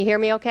You hear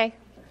me okay?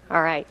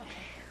 All right.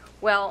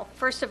 Well,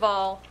 first of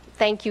all,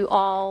 thank you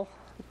all.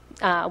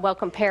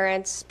 Welcome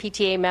parents,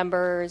 PTA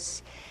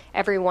members,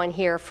 everyone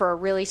here for a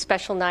really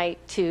special night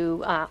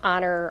to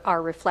honor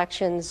our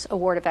Reflections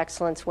Award of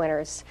Excellence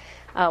winners.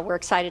 We're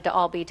excited to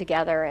all be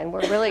together, and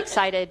we're really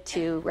excited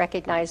to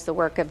recognize the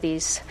work of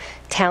these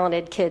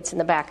talented kids in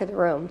the back of the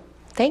room.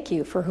 Thank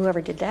you for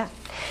whoever did that.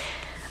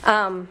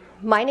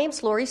 My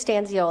name's Lori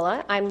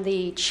Stanziola. I'm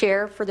the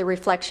chair for the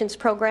Reflections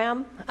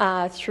program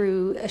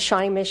through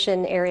Shawnee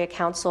Mission Area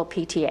Council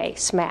PTA,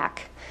 SMAC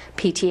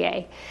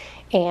PTA.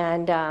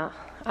 And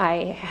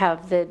I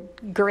have the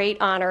great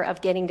honor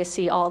of getting to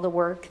see all the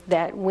work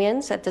that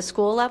wins at the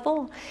school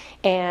level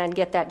and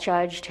get that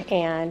judged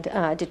and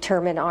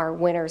determine our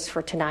winners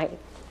for tonight.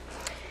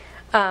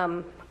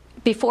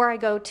 Before I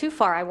go too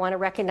far, I want to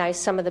recognize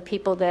some of the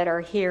people that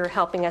are here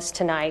helping us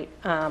tonight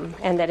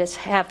and that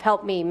have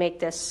helped me make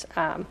this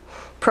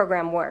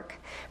program work.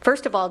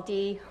 First of all,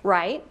 Dee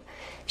Wright.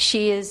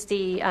 She is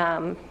the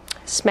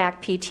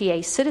SMAC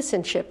PTA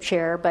Citizenship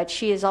Chair, but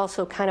she is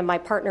also kind of my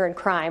partner in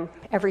crime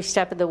every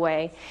step of the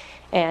way.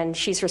 And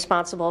she's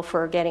responsible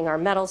for getting our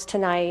medals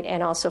tonight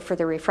and also for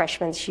the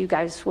refreshments you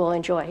guys will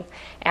enjoy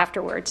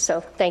afterwards. So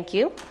thank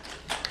you.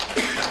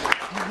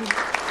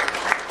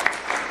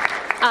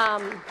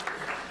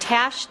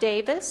 Tash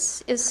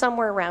Davis is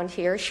somewhere around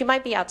here. She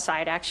might be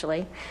outside,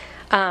 actually.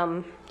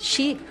 Where's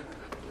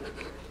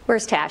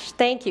Tash?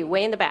 Thank you.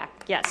 Way in the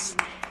back. Yes.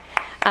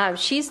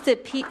 She's the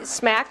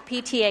SMAC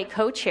PTA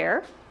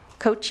co-chair,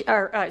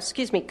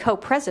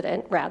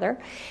 co-president, rather,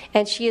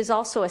 and she is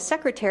also a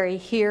secretary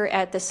here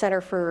at the Center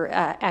for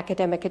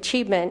Academic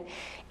Achievement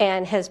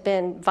and has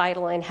been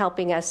vital in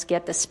helping us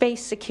get the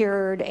space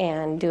secured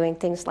and doing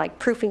things like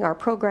proofing our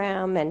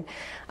program and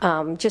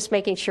just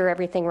making sure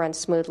everything runs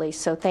smoothly.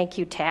 So thank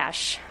you,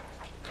 Tash.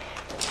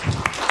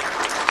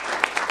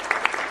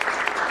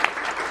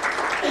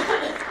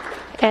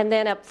 And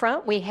then up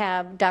front, we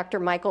have Dr.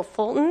 Michael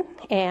Fulton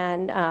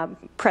and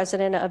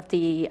President of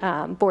the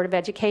Board of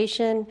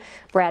Education,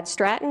 Brad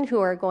Stratton, who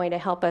are going to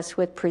help us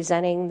with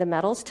presenting the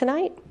medals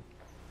tonight.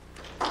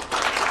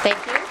 Thank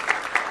you.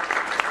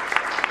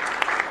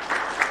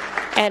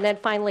 And then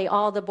finally,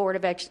 all the Board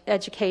of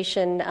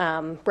Education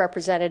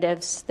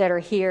representatives that are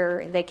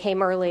here, they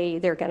came early.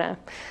 They're going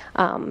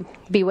to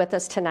be with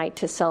us tonight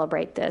to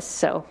celebrate this.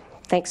 So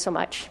thanks so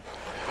much.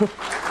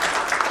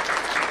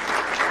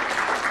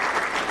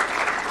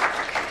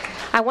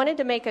 I wanted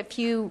to make a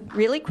few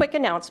really quick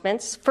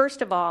announcements.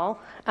 First of all,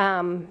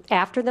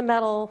 after the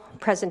medal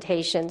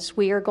presentations,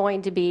 we are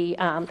going to be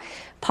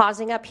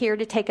pausing up here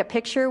to take a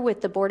picture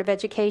with the Board of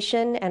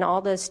Education and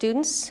all the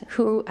students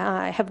who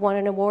have won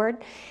an award,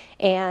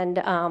 and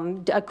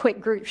a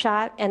quick group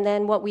shot. And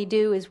then what we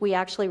do is we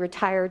actually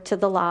retire to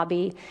the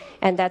lobby,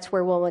 and that's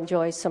where we'll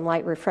enjoy some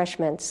light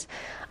refreshments.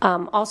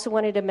 Also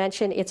wanted to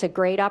mention it's a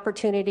great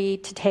opportunity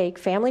to take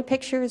family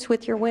pictures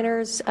with your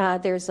winners.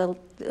 There's a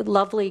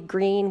lovely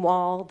green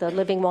wall, the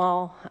living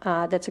wall,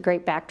 that's a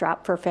great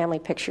backdrop for family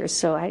pictures.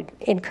 So I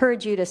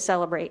encourage you to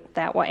celebrate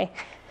that way.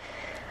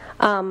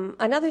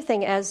 Another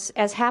thing, as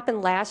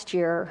happened last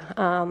year,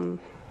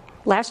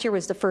 last year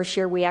was the first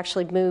year we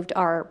actually moved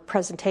our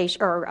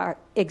presentation or our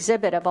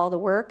exhibit of all the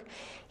work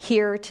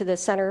here to the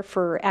Center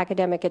for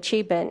Academic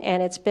Achievement,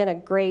 and it's been a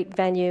great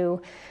venue,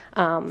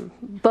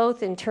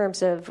 both in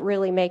terms of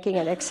really making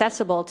it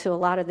accessible to a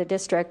lot of the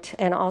district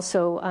and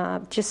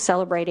also just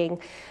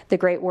celebrating the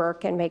great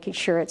work and making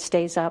sure it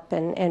stays up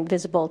and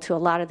visible to a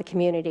lot of the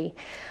community.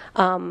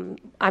 I'm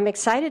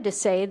excited to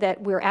say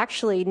that we're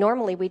actually,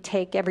 normally we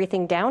take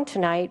everything down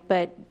tonight,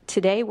 but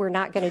today we're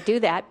not going to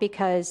do that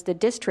because the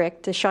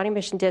district, the Shawnee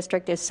Mission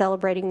District, is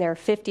celebrating their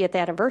 50th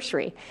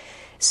anniversary.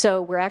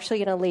 So we're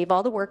actually going to leave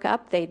all the work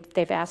up.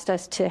 They've asked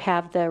us to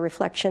have the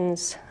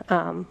Reflections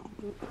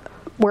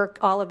work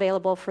all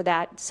available for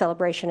that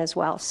celebration as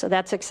well. So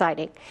that's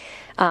exciting.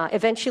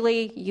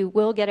 Eventually, you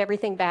will get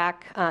everything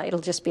back. It'll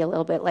just be a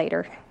little bit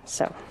later.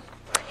 So,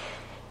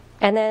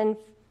 and then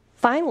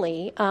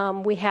finally,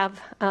 we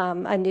have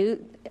a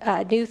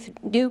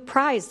new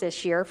prize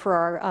this year for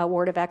our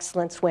Award of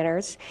Excellence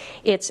winners.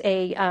 It's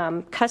a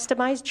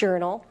customized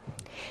journal,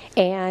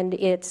 and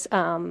it's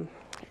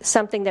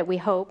something that we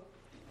hope.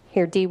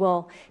 Here,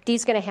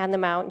 Dee's going to hand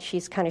them out, and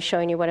she's kind of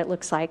showing you what it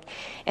looks like.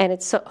 And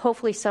it's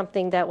hopefully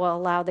something that will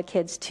allow the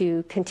kids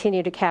to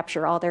continue to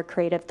capture all their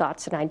creative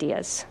thoughts and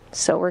ideas.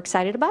 So we're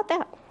excited about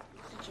that.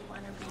 Did you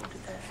want to read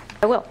the...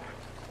 I will.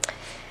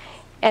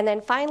 And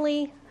then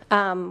finally,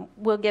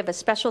 we'll give a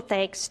special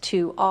thanks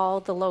to all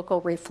the local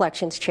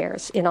Reflections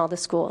chairs in all the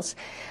schools.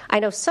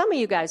 I know some of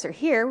you guys are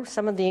here.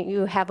 Some of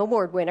you have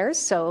award winners,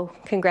 so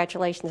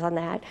congratulations on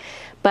that.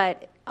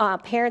 But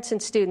parents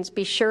and students,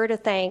 be sure to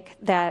thank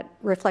that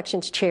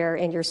Reflections chair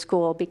in your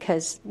school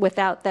because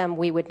without them,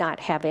 we would not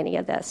have any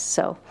of this.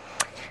 So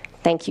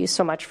thank you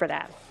so much for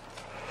that.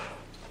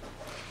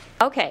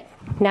 Okay,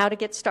 now to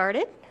get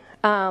started.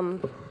 On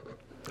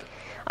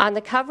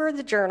the cover of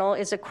the journal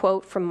is a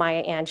quote from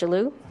Maya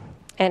Angelou,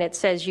 and it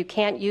says, "You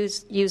can't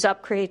use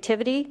up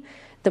creativity.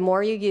 The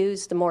more you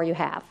use, the more you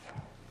have."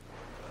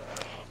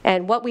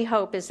 And what we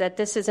hope is that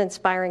this is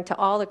inspiring to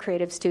all the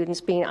creative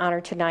students being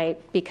honored tonight,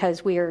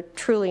 because we are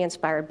truly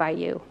inspired by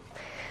you.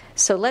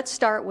 So let's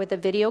start with a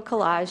video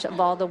collage of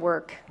all the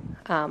work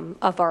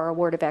of our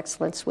Award of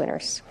Excellence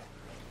winners.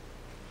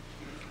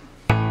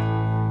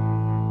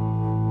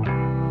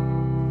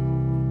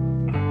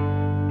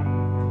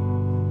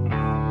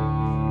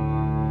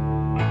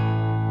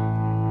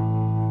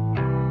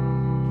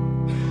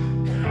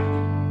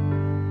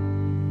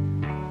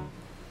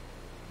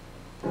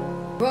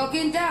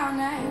 Broken down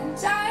and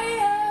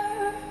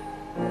tired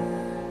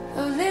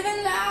of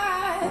living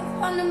life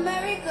on the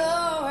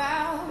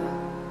merry-go-round,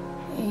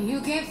 and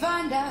you can't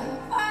find a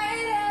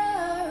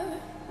fighter,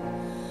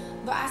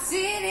 but I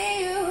see it in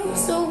you,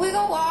 so we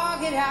gon'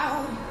 walk it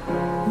out.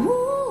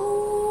 Ooh,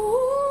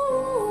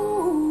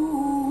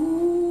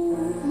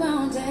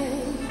 mountain.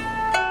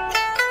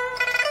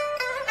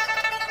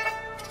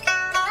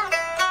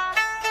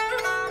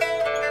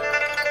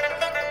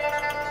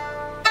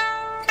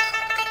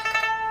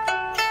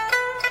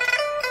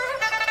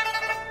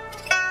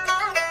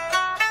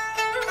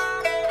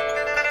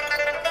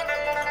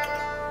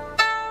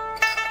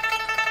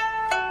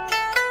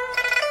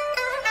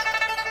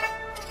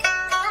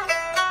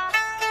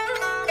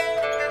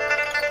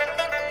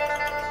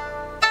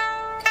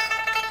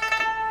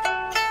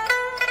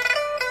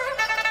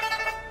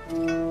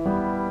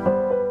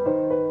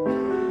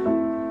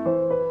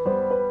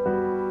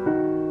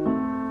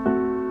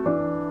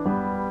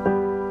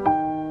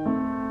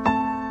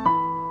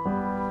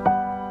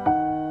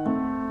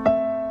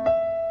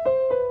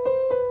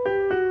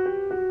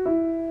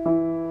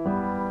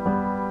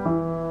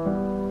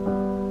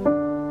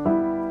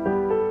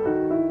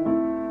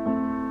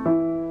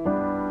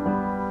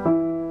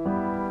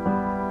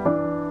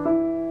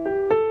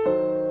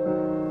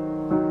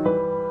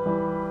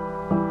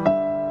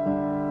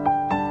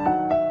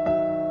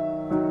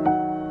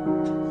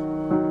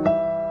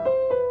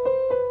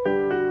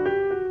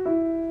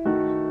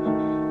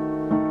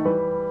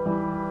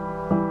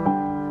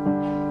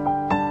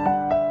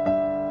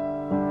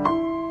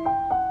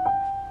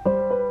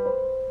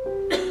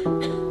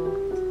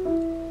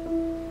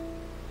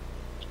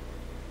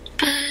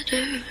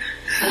 Better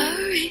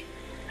hurry,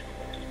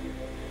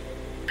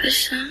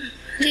 'cause I'm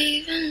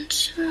leaving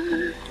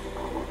soon.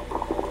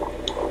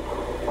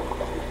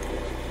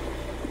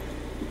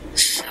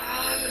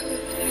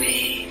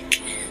 Sorry,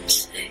 can't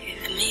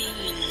save me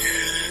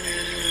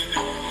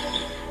now.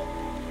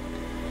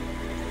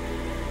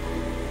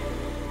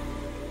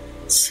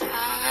 Sorry,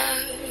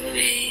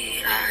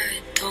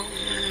 I don't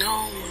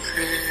know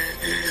how.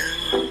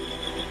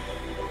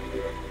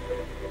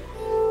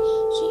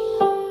 She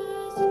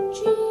has a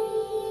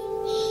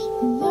dream,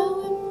 now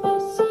it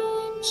makes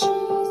sense.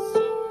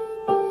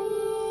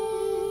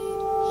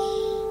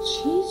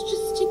 She's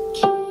just a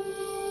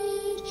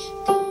kid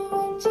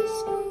going to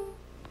school.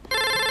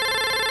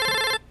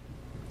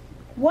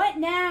 What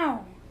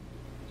now?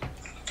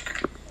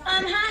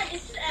 Hi,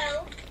 this is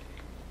Elle.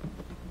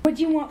 What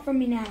do you want from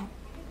me now?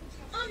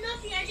 Oh,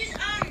 nothing. I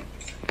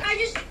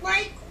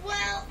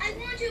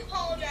want to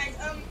apologize,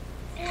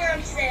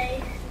 for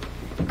today.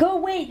 Go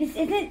away. This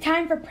isn't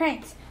time for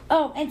pranks.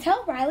 Oh, and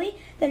tell Riley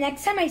the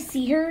next time I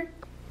see her.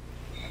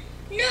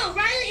 No,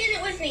 Riley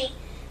isn't with me.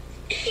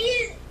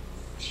 She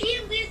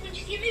lives when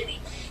she's in movie.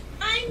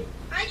 I'm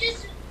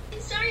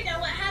sorry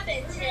about what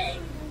happened today.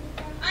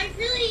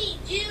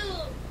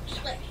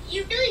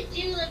 You really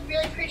do look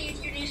really pretty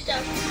with your new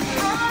stuff.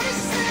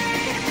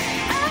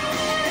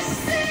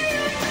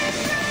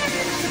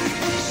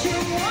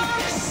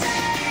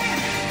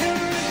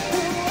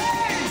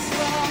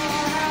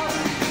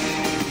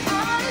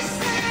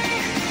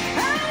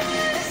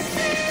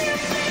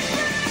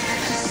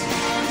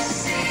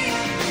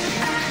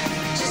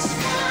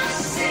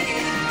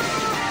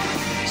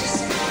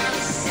 Just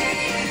wanna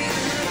see you.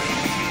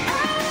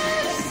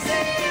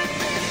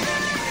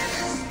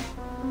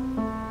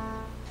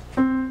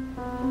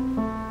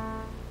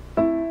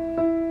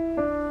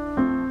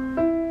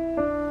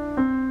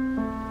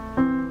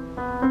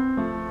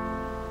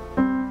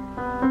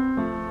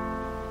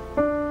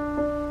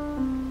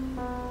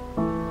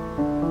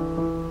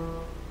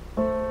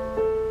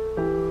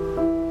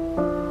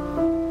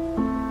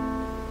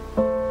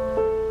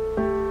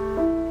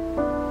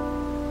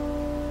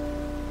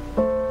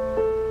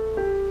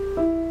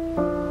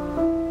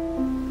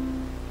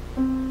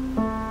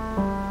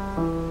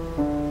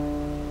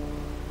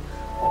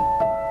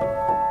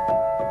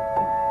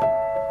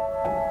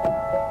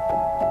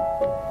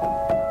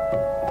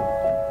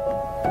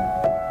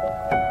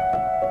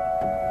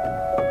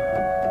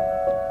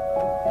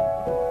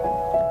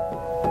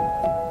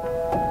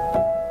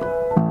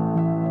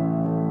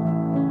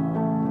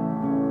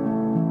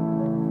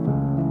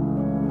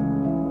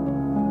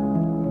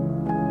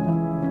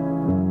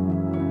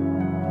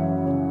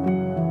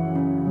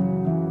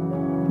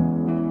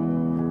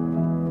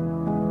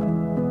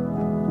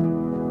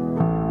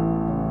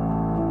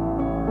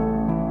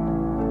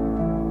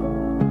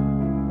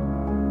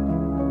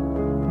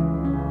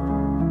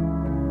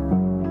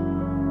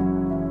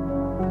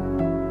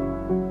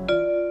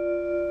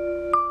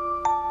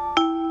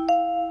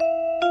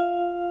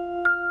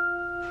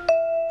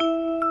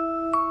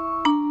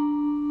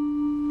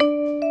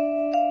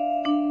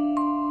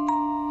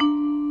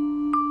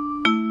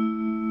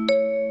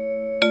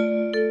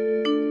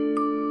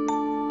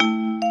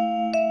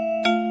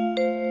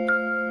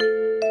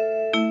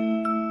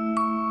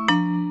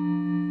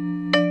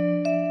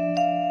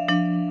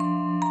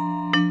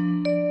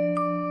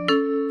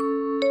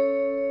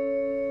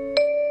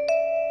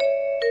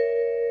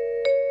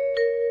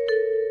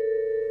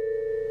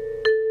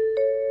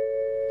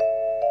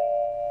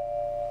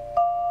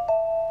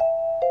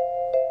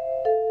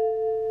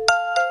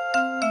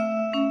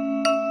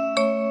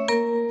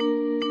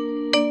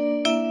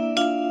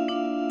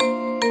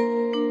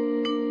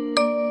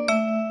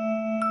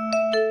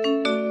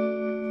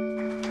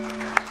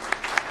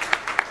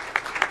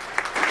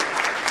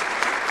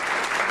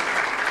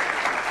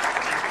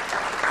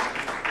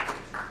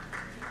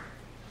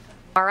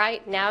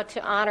 right, now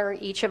to honor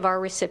each of our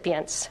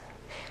recipients.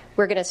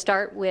 We're going to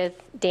start with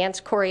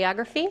dance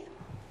choreography.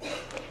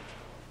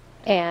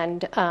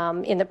 And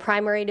in the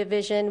primary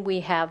division, we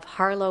have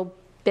Harlow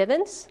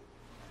Bivens.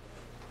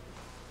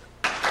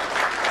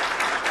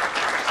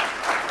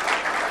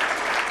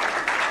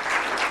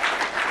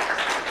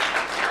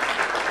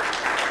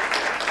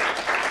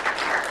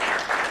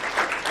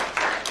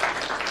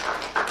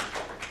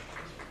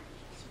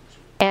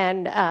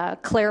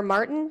 And Claire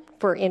Martin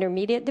for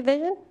intermediate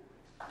division.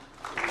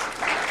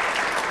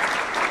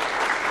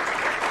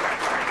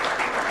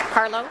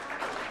 Harlow?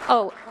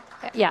 Oh,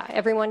 yeah,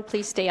 everyone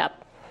please stay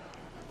up.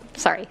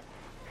 Sorry.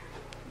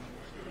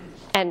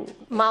 And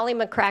Molly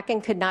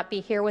McCracken could not be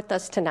here with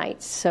us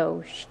tonight,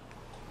 so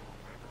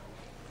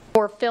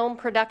for film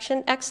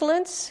production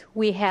excellence,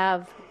 we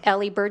have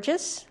Ellie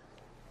Burgess,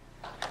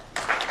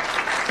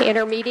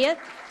 intermediate.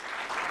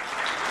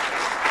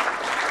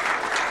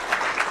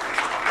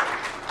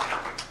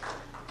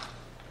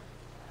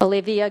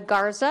 Olivia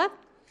Garza,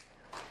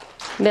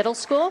 middle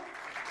school.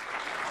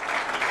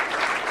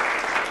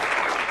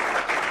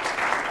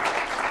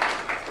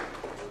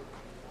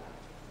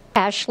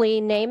 Ashley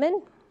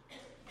Naiman,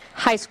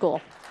 high school.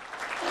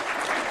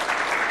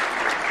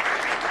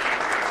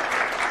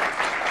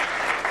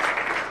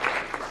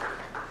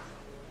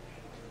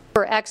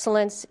 For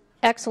excellence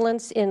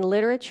in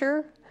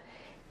literature,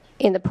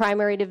 in the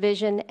primary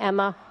division,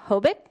 Emma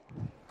Hobick.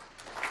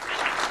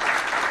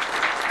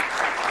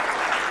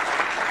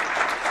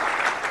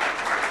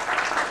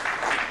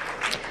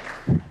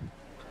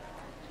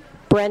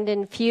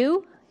 Brendan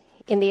Few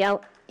in the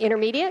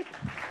intermediate.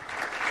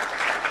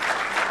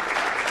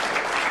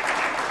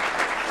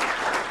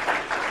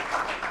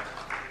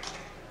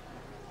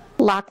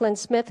 Lachlan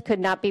Smith could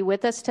not be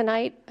with us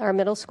tonight, our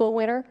middle school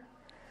winner.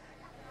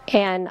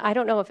 And I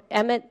don't know if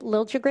Emmett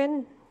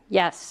Liljegren,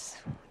 yes,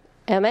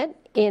 Emmett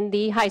in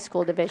the high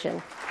school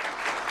division.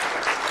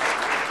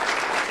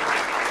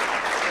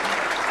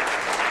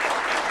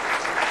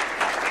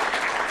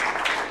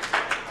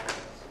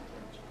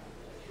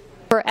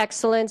 For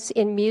excellence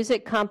in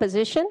music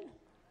composition,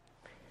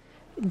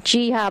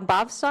 Jiha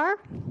Bhavsar,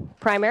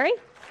 primary.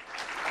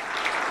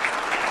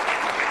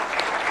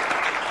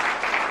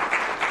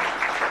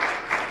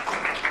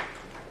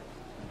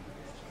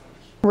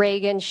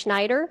 Reagan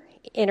Schneider,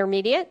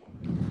 intermediate.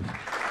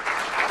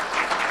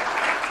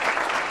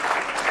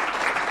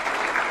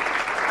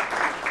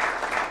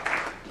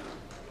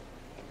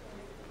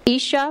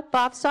 Isha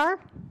Bhavsar,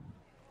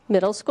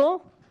 middle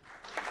school.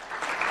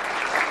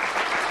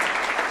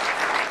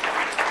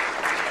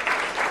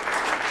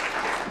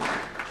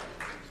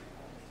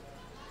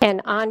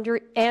 And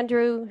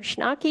Andrew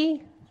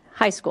Schnacke,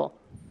 high school.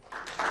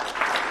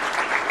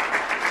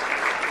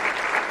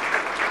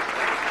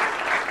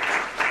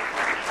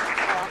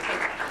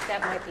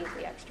 That might be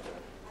the extra one.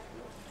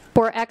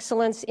 For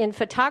excellence in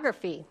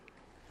photography,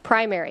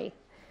 primary,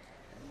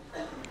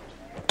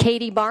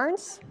 Katie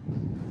Barnes.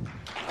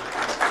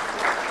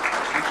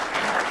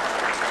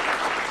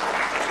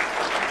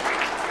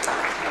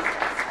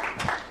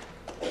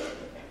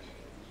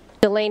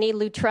 Delaney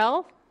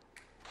Luttrell,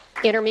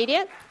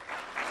 intermediate.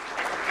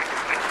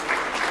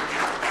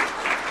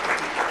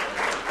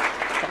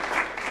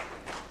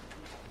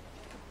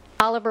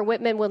 Oliver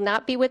Whitman will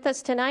not be with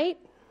us tonight,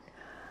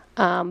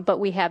 but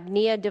we have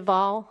Nia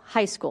Duvall,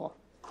 high school.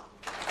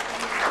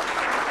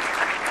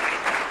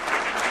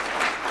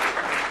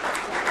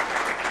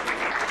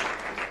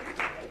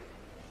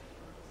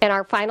 And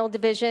our final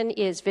division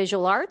is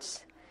visual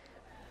arts.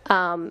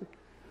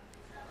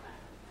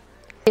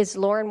 Is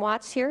Lauren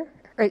Watts here?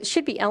 Or it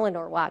should be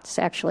Eleanor Watts,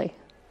 actually.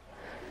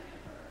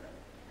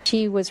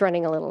 She was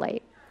running a little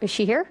late. Is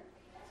she here?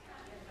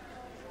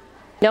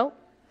 No?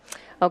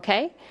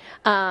 Okay.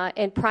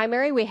 In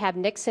primary, we have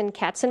Nixon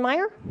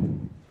Katzenmeyer.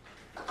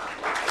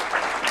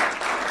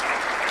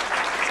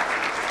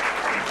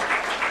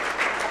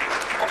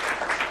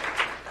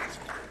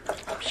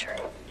 Sure.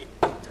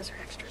 Those are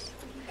extras.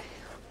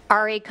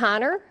 R.A.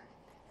 Connor,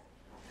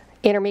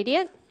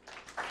 intermediate.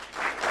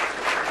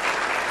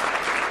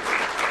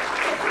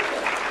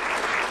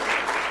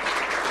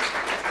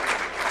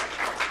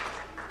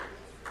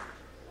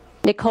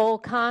 Nicole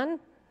Kahn,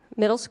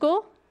 middle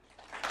school.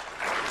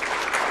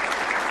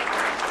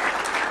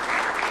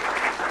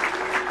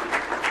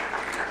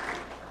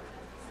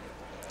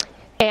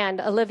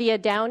 And Olivia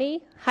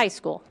Downey, high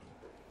school.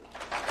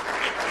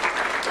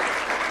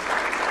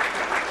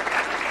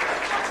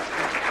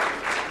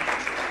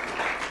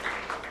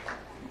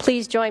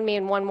 Please join me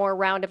in one more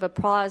round of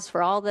applause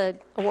for all the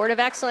Award of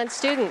Excellence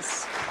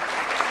students.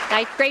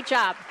 Nice, great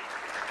job.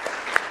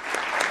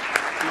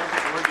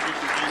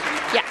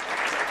 Yeah.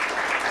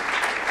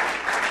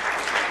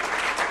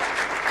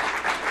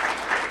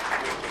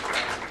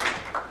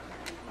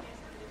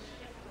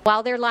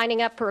 While they're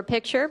lining up for a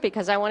picture,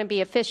 because I want to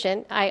be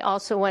efficient, I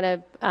also want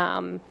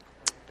to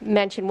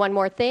mention one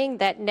more thing,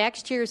 that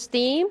next year's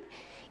theme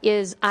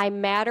is I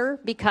Matter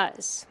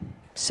Because.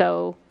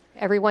 So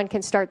everyone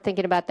can start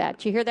thinking about that.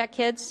 Do you hear that,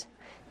 kids?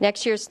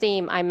 Next year's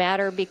theme, I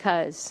Matter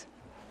Because.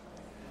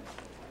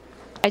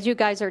 As you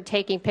guys are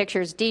taking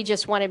pictures, Dee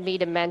just wanted me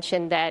to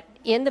mention that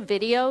in the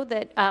video,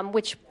 that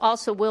which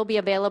also will be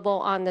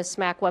available on the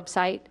SMAC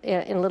website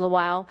in a little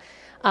while,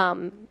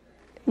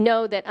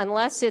 know that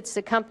unless it's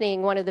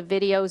accompanying one of the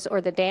videos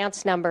or the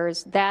dance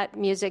numbers, that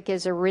music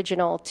is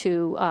original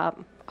to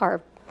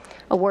our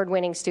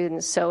award-winning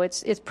students. So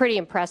it's pretty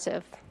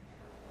impressive.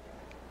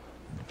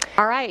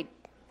 All right.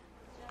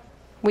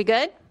 We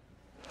good?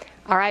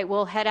 All right,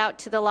 we'll head out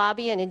to the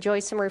lobby and enjoy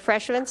some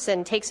refreshments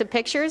and take some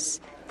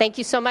pictures. Thank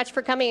you so much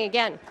for coming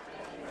again.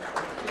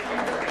 Okay,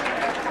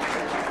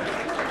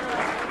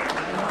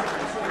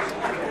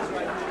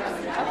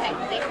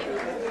 thank you.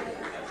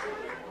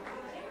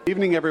 Good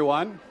evening,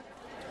 everyone.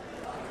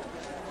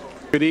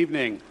 Good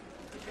evening,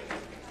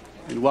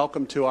 and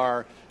welcome to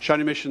our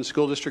Shawnee Mission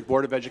School District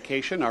Board of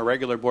Education, our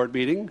regular board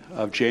meeting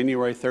of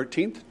January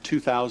 13th,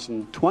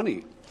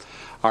 2020.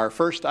 Our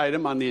first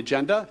item on the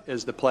agenda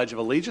is the Pledge of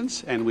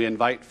Allegiance, and we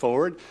invite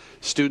forward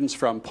students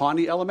from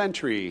Pawnee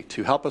Elementary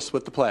to help us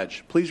with the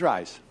pledge. Please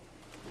rise.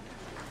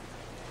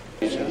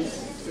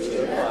 Allegiance to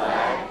the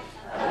flag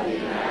of the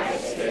United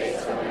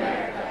States of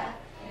America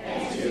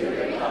and to the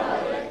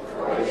republic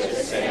for which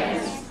it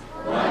stands,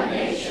 one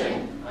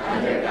nation,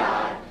 under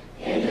God,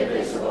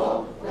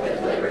 indivisible, with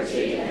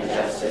liberty and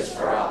justice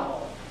for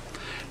all.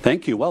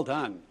 Thank you. Well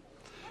done.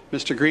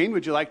 Mr. Green,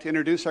 would you like to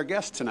introduce our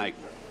guest tonight?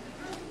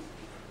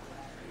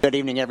 Good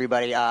evening,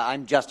 everybody.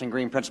 I'm Justin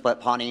Green, principal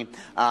at Pawnee,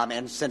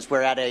 and since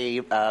we're at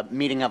a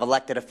meeting of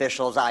elected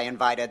officials, I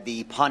invited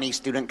the Pawnee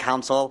Student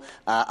Council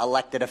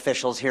elected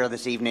officials here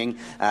this evening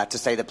to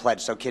say the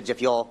pledge. So, kids,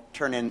 if you'll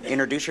turn and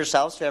introduce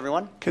yourselves to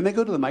everyone. Can they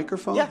go to the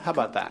microphone? Yeah. How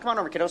about that? Come on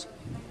over, kiddos.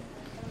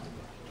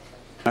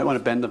 I want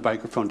to bend the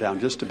microphone down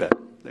just a bit.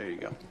 There you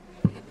go.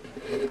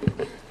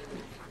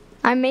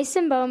 I'm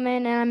Mason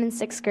Bowman, and I'm in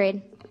 6th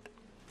grade.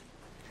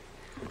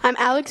 I'm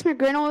Alex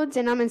McGrinolds,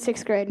 and I'm in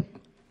 6th grade.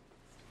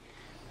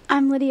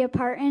 I'm Lydia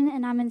Parton,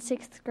 and I'm in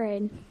 6th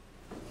grade.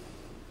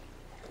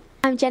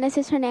 I'm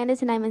Genesis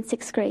Hernandez, and I'm in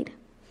 6th grade.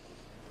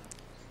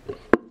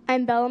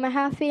 I'm Bella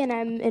Mahaffey, and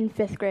I'm in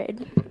 5th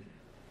grade.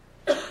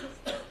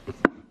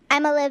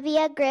 I'm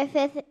Olivia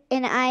Griffith,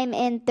 and I'm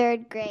in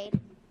 3rd grade.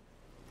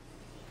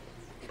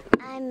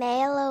 I'm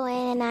Maya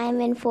Lowen, and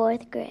I'm in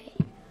 4th grade.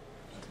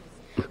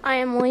 I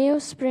am Leo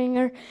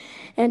Springer,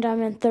 and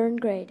I'm in 3rd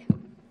grade.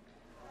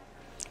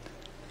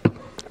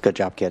 Good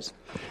job, kids.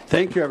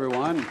 Thank you,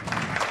 everyone.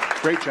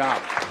 Great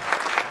job.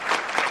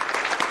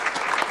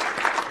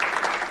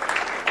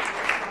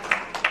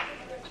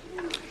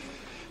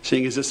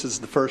 Seeing as this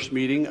is the first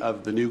meeting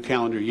of the new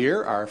calendar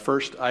year, our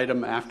first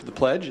item after the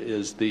pledge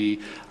is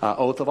the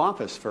oath of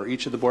office for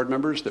each of the board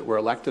members that were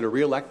elected or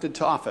re-elected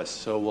to office.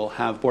 So we'll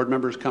have board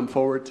members come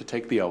forward to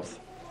take the oath.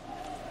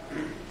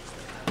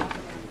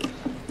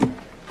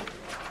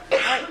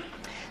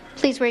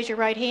 Please raise your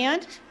right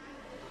hand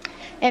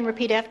and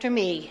repeat after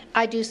me.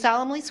 I do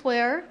solemnly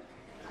swear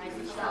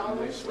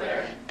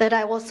that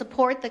I will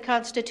support the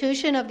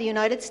Constitution of the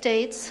United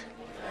States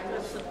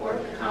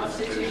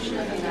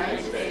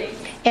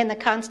and the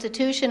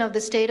Constitution of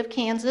the State of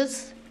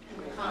Kansas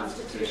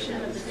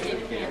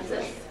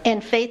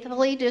and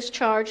faithfully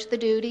discharge the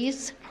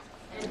duties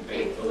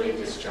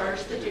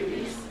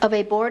of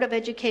a Board of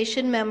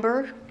Education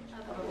member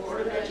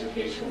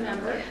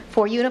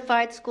for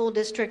Unified School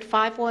District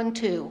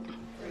 512.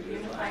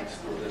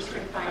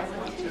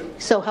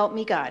 So help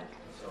me God.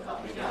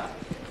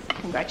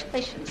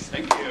 Congratulations.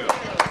 Thank you.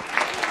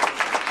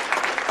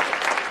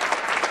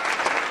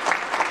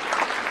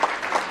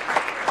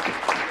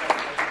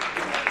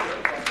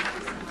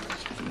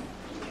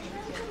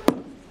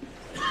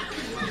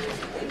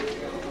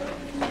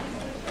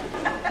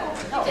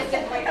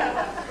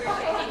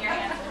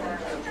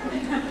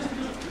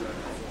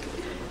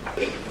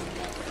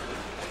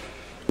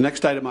 The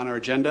next item on our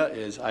agenda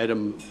is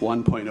item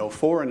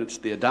 1.04, and it's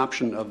the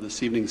adoption of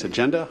this evening's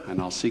agenda,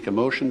 and I'll seek a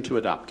motion to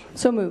adopt.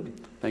 So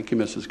moved. Thank you,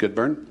 Mrs.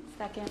 Goodburn.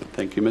 Second.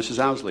 Thank you, Mrs.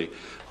 Owsley.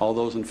 All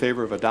those in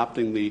favor of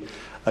adopting the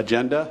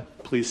agenda,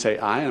 please say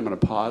aye. I'm going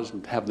to pause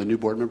and have the new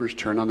board members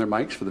turn on their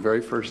mics for the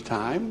very first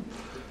time.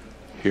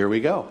 Here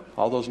we go.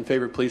 All those in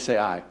favor, please say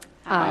aye.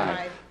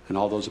 Aye. And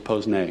all those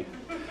opposed, nay.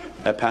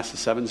 That passes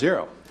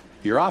 7-0.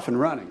 You're off and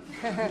running.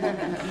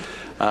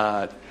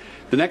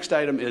 The next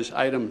item is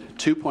item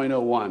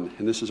 2.01,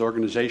 and this is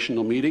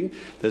organizational meeting.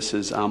 This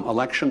is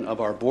election of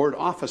our board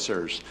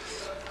officers.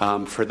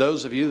 For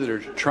those of you that are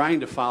trying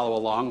to follow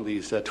along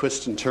these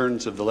twists and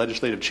turns of the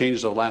legislative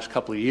changes over the last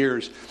couple of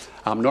years,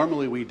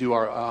 normally we do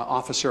our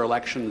officer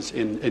elections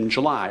in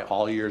July,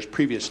 all years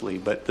previously,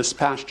 but this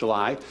past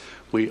July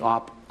we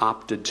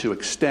opted to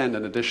extend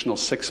an additional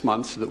 6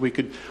 months so that we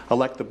could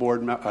elect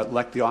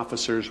the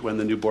officers when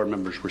the new board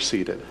members were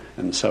seated.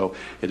 And so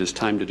it is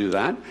time to do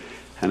that.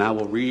 And I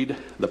will read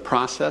the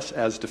process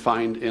as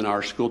defined in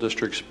our school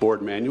district's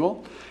board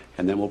manual,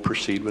 and then we'll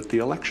proceed with the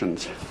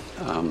elections.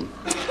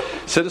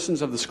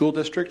 Citizens of the school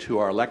district who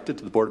are elected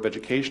to the Board of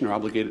Education are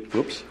obligated,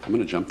 I'm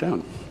going to jump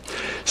down.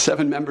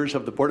 7 members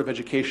of the Board of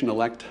Education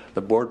elect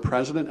the board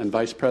president and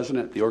vice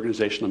president at the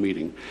organizational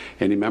meeting.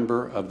 Any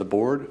member of the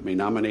board may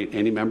nominate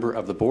any member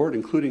of the board,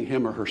 including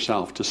him or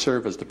herself, to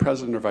serve as the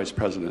president or vice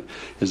president.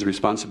 It is the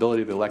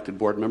responsibility of the elected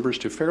board members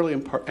to fairly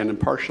and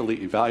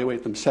impartially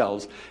evaluate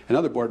themselves and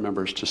other board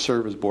members to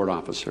serve as board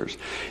officers.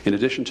 In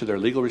addition to their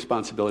legal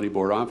responsibility,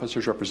 board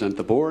officers represent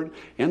the board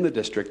and the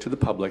district to the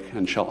public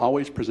and shall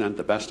always present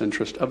the best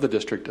interest of the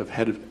district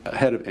ahead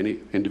of any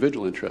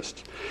individual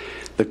interests.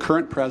 The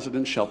current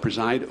president shall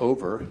preside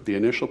over the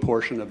initial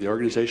portion of the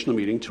organizational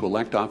meeting to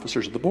elect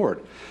officers of the board.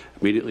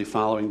 Immediately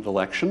following the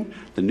election,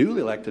 the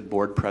newly elected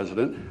board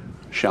president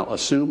shall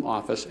assume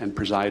office and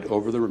preside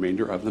over the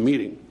remainder of the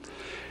meeting.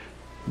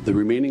 The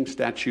remaining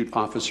statute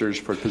officers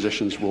for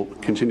positions will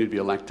continue to be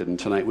elected, and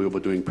tonight we will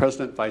be doing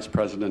president, vice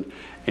president,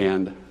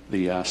 and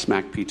the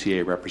SMAC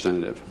PTA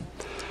representative.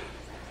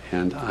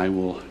 And I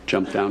will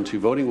jump down to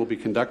voting will be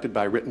conducted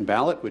by written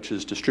ballot, which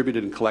is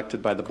distributed and collected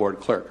by the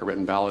board clerk. A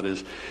written ballot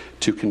is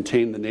to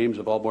contain the names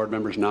of all board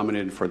members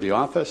nominated for the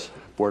office.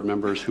 Board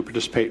members who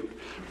participate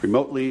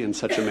remotely in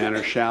such a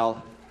manner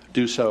shall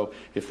do so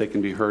if they can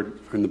be heard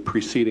in the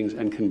proceedings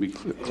and can be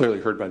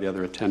clearly heard by the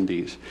other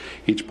attendees.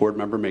 Each board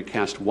member may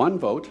cast one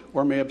vote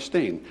or may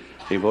abstain.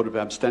 A vote of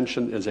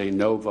abstention is a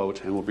no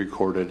vote and will be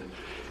recorded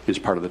as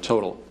part of the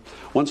total.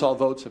 Once all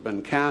votes have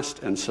been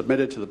cast and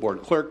submitted to the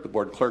board clerk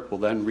will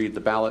then read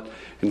the ballot,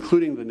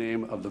 including the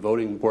name of the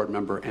voting board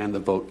member and the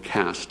vote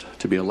cast.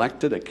 To be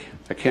elected,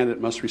 a candidate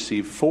must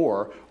receive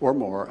 4 or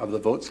more of the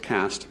votes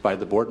cast by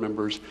the board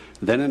members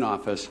then in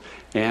office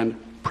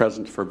and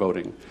present for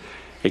voting.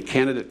 A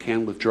candidate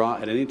can withdraw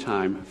at any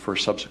time for a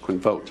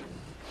subsequent vote.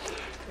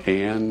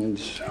 And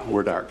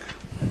we're dark.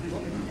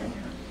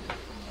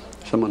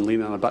 Someone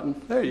lean on a button?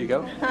 There you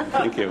go.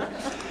 Thank you.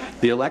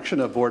 The election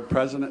of board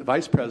president,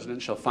 vice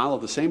president shall follow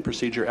the same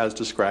procedure as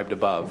described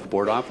above.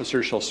 Board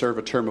officers shall serve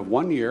a term of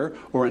 1 year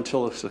or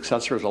until a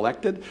successor is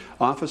elected.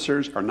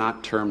 Officers are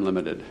not term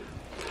limited.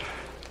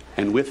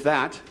 And with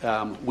that,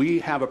 we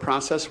have a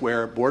process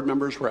where board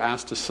members were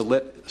asked to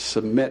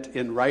submit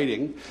in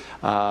writing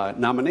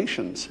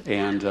nominations.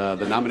 And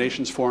the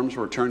nominations forms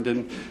were turned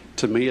in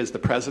to me as the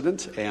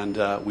president, and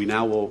we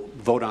now will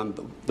vote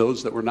on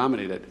those that were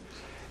nominated.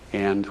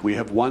 And we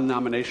have one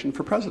nomination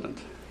for president.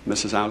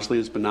 Mrs. Owsley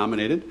has been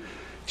nominated.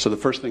 So the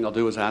first thing I'll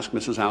do is ask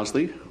Mrs.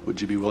 Owsley, would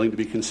you be willing to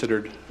be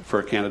considered for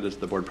a candidate as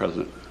the board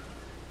president?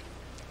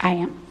 I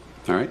am.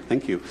 All right,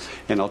 thank you.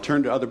 And I'll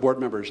turn to other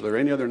board members. Are there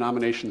any other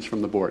nominations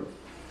from the board?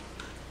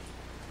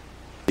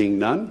 Being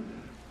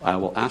none, I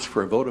will ask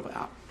for a vote of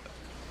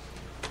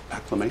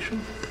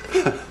acclamation.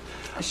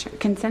 Sure.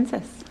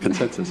 Consensus.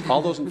 Consensus.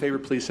 All those in favor,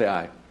 please say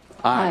aye.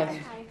 Aye. Aye.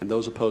 And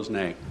those opposed,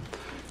 nay.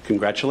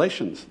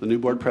 Congratulations. The new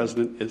board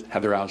president is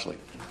Heather Owsley.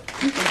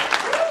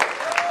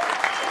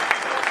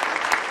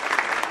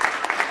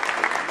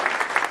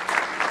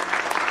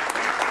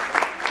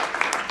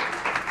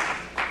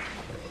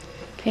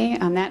 Okay,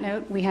 on that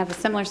note, we have a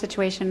similar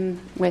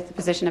situation with the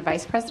position of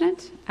vice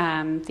president.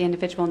 The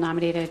individual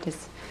nominated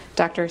is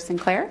Dr.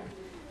 Sinclair.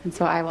 And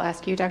so I will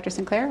ask you, Dr.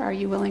 Sinclair, are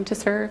you willing to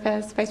serve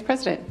as vice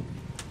president?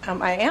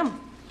 I am.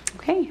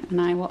 Okay, and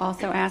I will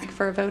also ask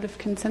for a vote of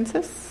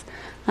consensus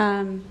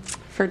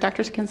for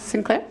Dr.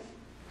 Sinclair,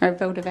 or a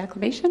vote of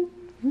acclamation.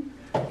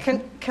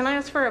 Can I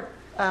ask for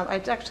I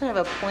actually have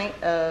a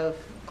point of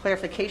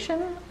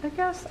clarification, I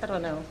guess? I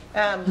don't know.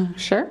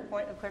 Sure.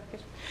 Point of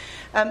clarification.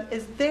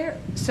 Is there,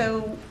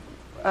 so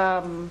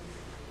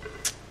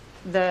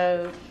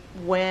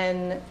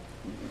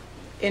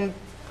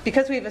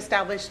because we've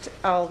established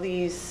all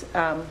these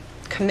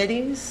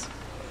committees,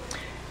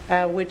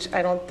 which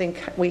I don't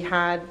think we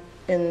had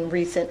in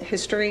recent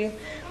history,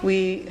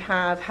 we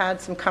have had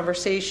some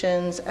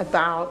conversations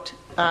about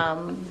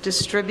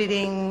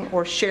distributing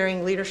or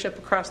sharing leadership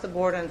across the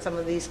board on some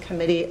of these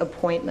committee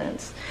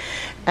appointments.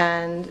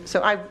 And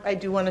so I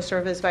do want to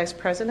serve as vice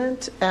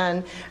president,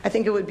 and I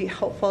think it would be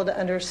helpful to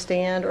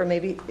understand, or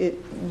maybe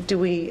do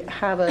we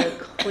have a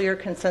clear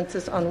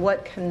consensus on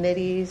what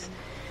committees,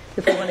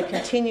 if we want to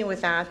continue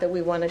with that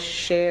we want to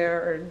share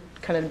or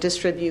kind of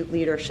distribute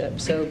leadership.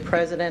 So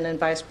president and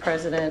vice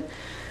president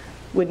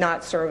would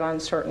not serve on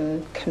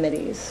certain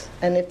committees.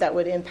 And if that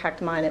would impact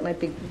mine, it might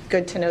be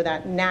good to know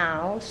that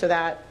now, so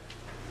that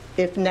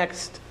if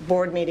next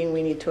board meeting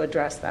we need to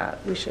address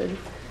that, we should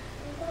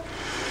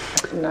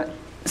not.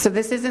 So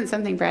this isn't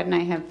something Brad and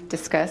I have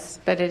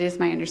discussed, but it is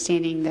my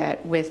understanding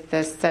that with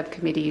the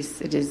subcommittees,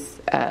 it is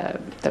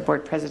the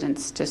board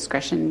president's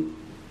discretion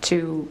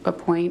to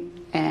appoint.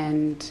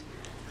 And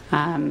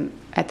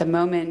at the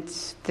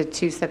moment, the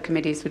 2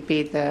 subcommittees would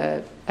be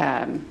the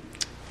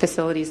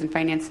Facilities and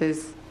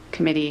Finances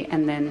Committee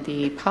and then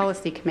the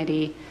Policy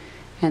Committee.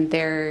 And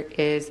there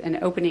is an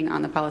opening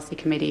on the Policy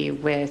Committee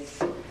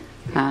with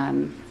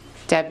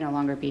Deb no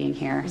longer being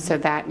here. So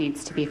that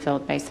needs to be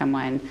filled by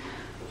someone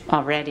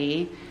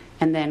already.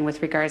 And then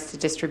with regards to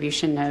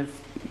distribution of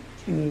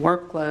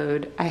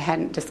workload, I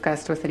hadn't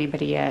discussed with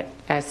anybody yet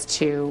as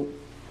to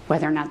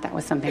whether or not that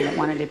was something that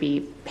wanted to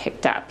be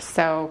picked up.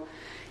 So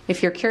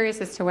if you're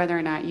curious as to whether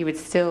or not you would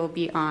still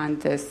be on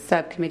the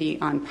subcommittee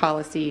on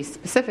policy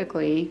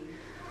specifically,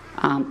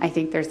 I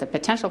think there's a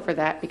potential for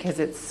that because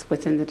it's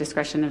within the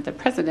discretion of the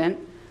president,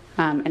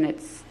 and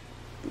it's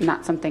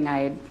not something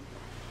I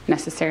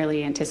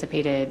necessarily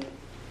anticipated.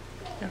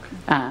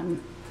 Okay.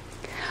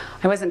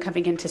 I wasn't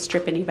coming in to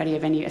strip anybody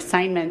of any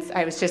assignments.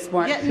 I was just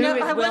who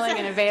is willing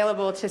and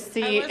available to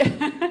see.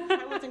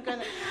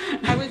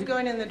 I was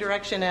going in the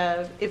direction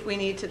of if we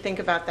need to think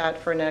about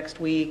that for next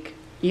week.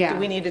 Yeah. Do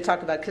we need to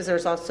talk about, because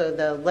there's also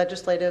the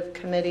legislative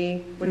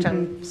committee, which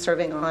I'm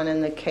serving on,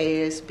 and the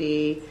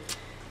KSB.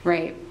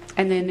 Right.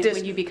 And then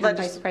when you become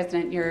vice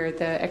president, you're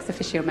the ex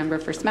officio member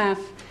for SMAF.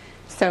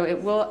 So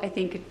it will, I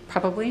think,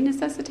 probably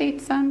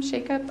necessitate some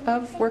shakeup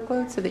of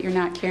workload so that you're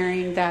not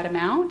carrying that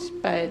amount.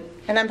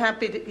 And I'm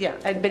happy to,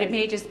 but it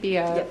may just be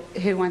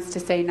who wants to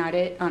say not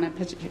it on a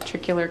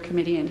particular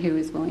committee and who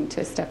is willing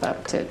to step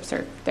up to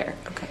serve there.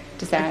 Okay.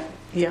 Does that?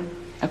 Yeah.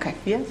 Okay.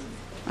 Yes.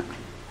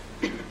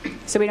 Okay.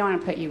 So we don't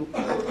want to put you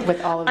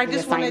with all of the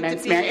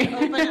assignments, Mary.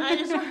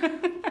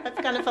 I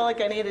kind of felt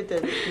like I needed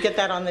to get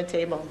that on the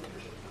table.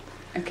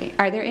 Okay.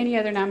 Are there any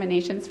other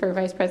nominations for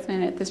vice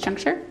president at this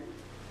juncture?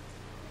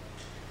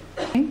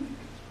 Okay.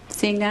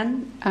 Seeing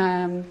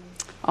none,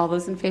 all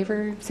those in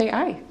favor say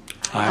aye.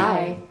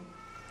 Aye.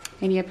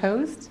 Any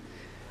opposed?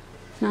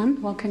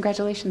 None? Well,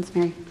 congratulations,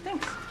 Mary.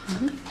 Thanks.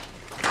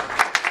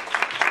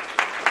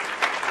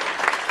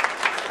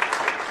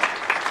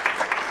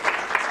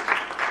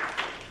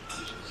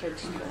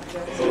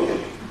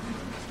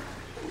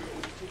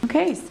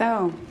 Okay,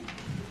 so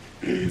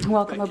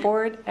welcome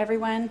aboard,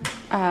 everyone.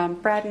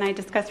 Brad and I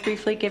discussed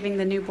briefly giving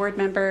the new board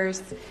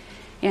members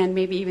and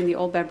maybe even the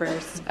old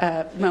members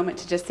a moment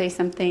to just say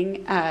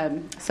something.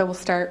 So we'll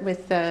start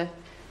with the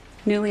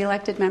newly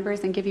elected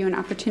members and give you an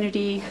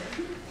opportunity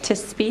to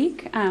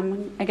speak.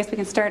 I guess we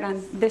can start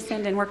on this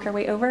end and work our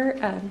way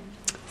over.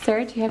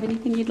 Sarah, do you have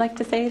anything you'd like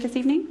to say this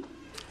evening?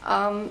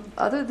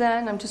 Other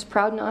than I'm just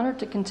proud and honored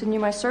to continue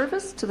my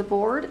service to the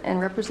board and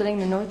representing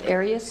the North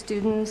area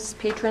students,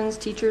 patrons,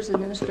 teachers,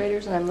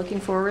 administrators, and I'm looking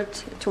forward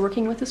to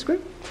working with this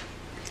group.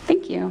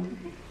 Thank you.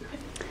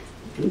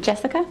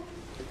 Jessica?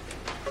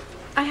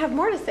 I have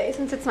more to say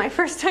since it's my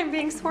first time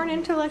being sworn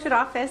into elected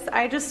office.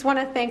 I just want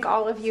to thank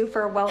all of you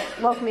for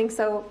welcoming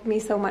me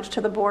so much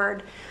to the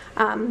board.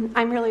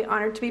 I'm really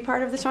honored to be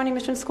part of the Shawnee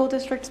Mission School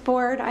District's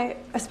board. I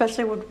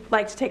especially would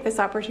like to take this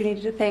opportunity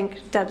to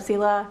thank Deb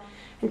Zila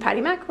and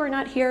Patty Mack, who are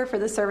not here, for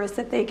the service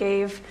that they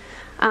gave.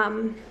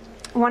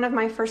 One of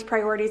my first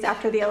priorities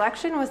after the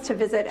election was to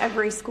visit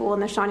every school in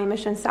the Shawnee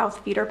Mission South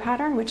feeder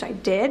pattern, which I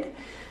did.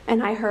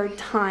 And I heard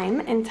time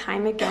and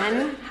time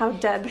again how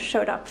Deb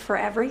showed up for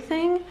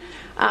everything,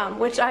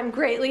 which I'm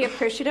greatly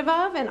appreciative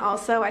of. And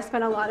also, I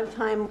spent a lot of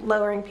time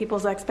lowering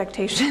people's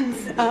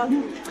expectations.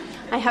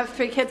 I have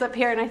 3 kids up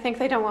here, and I think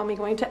they don't want me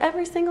going to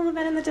every single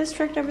event in the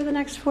district over the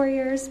next 4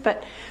 years.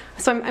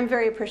 So I'm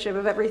very appreciative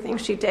of everything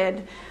she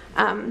did.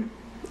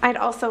 I'd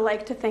also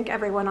like to thank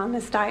everyone on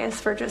this dais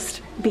for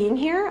just being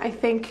here. I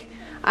think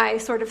I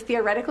sort of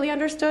theoretically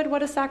understood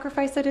what a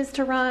sacrifice it is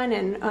to run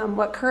and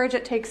what courage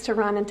it takes to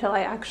run until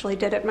I actually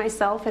did it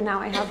myself. And now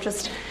I have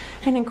just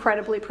an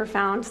incredibly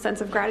profound sense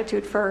of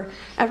gratitude for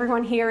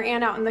everyone here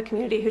and out in the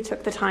community who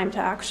took the time to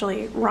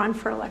actually run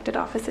for elected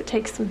office. It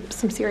takes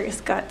some serious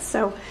guts.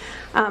 So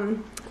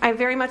I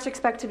very much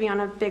expect to be on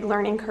a big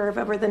learning curve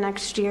over the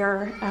next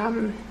year.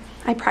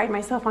 I pride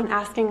myself on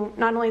asking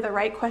not only the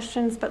right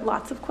questions, but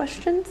lots of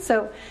questions.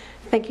 So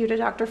thank you to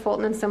Dr.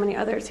 Fulton and so many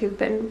others who've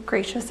been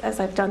gracious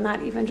as I've done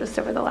that even just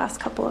over the last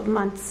couple of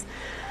months.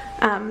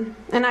 And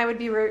I would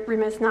be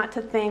remiss not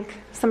to thank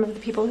some of the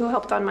people who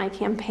helped on my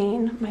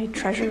campaign. My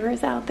treasurer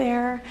is out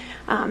there.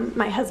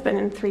 My husband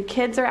and 3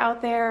 kids are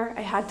out there.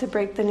 I had to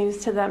break the news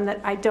to them that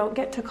I don't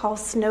get to call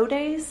snow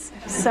days.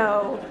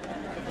 So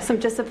some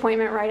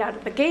disappointment right out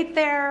of the gate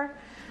there.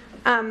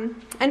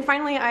 And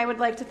finally, I would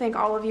like to thank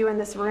all of you in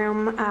this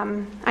room.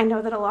 I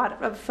know that a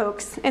lot of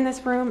folks in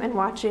this room and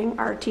watching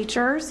are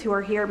teachers who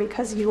are here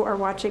because you are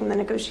watching the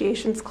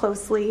negotiations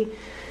closely.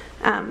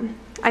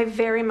 I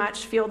very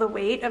much feel the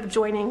weight of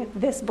joining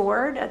this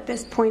board at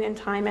this point in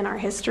time in our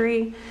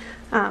history.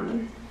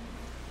 And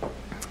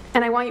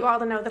I want you all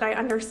to know that I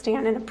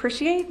understand and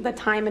appreciate the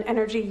time and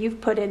energy you've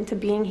put into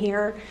being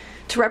here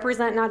to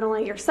represent not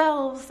only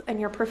yourselves and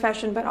your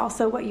profession, but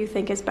also what you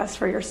think is best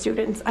for your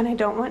students. And I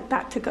don't want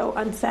that to go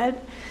unsaid,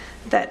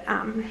 that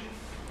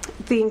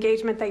the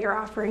engagement that you're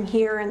offering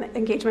here and the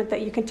engagement that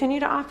you continue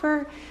to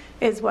offer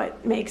is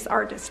what makes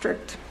our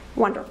district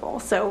wonderful.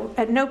 So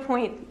at no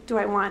point do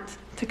I want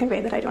to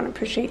convey that I don't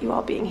appreciate you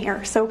all being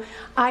here. So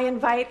I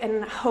invite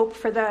and hope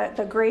for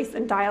the grace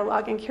and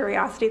dialogue and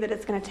curiosity that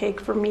it's going to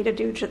take for me to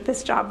do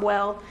this job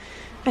well.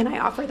 And I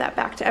offer that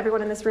back to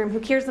everyone in this room who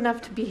cares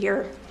enough to be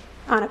here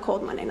on a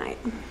cold Monday night.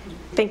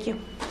 Thank you.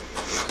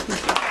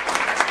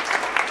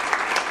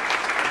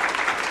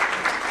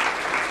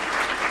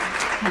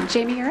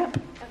 Jamie, you're up.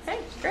 Okay,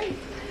 great.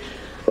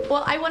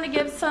 Well, I want to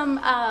give some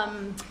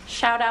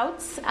shout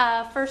outs.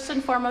 First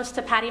and foremost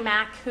to Patty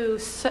Mack, who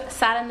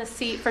sat in the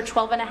seat for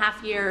 12 and a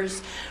half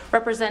years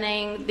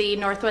representing the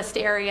Northwest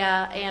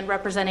area and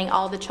representing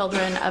all the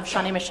children of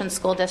Shawnee Mission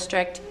School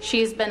District.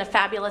 She's been a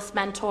fabulous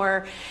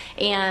mentor,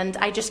 and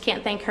I just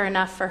can't thank her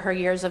enough for her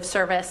years of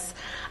service.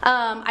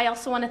 I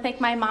also want to thank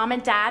my mom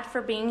and dad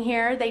for being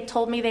here. They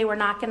told me they were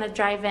not going to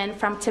drive in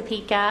from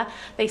Topeka.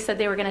 They said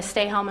they were going to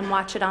stay home and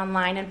watch it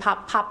online and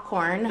pop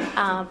popcorn,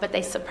 but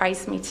they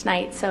surprised me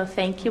tonight. So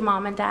thank you,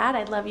 Mom and Dad.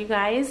 I love you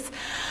guys.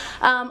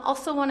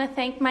 Also want to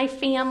thank my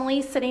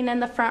family sitting in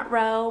the front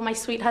row, my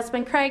sweet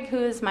husband Craig, who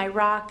is my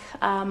rock,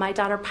 my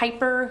daughter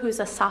Piper, who's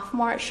a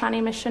sophomore at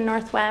Shawnee Mission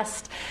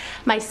Northwest,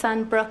 my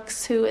son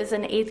Brooks, who is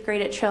in 8th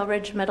grade at Trail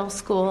Ridge Middle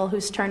School,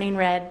 who's turning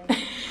red,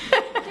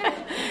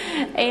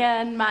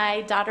 and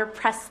my daughter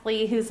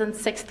Presley, who's in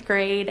 6th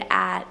grade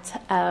at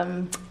Krista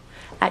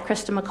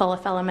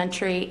McCullough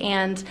Elementary.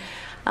 And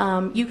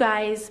you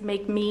guys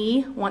make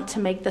me want to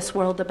make this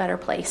world a better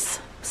place.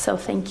 So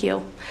thank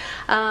you.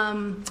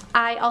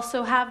 I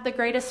also have the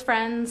greatest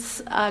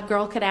friends a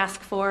girl could ask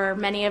for.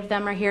 Many of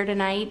them are here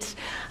tonight.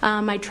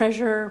 My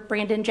treasurer,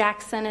 Brandon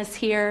Jackson, is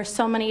here.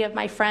 So many of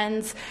my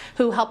friends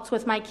who helped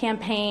with my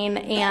campaign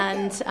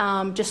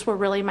and just were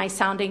really my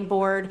sounding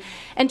board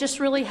and just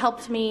really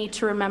helped me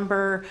to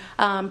remember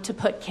to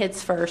put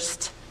kids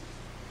first.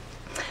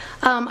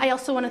 I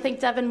also want to thank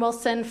Devin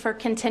Wilson for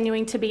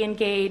continuing to be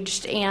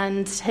engaged,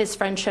 and his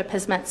friendship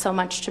has meant so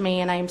much to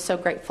me, and I am so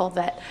grateful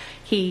that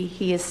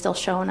he is still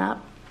showing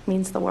up. It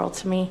means the world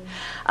to me.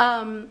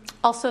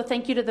 Also,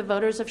 thank you to the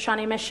voters of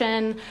Shawnee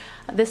Mission.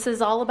 This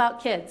is all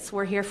about kids.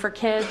 We're here for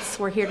kids.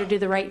 We're here to do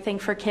the right thing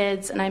for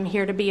kids, and I'm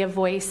here to be a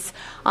voice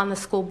on the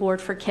school board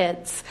for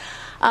kids.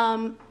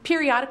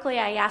 Periodically,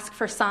 I ask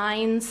for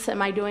signs.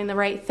 Am I doing the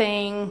right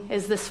thing?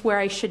 Is this where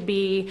I should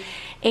be?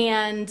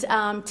 And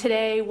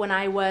today, when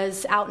I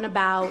was out and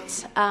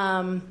about,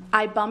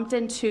 I bumped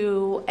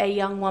into a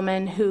young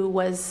woman who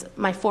was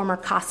my former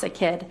CASA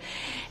kid.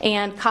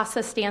 And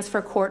CASA stands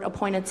for Court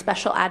Appointed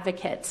Special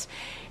Advocate.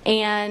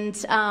 And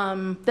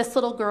this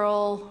little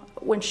girl,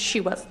 when she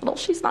was little,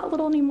 she's not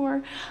little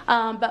anymore,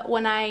 but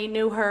when I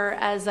knew her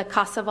as a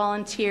CASA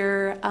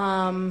volunteer,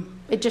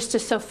 it just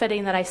is so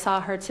fitting that I saw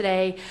her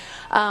today.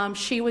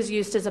 She was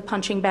used as a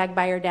punching bag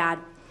by her dad.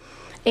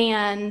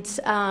 And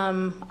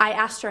I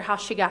asked her how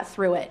she got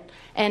through it.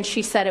 And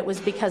she said it was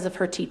because of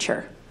her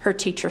teacher. Her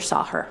teacher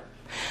saw her.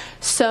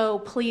 So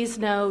please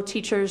know,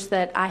 teachers,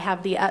 that I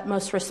have the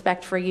utmost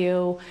respect for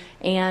you,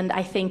 and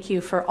I thank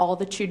you for all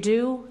that you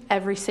do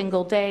every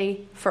single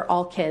day for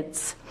all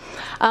kids.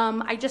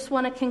 I just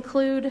want to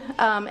conclude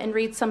and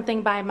read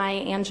something by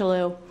Maya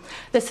Angelou.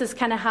 This is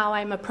kind of how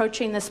I'm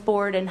approaching this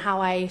board and how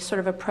I sort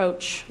of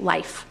approach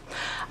life.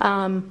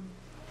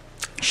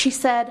 She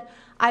said,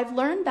 "I've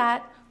learned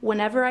that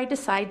whenever I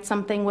decide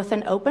something with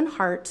an open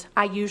heart,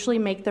 I usually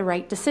make the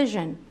right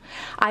decision.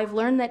 I've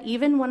learned that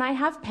even when I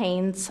have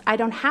pains, I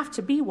don't have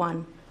to be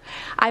one.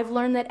 I've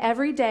learned that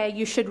every day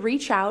you should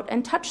reach out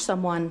and touch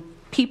someone.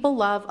 People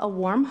love a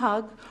warm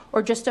hug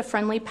or just a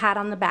friendly pat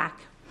on the back.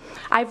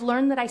 I've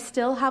learned that I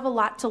still have a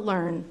lot to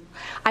learn.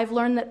 I've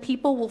learned that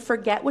people will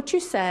forget what you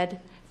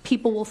said,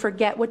 people will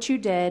forget what you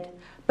did,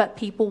 but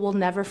people will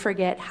never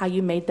forget how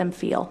you made them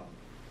feel."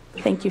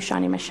 Thank you,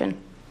 Shawnee Mission.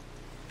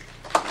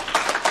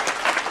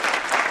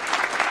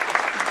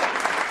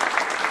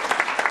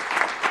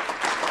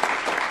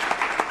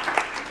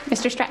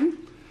 Mr. Stratton?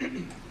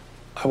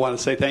 I want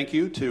to say thank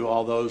you to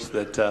all those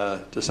that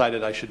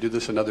decided I should do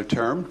this another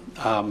term.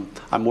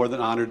 I'm more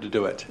than honored to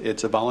do it.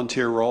 It's a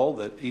volunteer role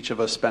that each of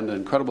us spend an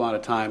incredible amount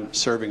of time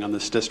serving on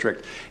this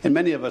district, and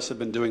many of us have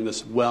been doing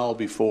this well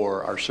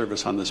before our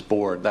service on this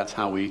board. That's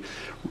how we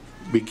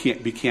began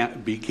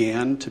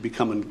to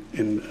become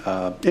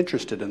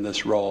interested in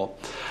this role.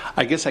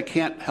 I guess I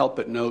can't help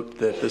but note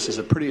that this is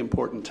a pretty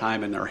important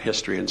time in our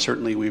history, and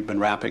certainly we've been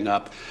wrapping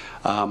up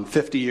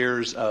 50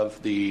 years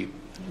of the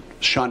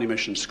Shawnee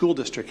Mission School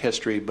District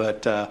history,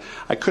 but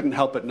I couldn't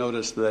help but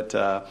notice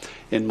that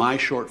in my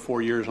short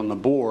 4 years on the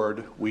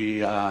board, we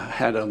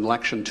had an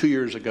election 2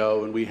 years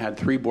ago, and we had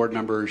 3 board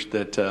members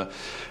that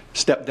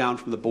stepped down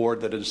from the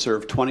board that had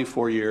served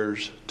 24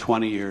 years,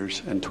 20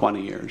 years, and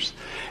 20 years.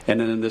 And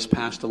then in this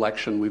past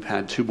election, we've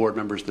had 2 board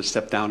members that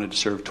stepped down and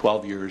served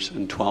 12 years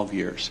and 12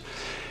 years.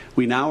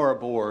 We now are a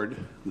board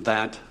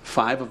that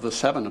 5 of the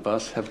 7 of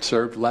us have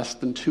served less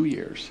than 2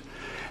 years.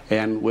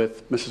 And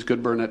with Mrs.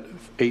 Goodburn at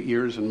 8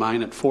 years and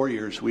mine at 4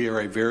 years, we are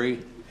a very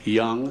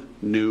young,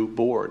 new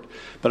board.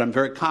 But I'm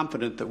very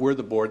confident that we're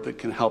the board that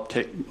can help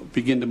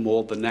begin to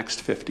mold the next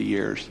 50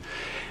 years.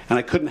 And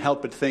I couldn't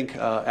help but think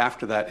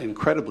after that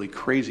incredibly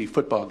crazy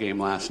football game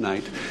last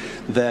night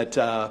that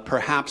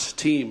perhaps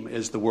team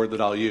is the word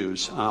that I'll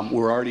use.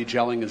 We're already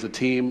gelling as a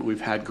team.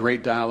 We've had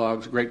great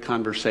dialogues, great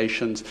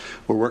conversations.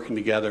 We're working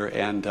together,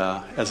 and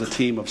as a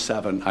team of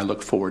 7, I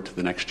look forward to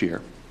the next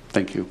year.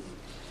 Thank you.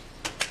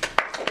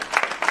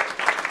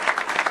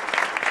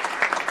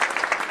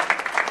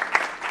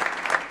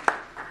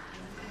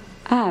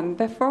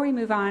 Before we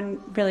move on,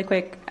 really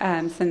quick,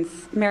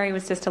 since Mary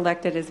was just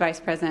elected as vice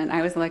president,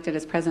 I was elected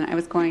as president, I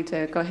was going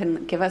to go ahead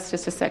and give us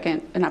just a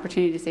second, an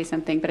opportunity to say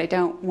something, but I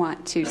don't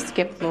want to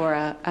skip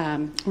Laura.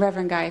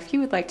 Reverend Guy, if you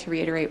would like to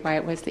reiterate why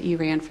it was that you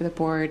ran for the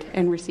board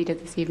and were seated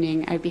this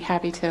evening, I'd be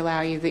happy to allow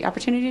you the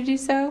opportunity to do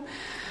so.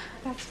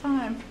 That's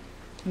fine.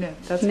 No,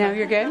 that's No, fine.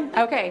 you're good?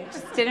 Okay.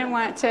 Just didn't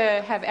want to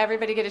have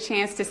everybody get a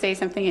chance to say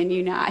something and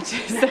you not.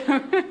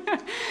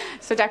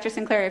 So Dr.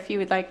 Sinclair, if you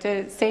would like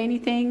to say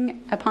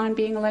anything upon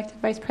being elected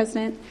vice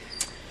president.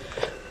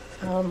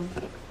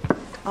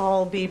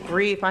 I'll be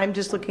brief. I'm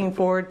just looking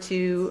forward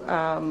to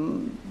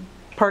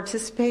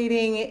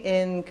participating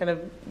in kind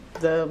of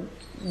the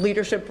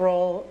leadership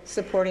role,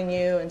 supporting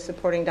you and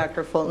supporting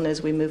Dr. Fulton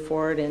as we move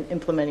forward in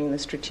implementing the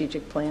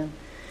strategic plan.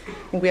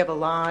 I think we have a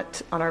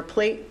lot on our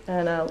plate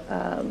and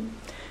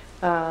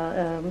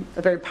a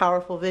very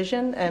powerful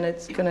vision, and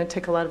it's going to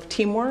take a lot of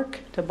teamwork,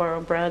 to borrow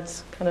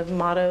Brad's kind of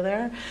motto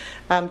there,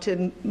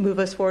 to move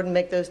us forward and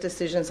make those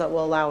decisions that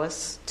will allow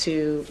us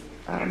to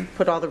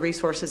put all the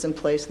resources in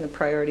place and the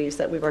priorities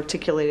that we've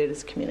articulated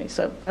as a community.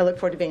 So I look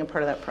forward to being a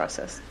part of that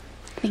process.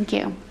 Thank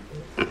you.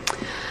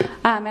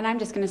 And I'm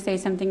just going to say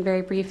something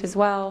very brief as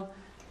well.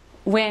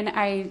 When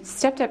I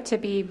stepped up to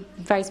be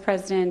vice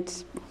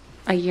president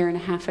a year and a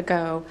half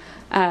ago,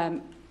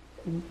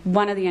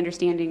 one of the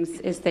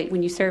understandings is that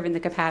when you serve in the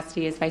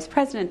capacity as vice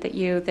president, that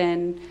you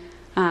then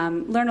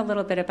learn a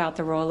little bit about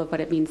the role of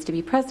what it means to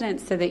be president,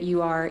 so that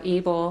you are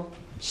able,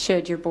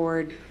 should your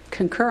board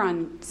concur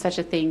on such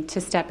a thing, to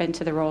step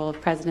into the role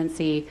of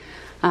presidency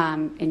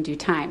in due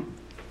time.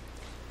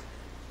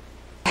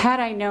 Had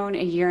I known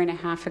a year and a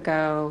half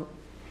ago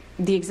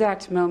the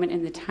exact moment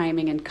in the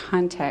timing and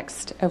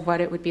context of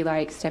what it would be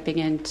like stepping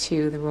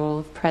into the role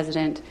of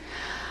president,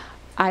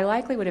 I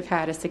likely would have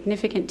had a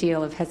significant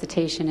deal of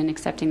hesitation in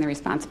accepting the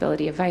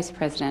responsibility of vice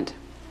president.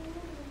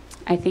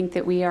 I think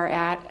that we are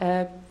at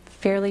a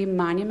fairly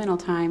monumental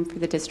time for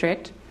the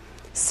district,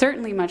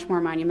 certainly much more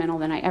monumental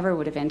than I ever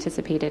would have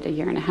anticipated a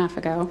year and a half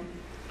ago.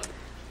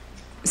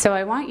 So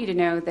I want you to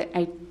know that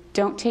I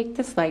don't take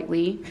this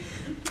lightly,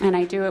 and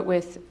I do it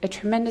with a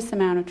tremendous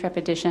amount of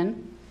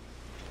trepidation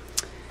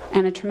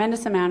and a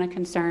tremendous amount of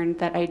concern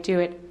that I do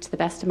it to the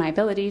best of my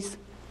abilities,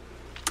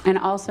 and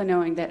also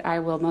knowing that I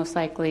will most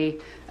likely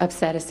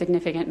upset a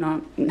significant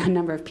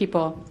number of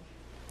people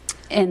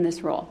in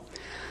this role.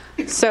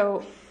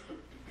 So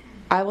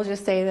I will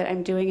just say that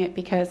I'm doing it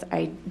because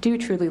I do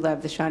truly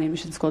love the Shawnee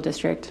Mission School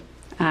District.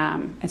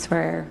 It's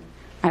where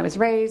I was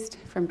raised,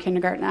 from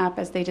kindergarten up,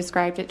 as they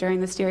described it during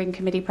the steering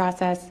committee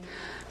process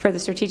for the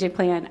strategic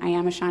plan. I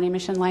am a Shawnee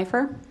Mission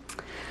lifer.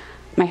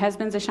 My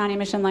husband's a Shawnee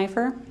Mission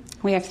lifer.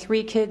 We have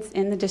 3 kids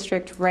in the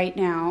district right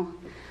now.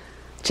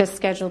 Just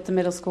scheduled the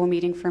middle school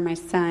meeting for my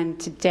son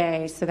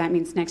today, so that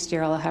means next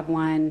year I'll have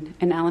 1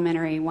 in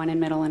elementary, 1 in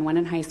middle, and 1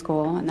 in high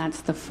school, and that's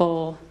the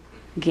full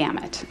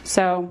gamut.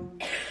 So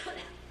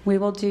we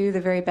will do the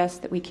very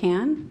best that we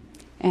can,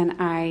 and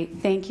I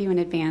thank you in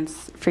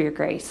advance for your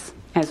grace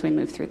as we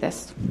move through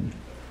this.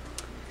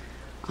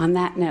 On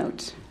that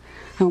note,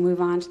 I will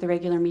move on to the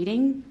regular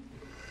meeting.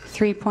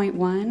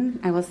 3.1,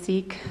 I will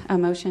seek a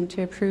motion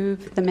to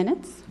approve the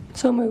minutes.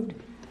 So moved.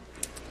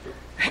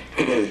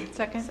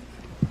 Second.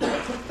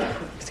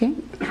 Okay.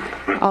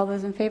 All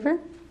those in favor?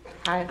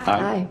 Aye.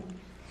 Aye.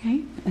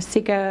 Okay. I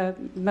seek a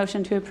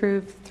motion to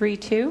approve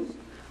 3.2.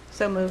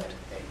 So moved.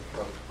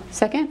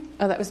 Second?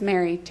 Oh, that was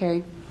Mary.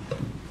 Terry.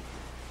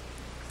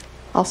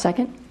 I'll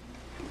second.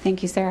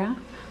 Thank you, Sarah.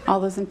 All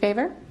those in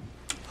favor?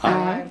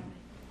 Aye.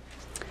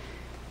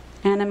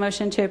 And a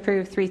motion to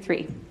approve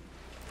 3.3.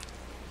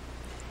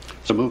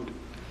 So moved.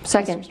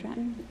 Second. Mr.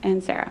 Stratton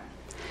and Sarah.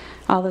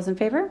 All those in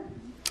favor?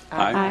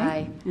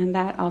 Aye. And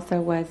that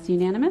also was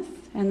unanimous.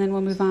 And then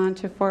we'll move on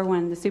to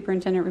 4.1, the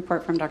superintendent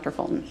report from Dr.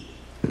 Fulton.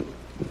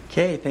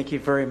 Okay, thank you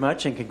very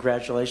much, and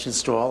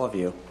congratulations to all of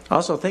you.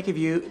 Also,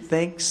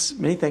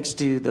 many thanks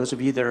to those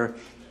of you that are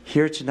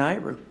here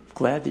tonight. We're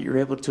glad that you're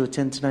able to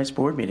attend tonight's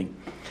board meeting.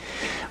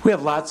 We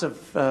have lots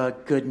of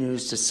good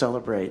news to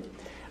celebrate.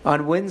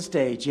 On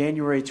Wednesday,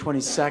 January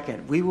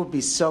 22nd, we will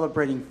be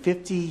celebrating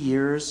 50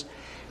 years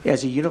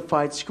as a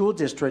unified school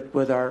district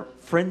with our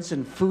Friends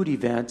and Food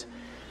event,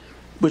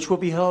 which will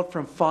be held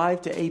from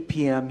 5 to 8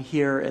 p.m.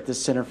 here at the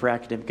Center for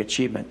Academic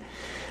Achievement.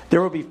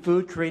 There will be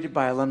food created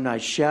by alumni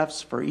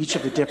chefs for each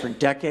of the different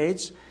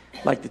decades,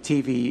 like the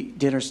TV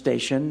dinner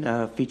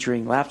station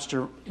featuring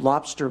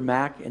lobster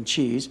mac and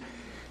cheese,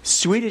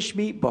 Swedish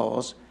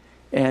meatballs,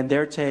 and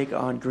their take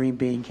on green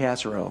bean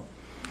casserole.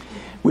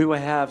 We will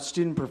have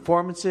student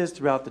performances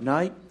throughout the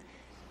night,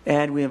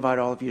 and we invite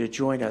all of you to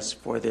join us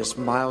for this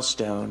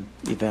milestone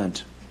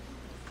event.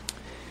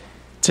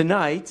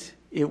 Tonight,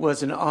 it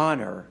was an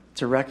honor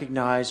to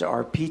recognize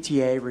our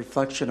PTA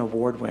Reflection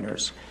Award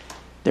winners.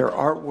 Their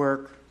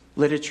artwork,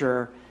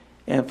 literature,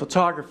 and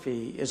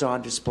photography is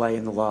on display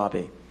in the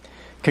lobby.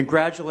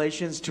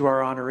 Congratulations to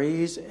our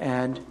honorees,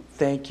 and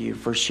thank you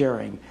for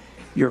sharing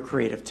your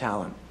creative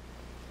talent.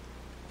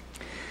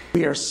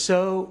 We are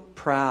so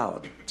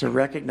proud to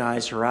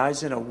recognize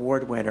Horizon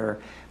Award winner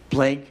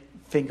Blake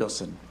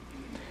Fingelson.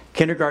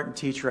 kindergarten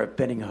teacher at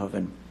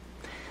Benninghoven.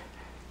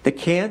 The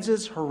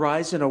Kansas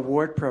Horizon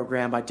Award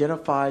Program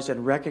identifies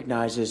and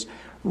recognizes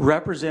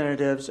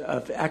representatives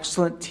of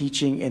excellent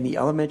teaching in the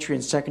elementary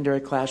and secondary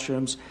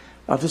classrooms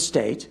of the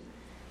state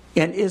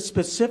and is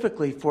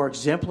specifically for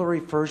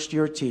exemplary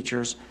first-year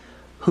teachers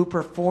who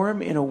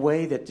perform in a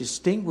way that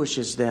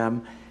distinguishes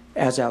them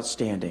as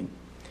outstanding.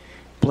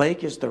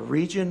 Blake is the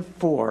Region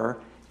 4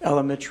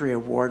 Elementary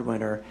Award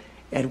winner,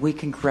 and we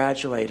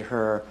congratulate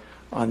her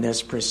on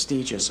this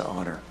prestigious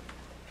honor.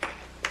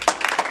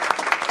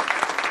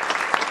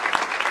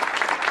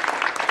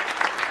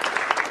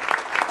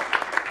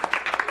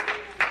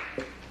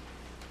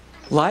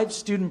 Live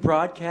student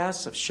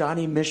broadcasts of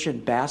Shawnee Mission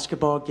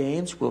basketball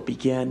games will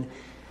begin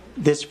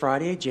this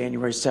Friday,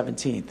 January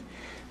 17th.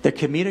 The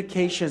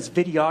communications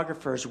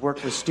videographers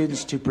work with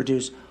students to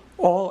produce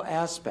all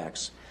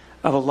aspects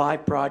of a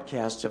live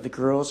broadcast of the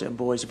girls and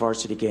boys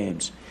varsity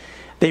games.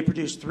 They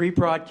produce 3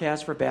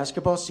 broadcasts for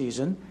basketball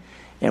season,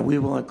 and we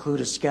will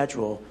include a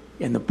schedule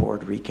in the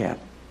board recap.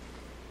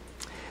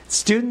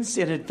 Students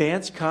in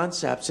advanced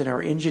concepts in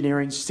our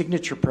engineering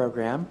signature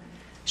program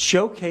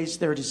showcase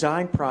their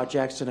design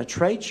projects in a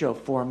trade show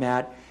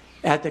format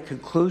at the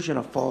conclusion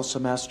of fall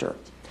semester.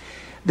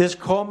 This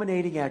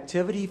culminating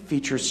activity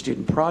features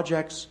student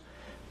projects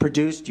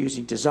produced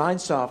using design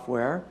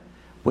software,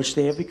 which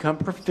they have become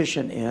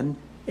proficient in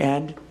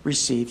and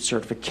received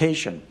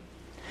certification.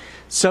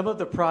 Some of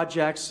the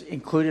projects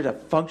included a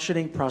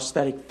functioning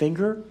prosthetic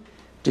finger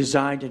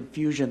designed in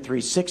Fusion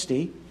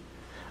 360,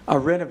 a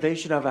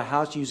renovation of a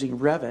house using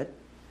Revit,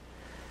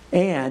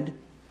 and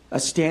a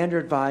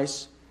standard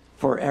vise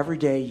for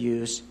everyday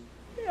use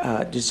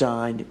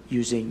designed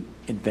using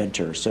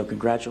Inventor. So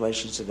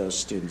congratulations to those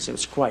students. It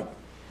was quite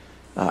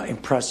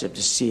impressive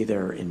to see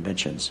their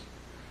inventions.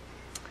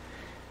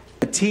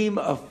 A team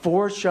of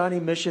 4 Shawnee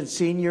Mission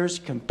seniors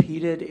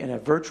competed in a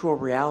virtual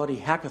reality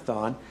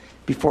hackathon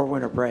before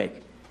winter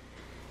break.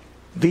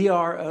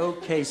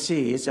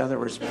 VROKCs, in other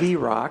words,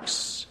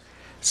 VROCs,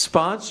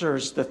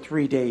 sponsors the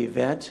 3-day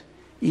event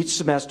each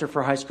semester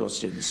for high school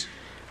students.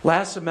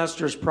 Last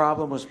semester's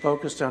problem was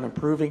focused on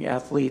improving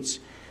athletes'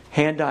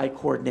 hand-eye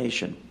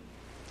coordination.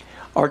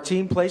 Our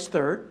team placed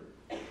 3rd.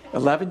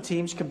 11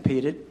 teams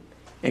competed,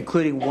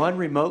 including 1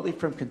 remotely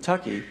from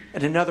Kentucky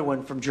and another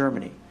one from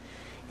Germany.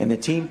 And the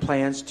team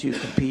plans to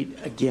compete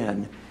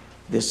again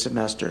this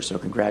semester, so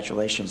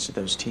congratulations to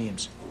those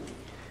teams.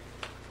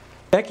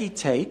 Becky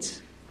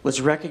Tate was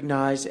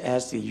recognized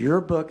as the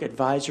Yearbook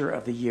Advisor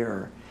of the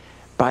Year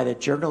by the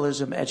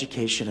Journalism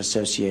Education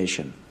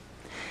Association.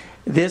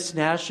 This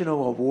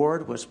national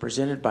award was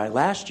presented by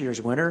last year's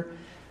winner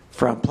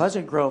from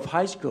Pleasant Grove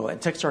High School in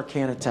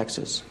Texarkana,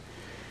 Texas.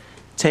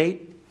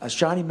 Tate, a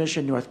Shawnee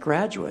Mission North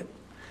graduate,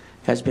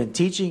 has been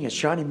teaching at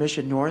Shawnee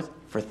Mission North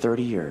for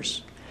 30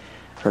 years.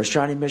 Her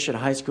Shawnee Mission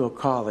High School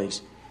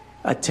colleagues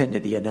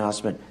attended the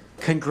announcement.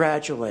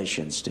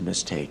 Congratulations to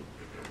Ms. Tate.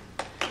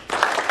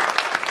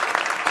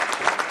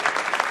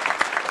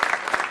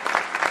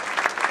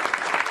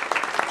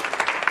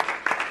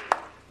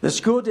 The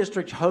school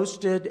district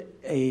hosted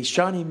a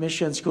Shawnee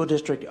Mission School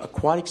District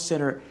Aquatic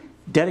Center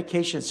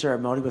dedication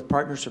ceremony with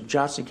partners from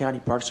Johnson County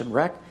Parks and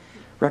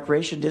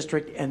Recreation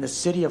District and the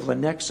city of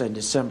Lenexa in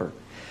December.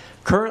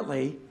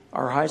 Currently,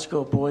 our high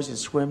school boys and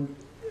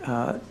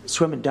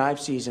swim and dive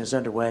season is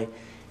underway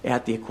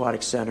at the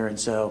Aquatic Center, and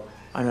so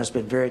I know it's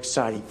been very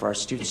exciting for our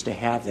students to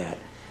have that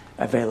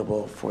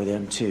available for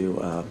them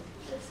to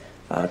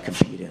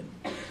compete in.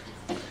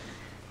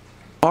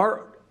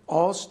 Our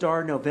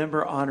All-Star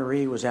November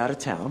honoree was out of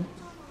town,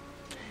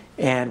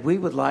 and we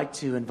would like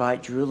to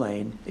invite Drew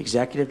Lane,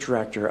 Executive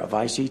Director of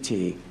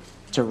ICT,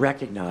 to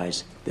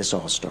recognize this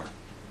All-Star.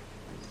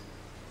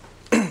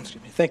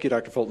 Excuse me. Thank you,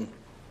 Dr. Fulton.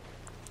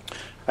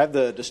 I have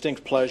the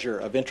distinct pleasure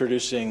of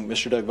introducing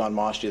Mr. Doug Von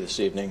Mosty this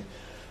evening.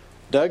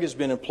 Doug has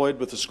been employed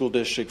with the school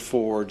district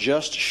for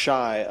just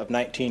shy of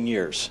 19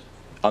 years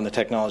on the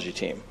technology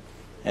team.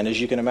 And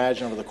as you can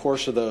imagine, over the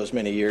course of those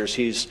many years,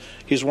 he's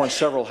worn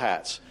several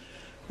hats.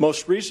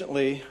 Most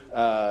recently,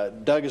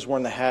 Doug has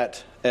worn the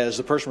hat as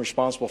the person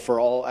responsible for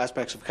all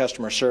aspects of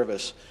customer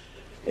service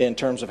in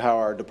terms of how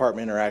our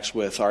department interacts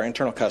with our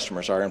internal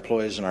customers, our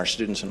employees and our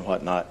students and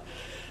whatnot.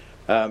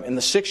 In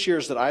the 6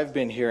 years that I've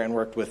been here and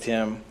worked with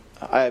him,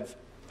 I've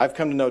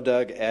come to know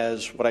Doug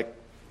as what I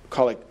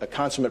call a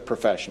consummate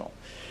professional.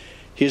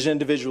 He's an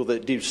individual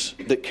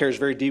that cares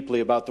very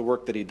deeply about the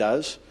work that he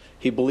does.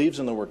 He believes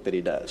in the work that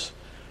he does.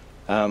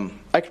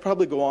 I could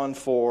probably go on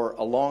for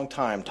a long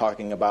time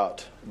talking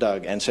about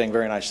Doug and saying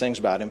very nice things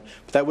about him,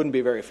 but that wouldn't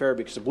be very fair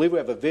because I believe we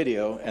have a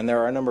video and there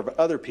are a number of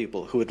other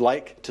people who would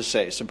like to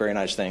say some very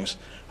nice things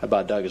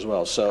about Doug as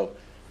well. So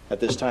at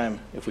this time,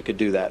 if we could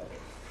do that.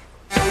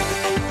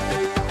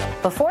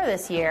 Before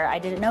this year, I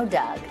didn't know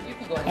Doug,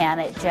 and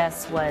it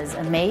just was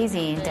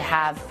amazing to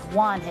have,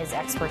 one, his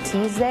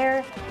expertise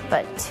there,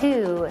 but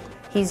two,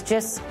 he's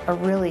just a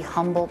really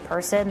humble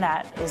person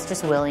that is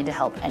just willing to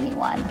help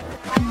anyone.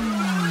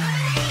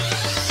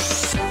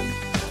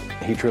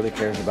 He truly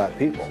cares about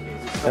people,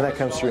 and that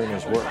comes through in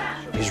his work.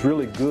 He's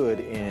really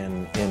good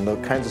in in the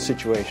kinds of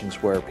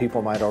situations where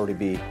people might already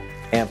be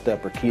amped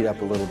up or keyed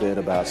up a little bit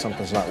about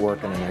something's not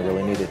working and they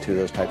really need it to,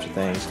 those types of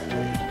things.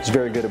 He's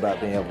very good about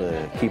being able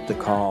to keep the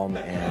calm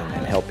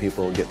and help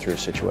people get through a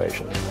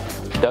situation.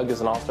 Doug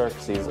is an all-star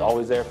because he's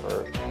always there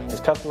for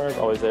his customers,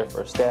 always there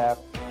for his staff.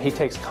 He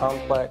takes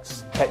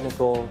complex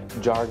technical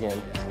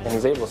jargon and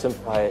he's able to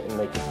simplify it and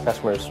make the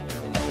customers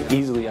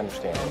easily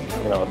understand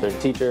it. You know, if they're a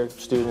teacher,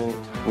 student,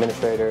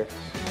 administrator,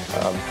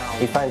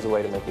 he finds a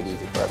way to make it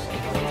easy for us.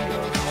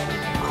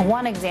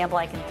 One example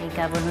I can think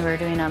of when we were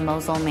doing a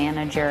Mosul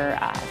Manager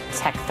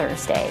Tech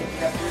Thursday,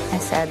 I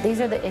said, these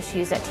are the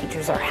issues that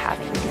teachers are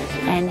having.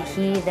 And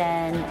he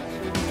then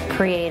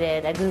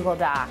created a Google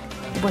Doc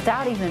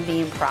without even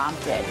being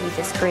prompted. He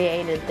just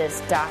created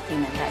this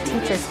document that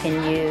teachers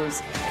can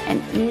use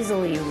and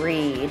easily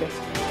read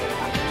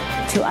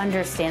to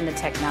understand the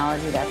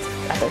technology that's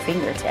at their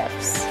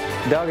fingertips.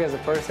 Doug as a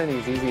person,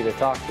 he's easy to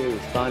talk to,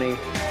 he's funny,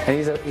 and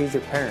he's a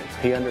parent.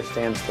 He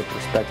understands the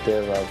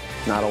perspective of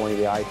not only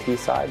the IT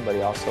side, but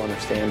he also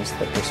understands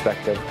the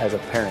perspective as a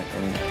parent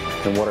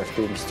and what our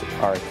students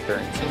are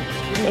experiencing.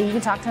 You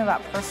can talk to him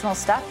about personal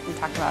stuff, you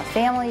can talk to him about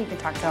family, you can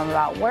talk to him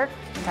about work,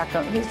 you can talk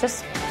to him, he's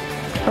just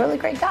a really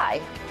great guy.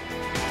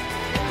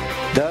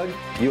 Doug,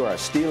 you are a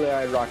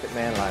steely-eyed rocket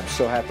man, and I'm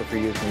so happy for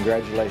you.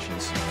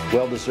 Congratulations.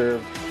 Well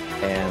deserved,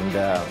 and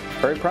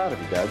very proud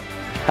of you, Doug.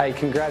 Hey,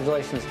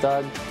 congratulations,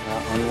 Doug,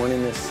 on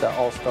winning this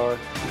All-Star.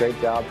 Great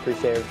job.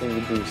 Appreciate everything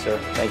you do, sir.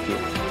 Thank you.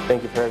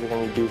 Thank you for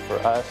everything you do for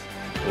us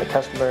and the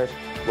customers.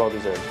 Well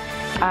deserved.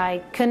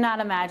 I could not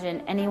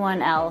imagine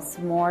anyone else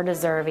more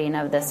deserving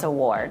of this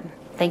award.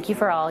 Thank you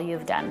for all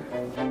you've done.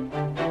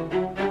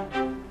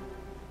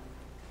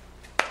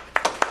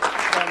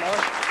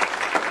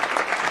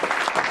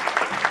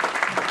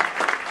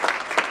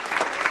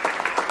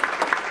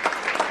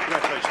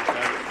 Congratulations,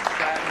 Doug.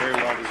 Very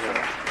well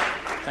deserved.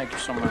 Thank you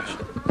so much.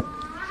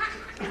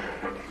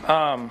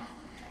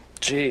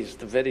 Geez,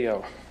 the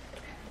video.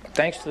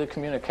 Thanks to the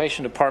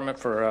communication department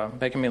for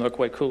making me look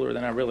way cooler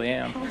than I really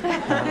am.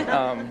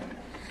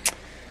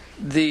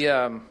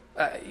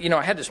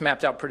 I had this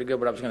mapped out pretty good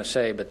what I was going to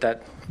say, but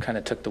that kind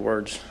of took the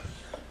words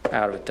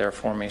out of it there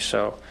for me.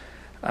 So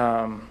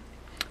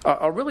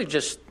I'll really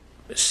just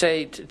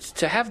say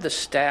to have the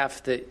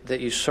staff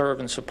that you serve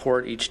and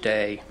support each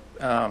day,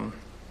 the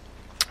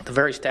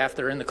very staff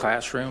that are in the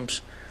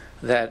classrooms,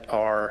 that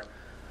are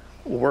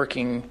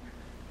working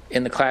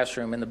in the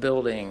classroom, in the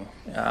building,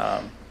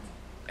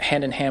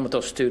 hand in hand with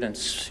those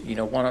students,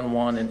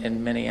 one-on-one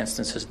in many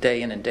instances,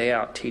 day in and day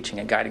out, teaching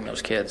and guiding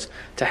those kids.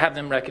 To have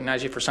them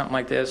recognize you for something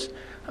like this,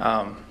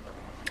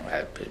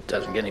 it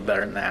doesn't get any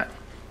better than that.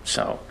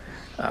 So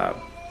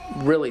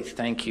really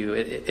thank you.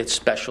 It's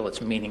special.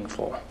 It's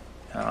meaningful.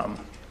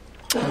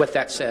 With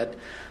that said,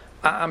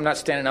 I'm not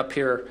standing up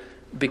here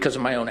because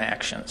of my own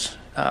actions.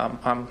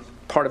 I'm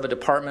part of a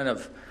department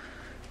of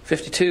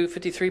 52,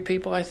 53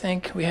 people, I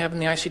think, we have in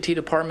the ICT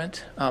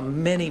department.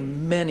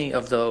 Many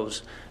of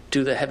those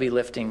do the heavy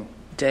lifting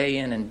day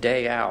in and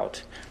day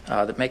out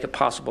that make it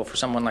possible for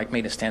someone like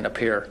me to stand up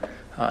here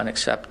and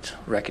accept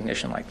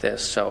recognition like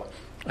this. So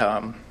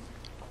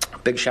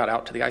big shout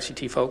out to the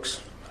ICT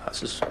folks.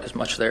 This is as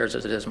much theirs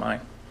as it is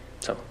mine.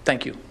 So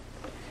thank you.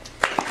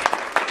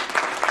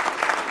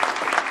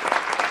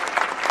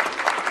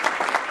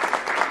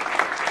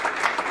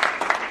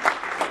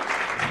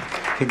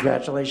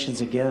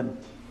 Congratulations again.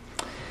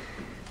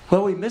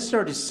 Well, we missed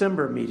our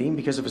December meeting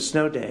because of a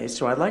snow day,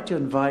 so I'd like to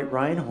invite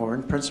Ryan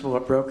Horn, principal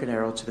at Broken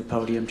Arrow, to the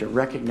podium to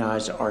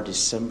recognize our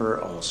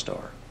December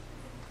All-Star.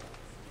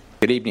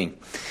 Good evening.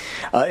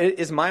 It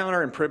is my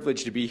honor and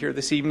privilege to be here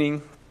this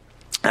evening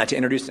to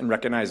introduce and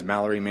recognize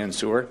Mallory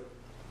Mansour,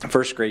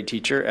 first grade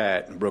teacher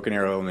at Broken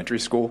Arrow Elementary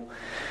School.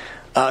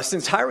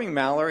 Since hiring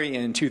Mallory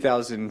in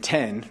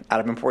 2010 out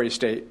of Emporia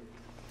State,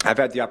 I've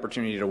had the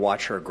opportunity to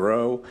watch her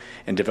grow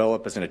and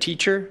develop as a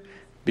teacher,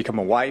 become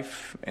a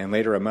wife, and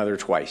later a mother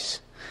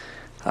twice.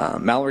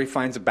 Mallory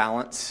finds a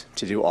balance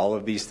to do all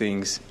of these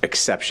things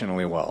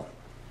exceptionally well.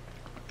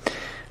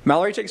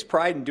 Mallory takes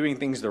pride in doing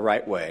things the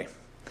right way.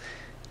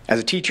 As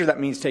a teacher,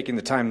 that means taking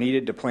the time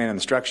needed to plan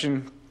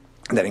instruction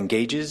that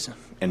engages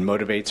and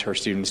motivates her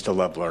students to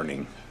love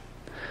learning.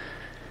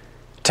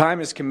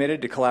 Time is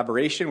committed to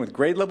collaboration with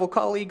grade-level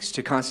colleagues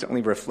to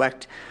constantly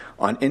reflect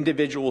on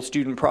individual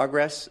student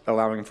progress,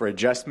 allowing for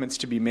adjustments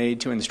to be made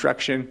to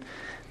instruction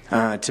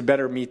to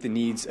better meet the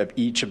needs of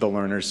each of the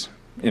learners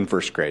in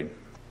first grade.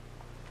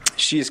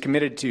 She is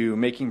committed to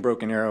making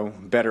Broken Arrow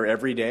better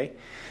every day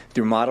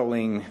through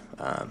modeling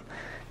an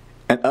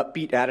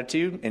upbeat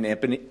attitude and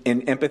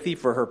empathy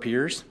for her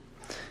peers.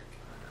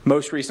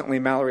 Most recently,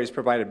 Mallory has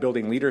provided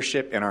building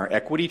leadership in our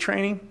equity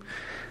training,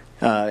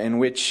 in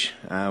which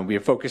we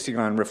are focusing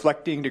on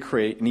reflecting to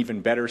create an even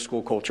better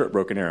school culture at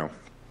Broken Arrow.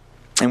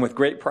 And with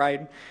great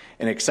pride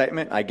and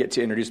excitement, I get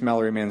to introduce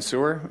Mallory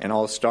Mansour, an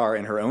all-star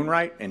in her own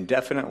right, and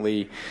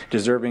definitely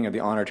deserving of the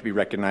honor to be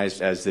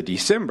recognized as the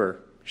December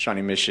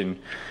Shawnee Mission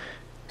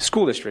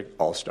School District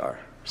All-Star.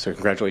 So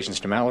congratulations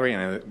to Mallory,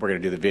 and we're going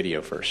to do the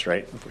video first,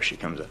 right, before she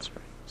comes up.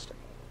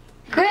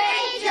 Great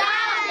job,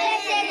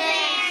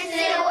 Mrs.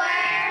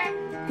 Mansour!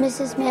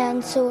 Mrs.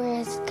 Mansour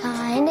is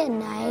kind and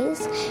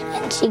nice,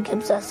 and she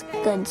gives us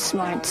good,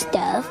 smart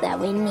stuff that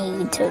we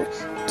need to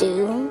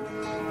do.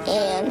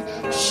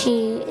 And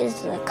she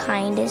is the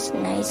kindest,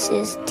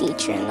 nicest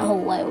teacher in the whole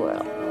wide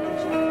world.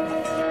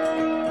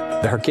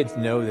 Her kids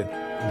know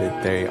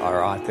that they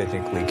are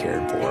authentically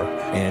cared for,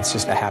 and it's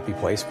just a happy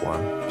place for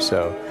them.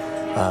 So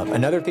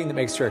another thing that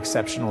makes her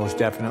exceptional is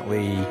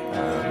definitely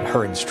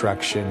her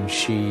instruction.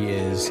 She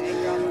is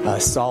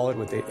solid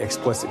with the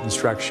explicit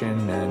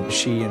instruction, and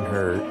she and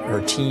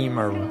her team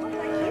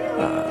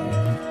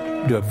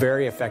do a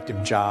very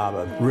effective job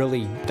of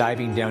really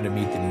diving down to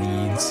meet the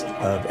needs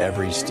of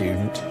every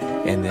student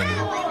and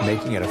then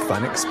making it a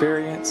fun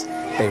experience.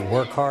 They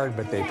work hard,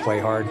 but they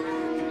play hard.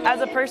 As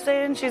a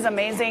person, she's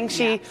amazing.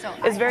 She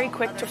is very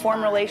quick to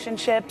form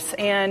relationships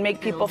and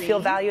make people feel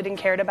valued and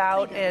cared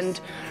about. And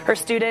her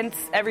students,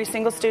 every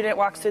single student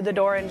walks through the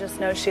door and just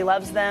knows she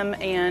loves them.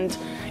 And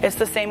it's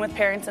the same with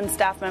parents and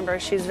staff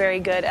members. She's very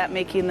good at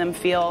making them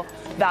feel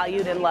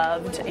valued and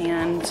loved.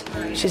 And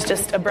she's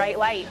just a bright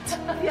light.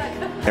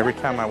 Every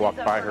time I walk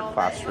by her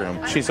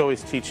classroom, she's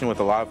always teaching with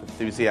a lot of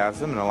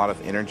enthusiasm and a lot of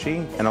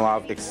energy and a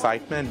lot of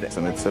excitement.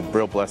 And it's a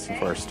real blessing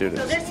for our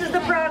students. So this is the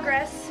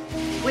progress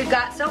we've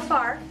got so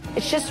far.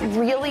 It's just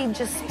really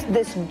just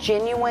this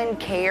genuine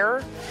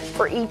care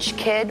for each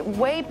kid,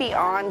 way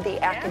beyond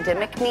the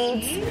academic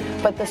needs,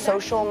 but the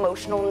social,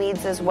 emotional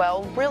needs as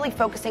well, really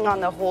focusing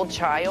on the whole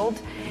child,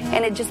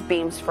 and it just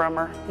beams from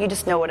her. You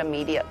just know it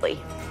immediately.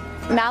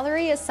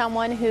 Mallory is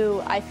someone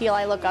who I feel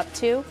I look up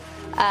to,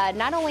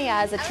 not only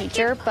as a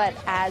teacher, but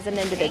as an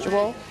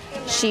individual.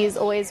 She's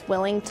always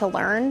willing to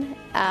learn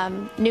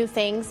new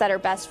things that are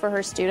best for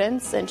her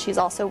students, and she's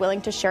also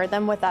willing to share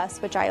them with us,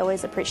 which I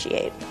always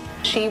appreciate.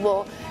 She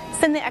will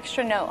send the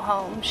extra note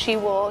home. She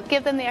will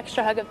give them the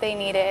extra hug if they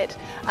need it.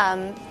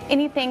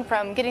 Anything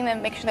from getting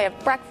them, make sure they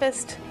have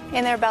breakfast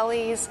in their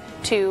bellies,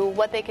 to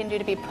what they can do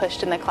to be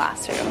pushed in the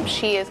classroom.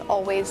 She is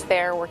always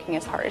there working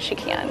as hard as she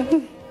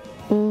can.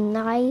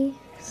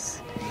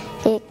 Nice,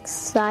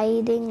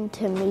 exciting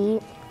to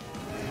meet,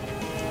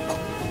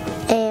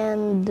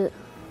 and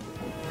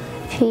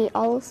she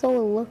also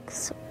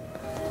looks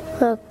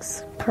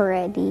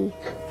pretty.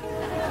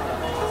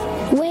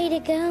 Way to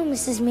go,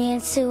 Mrs.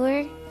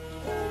 Mansour.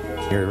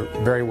 You're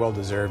very well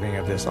deserving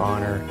of this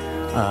honor,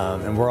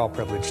 and we're all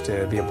privileged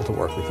to be able to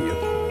work with you.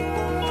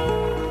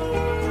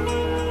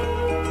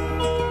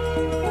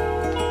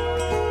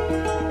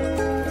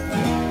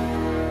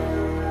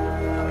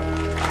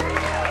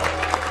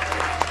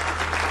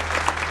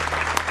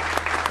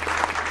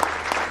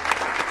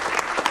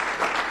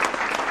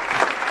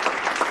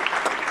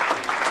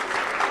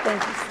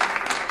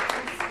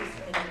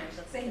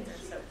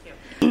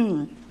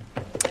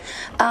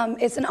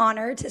 It's an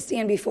honor to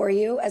stand before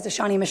you as a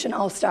Shawnee Mission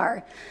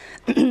All-Star.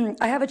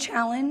 I have a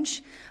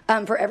challenge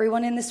for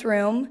everyone in this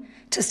room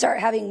to start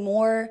having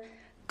more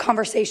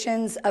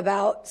conversations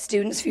about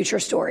students' future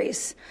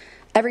stories.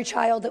 Every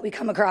child that we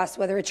come across,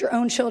 whether it's your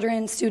own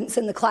children, students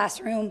in the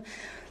classroom,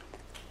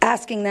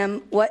 asking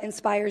them what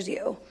inspires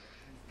you.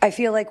 I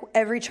feel like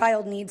every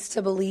child needs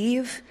to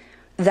believe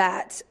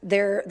that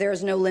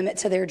there's no limit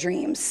to their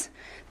dreams.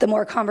 The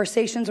more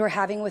conversations we're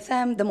having with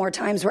them, the more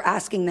times we're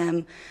asking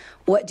them,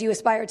 what do you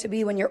aspire to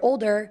be when you're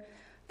older?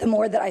 The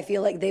more that I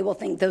feel like they will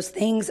think those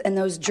things and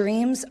those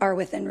dreams are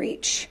within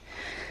reach.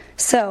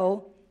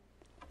 So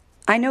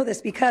I know this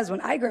because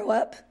when I grow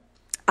up,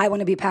 I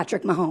want to be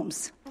Patrick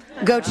Mahomes.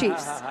 Go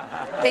Chiefs.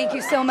 Thank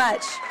you so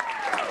much.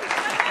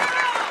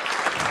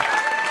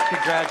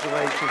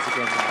 Congratulations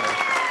again, Mallory.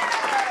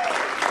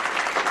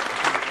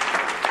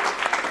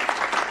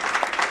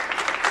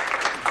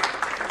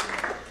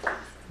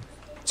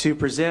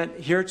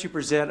 Here to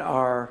present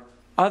our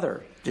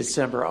other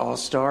December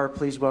All-Star,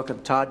 please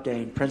welcome Todd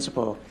Dane,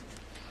 principal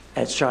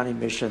at Shawnee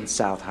Mission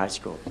South High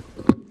School.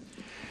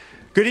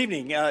 Good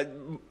evening.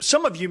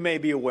 Some of you may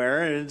be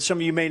aware, and some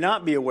of you may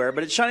not be aware,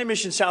 but at Shawnee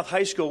Mission South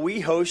High School,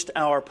 we host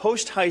our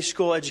post-high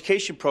school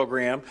education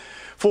program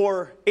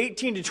for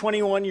 18 to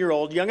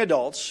 21-year-old young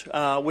adults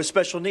with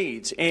special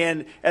needs.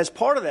 And as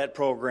part of that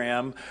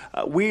program,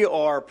 we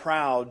are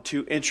proud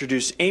to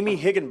introduce Amy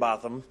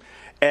Higginbotham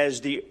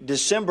as the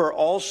December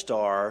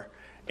All-Star,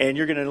 and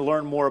you're going to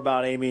learn more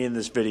about Amy in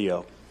this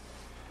video.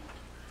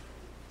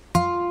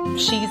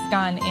 She's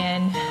gone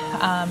in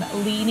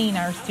leading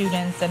our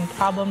students and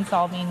problem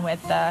solving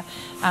with the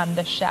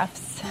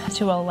chefs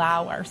to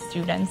allow our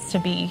students to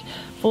be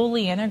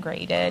fully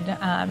integrated,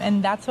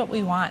 and that's what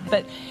we want.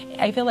 But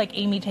I feel like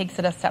Amy takes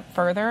it a step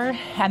further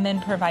and then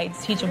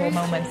provides teachable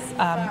moments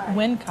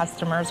when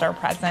customers are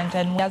present,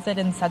 and does it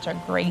in such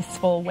a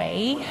graceful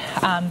way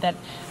that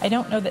I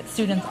don't know that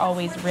students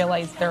always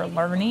realize they're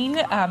learning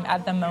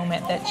at the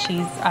moment that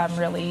she's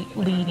really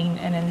leading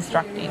and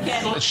instructing.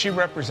 She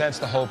represents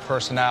the whole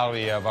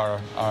personality of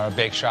our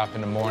bake shop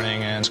in the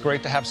morning, and it's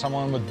great to have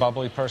someone with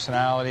bubbly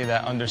personality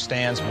that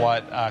understands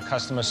what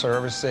customer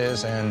service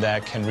is and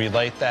that can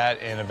relate that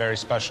in a very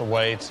special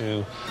way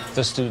to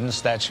the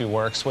students that she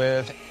works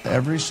with.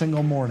 Every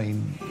single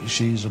morning,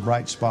 she's a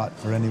bright spot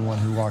for anyone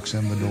who walks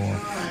in the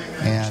door,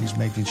 and she's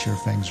making sure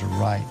things are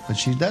right. But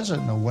she does it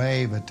in a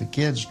way that the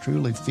kids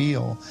truly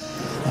feel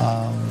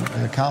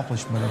the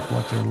accomplishment of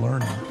what they're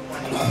learning,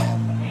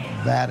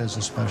 and that is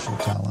a special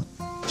talent.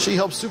 She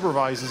helps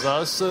supervises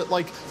us.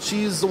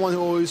 She's the one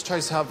who always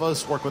tries to have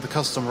us work with the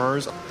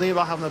customers. The thing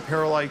about having a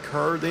pair like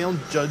her, they don't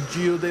judge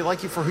you. They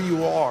like you for who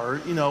you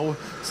are, you know.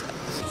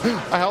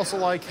 I also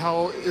like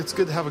how it's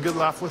good to have a good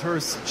laugh with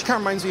her. She kind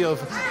of reminds me of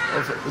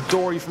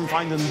Dory from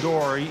Finding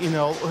Dory, you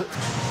know.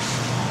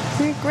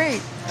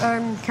 Great.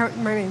 Count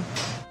my name.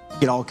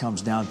 It all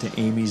comes down to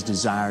Amy's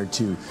desire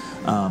to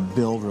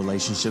build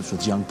relationships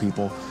with young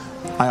people.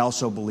 I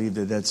also believe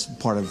that that's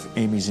part of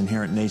Amy's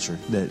inherent nature,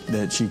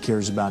 that she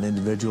cares about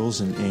individuals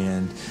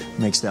and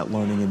makes that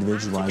learning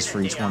individualized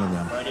for each one of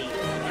them.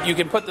 You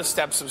can put the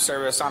steps of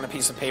service on a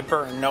piece of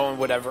paper and no one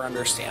would ever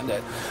understand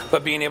it.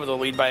 But being able to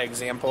lead by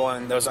example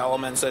and those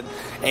elements that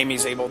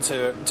Amy's able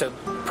to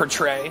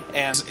portray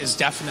and is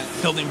definite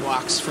building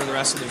blocks for the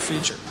rest of their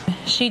future.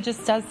 She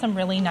just does some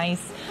really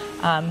nice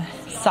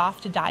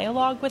soft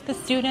dialogue with the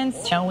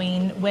students,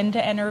 knowing when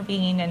to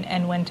intervene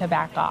and when to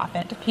back off.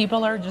 And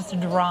people are just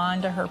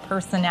drawn to her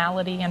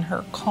personality and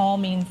her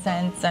calming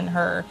sense and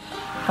her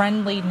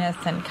friendliness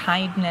and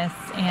kindness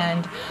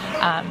and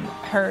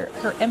her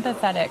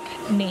empathetic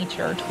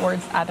nature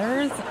towards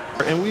others.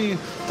 And we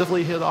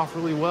definitely hit off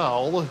really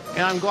well.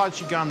 And I'm glad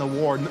she got an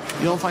award.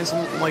 You don't find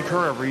someone like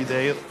her every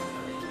day.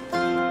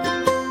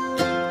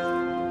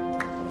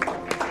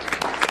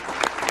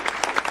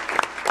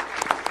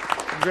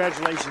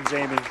 Congratulations,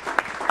 Amy.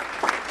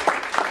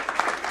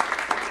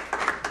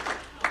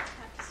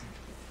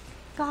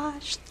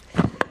 Gosh,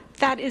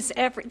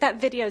 that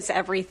video is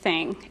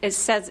everything.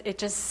 It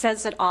just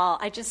says it all.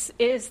 This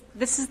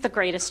is the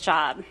greatest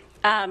job.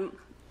 I'm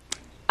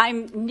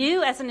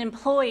new as an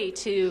employee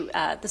to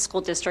the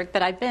school district,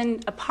 but I've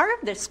been a part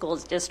of the school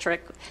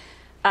district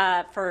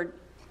for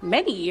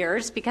many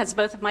years because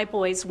both of my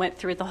boys went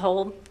through the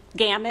whole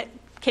gamut,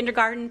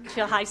 kindergarten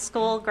to high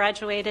school,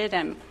 graduated,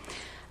 and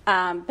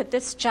but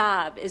this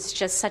job is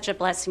just such a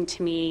blessing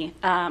to me.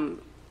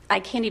 I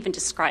can't even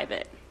describe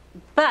it.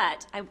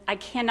 But I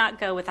cannot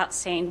go without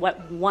saying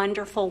what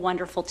wonderful,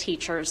 wonderful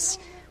teachers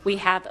we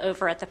have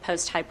over at the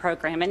Post-High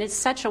program. And it's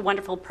such a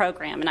wonderful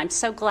program. And I'm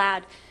so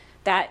glad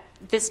that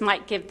this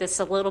might give this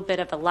a little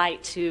bit of a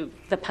light to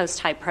the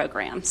Post-High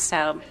program.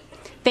 So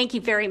thank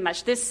you very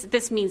much.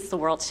 This means the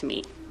world to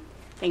me.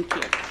 Thank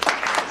you.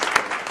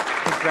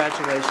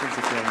 Congratulations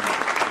again.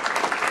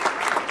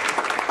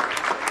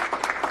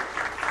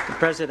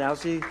 President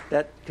Owsley,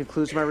 that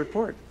concludes my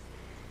report.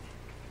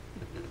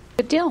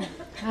 Good deal.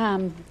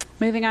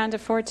 Moving on to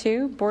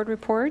 4.2, board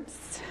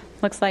reports.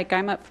 Looks like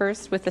I'm up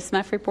first with the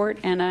SMEF report,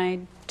 and I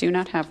do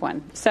not have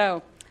one.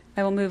 So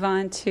I will move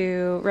on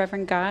to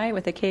Reverend Guy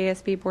with the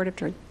KASB Board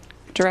of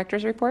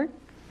Directors report.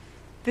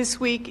 This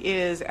week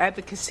is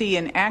Advocacy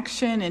in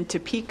Action in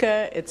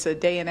Topeka. It's a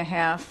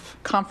day-and-a-half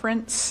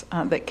conference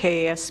that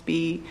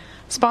KASB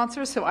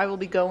sponsors, so I will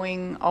be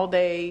going all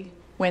day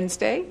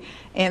Wednesday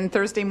and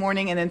Thursday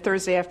morning, and then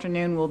Thursday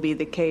afternoon will be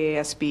the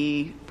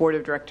KASB Board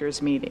of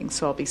Directors meeting.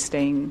 So I'll be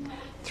staying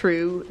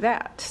through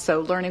that.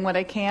 So learning what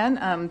I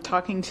can,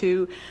 talking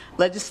to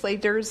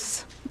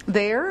legislators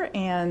there,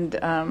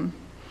 and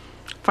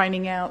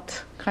finding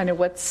out kind of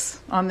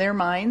what's on their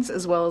minds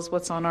as well as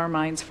what's on our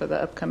minds for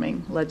the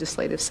upcoming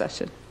legislative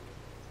session.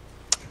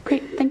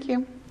 Great, thank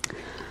you.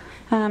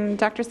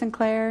 Dr.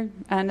 Sinclair,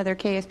 another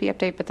KASB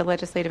update, but the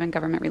Legislative and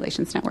Government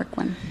Relations Network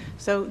one.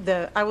 So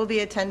I will be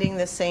attending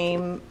the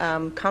same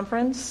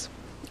conference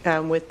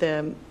with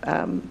the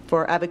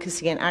for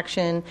Advocacy and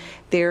Action.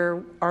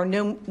 There are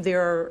no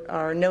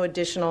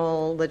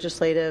additional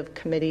legislative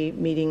committee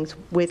meetings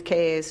with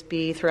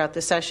KASB throughout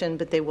the session,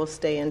 but they will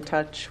stay in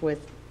touch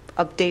with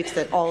updates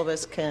that all of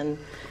us can,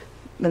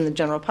 and the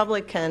general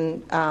public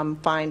can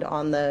find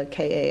on the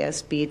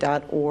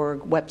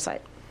KASB.org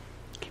website.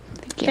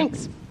 Thank you.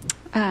 Thanks.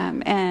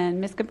 And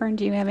Ms. Goodburn,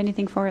 do you have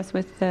anything for us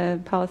with the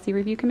Policy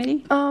Review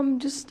Committee?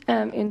 Just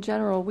in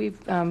general,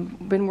 we've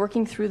been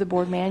working through the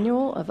board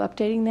manual of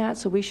updating that,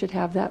 so we should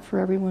have that for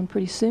everyone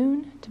pretty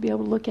soon to be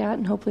able to look at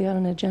and hopefully on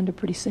an agenda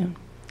pretty soon.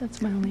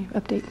 That's my only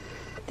update.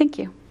 Thank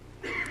you.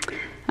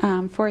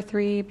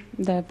 4.3,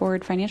 the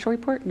board financial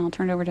report, and I'll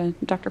turn it over to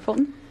Dr.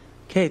 Fulton.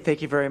 Okay,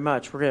 thank you very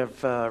much. We're going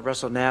to have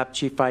Russell Knapp,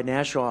 Chief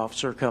Financial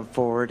Officer, come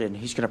forward, and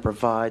he's going to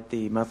provide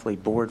the monthly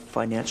board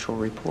financial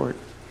report.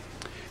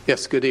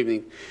 Yes, good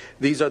evening.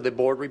 These are the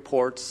board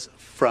reports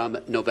from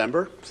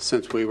November.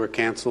 Since we were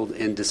canceled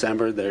in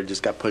December, they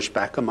just got pushed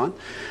back a month.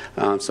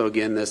 So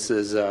again, this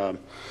is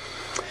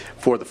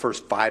for the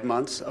first 5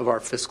 months of our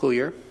fiscal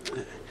year.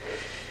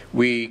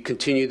 We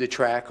continue to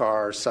track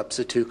our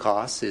substitute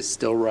costs. It's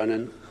still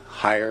running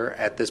higher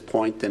at this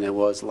point than it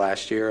was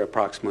last year,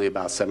 approximately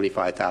about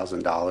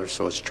 $75,000,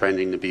 so it's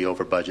trending to be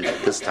over budget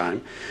at this time.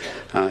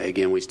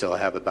 Again, we still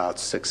have about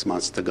 6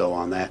 months to go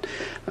on that.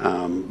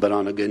 But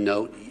on a good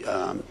note,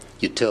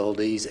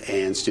 utilities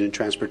and student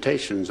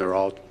transportations are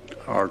all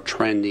are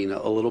trending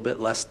a little bit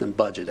less than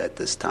budget at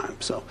this time.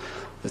 So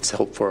let's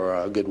hope for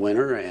a good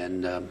winter,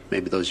 and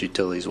maybe those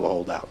utilities will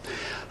hold out.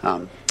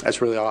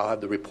 That's really all. I'll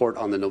have the report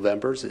on the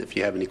Novembers if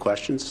you have any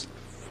questions.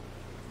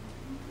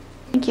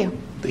 Thank you.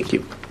 Thank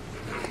you.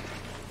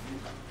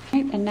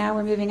 Right, and now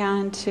we're moving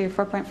on to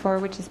 4.4,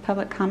 which is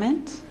public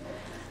comment.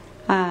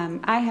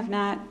 I have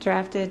not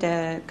drafted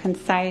a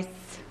concise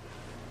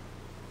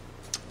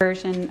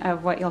version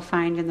of what you'll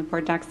find in the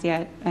board docs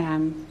yet.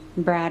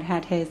 Brad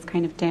had his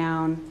kind of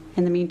down.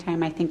 In the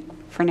meantime, I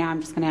think for now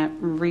I'm just going to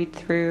read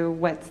through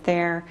what's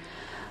there.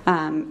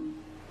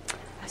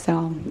 So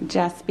I'll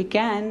just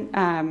begin.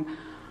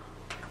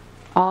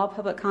 All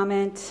public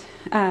comment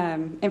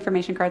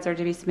information cards are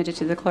to be submitted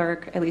to the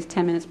clerk at least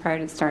 10 minutes prior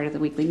to the start of the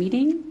weekly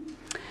meeting.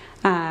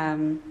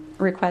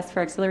 Requests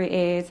for auxiliary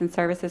aids and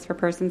services for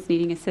persons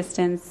needing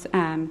assistance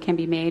can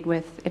be made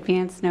with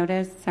advance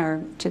notice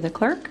or to the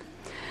clerk.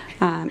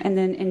 And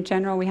then in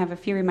general, we have a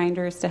few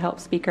reminders to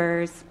help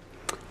speakers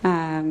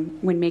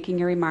when making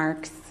your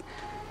remarks.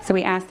 So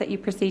we ask that you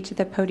proceed to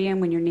the podium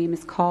when your name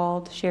is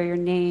called, share your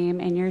name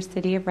and your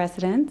city of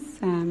residence,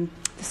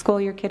 the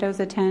school your kiddos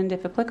attend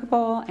if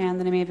applicable, and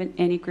the name of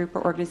any group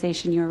or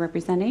organization you are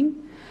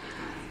representing.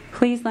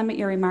 Please limit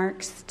your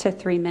remarks to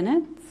 3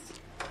 minutes.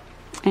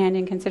 And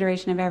in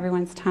consideration of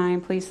everyone's time,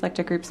 please select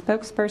a group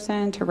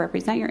spokesperson to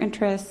represent your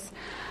interests,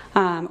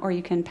 or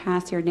you can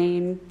pass your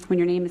name when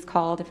your name is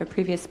called if a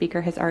previous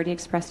speaker has already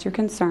expressed your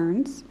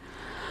concerns.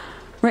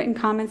 Written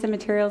comments and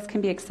materials can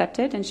be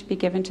accepted and should be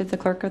given to the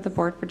clerk of the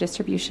board for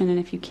distribution, and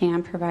if you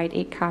can, provide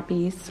 8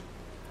 copies.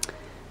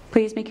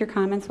 Please make your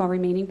comments while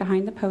remaining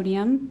behind the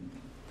podium.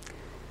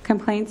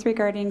 Complaints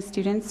regarding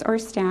students or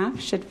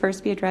staff should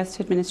first be addressed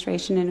to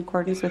administration in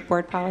accordance with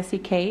Board Policy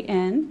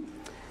KN,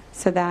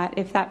 so that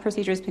if that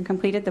procedure has been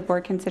completed, the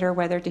board consider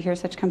whether to hear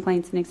such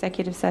complaints in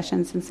executive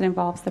session, since it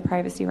involves the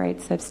privacy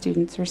rights of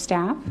students or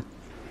staff.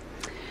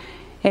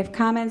 If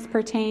comments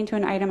pertain to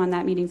an item on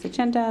that meeting's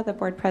agenda, the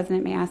board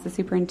president may ask the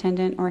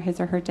superintendent or his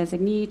or her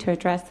designee to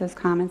address those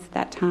comments at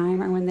that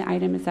time or when the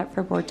item is up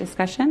for board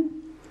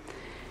discussion.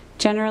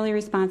 Generally,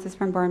 responses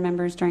from board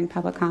members during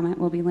public comment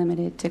will be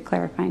limited to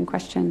clarifying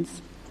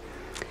questions.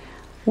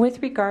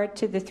 With regard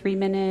to the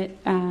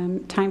 3-minute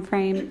time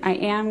frame, I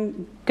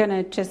am going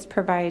to just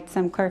provide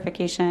some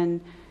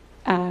clarification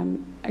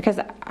because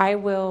I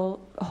will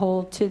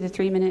hold to the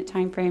 3-minute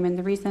time frame, and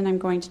the reason I'm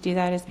going to do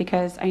that is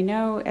because I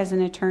know as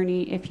an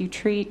attorney, if you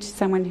treat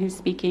someone who's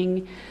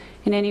speaking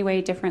in any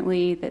way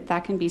differently,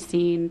 that can be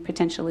seen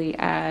potentially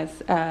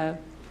as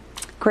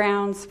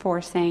grounds for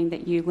saying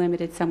that you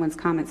limited someone's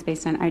comments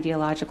based on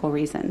ideological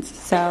reasons,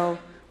 so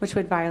which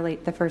would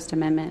violate the First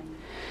Amendment.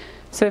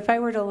 So if I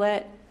were to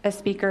let a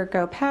speaker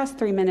go past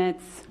 3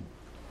 minutes,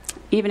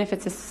 even if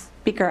it's a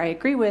speaker I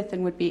agree with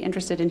and would be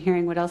interested in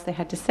hearing what else they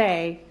had to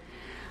say,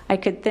 I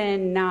could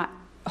then not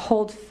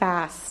hold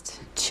fast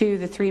to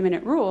the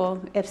 3-minute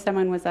rule if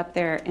someone was up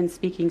there and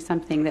speaking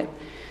something that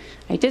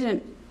I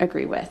didn't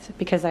agree with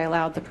because I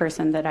allowed the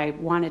person that I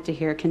wanted to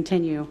hear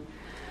continue.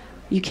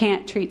 You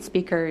can't treat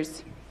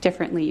speakers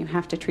differently. You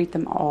have to treat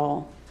them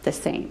all the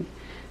same.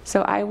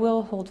 So I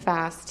will hold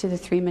fast to the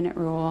 3-minute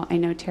rule. I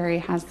know Terry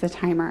has the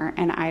timer,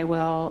 and I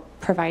will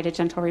provide a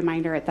gentle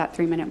reminder at that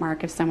 3-minute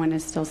mark if someone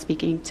is still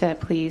speaking to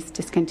please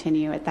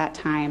discontinue at that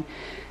time,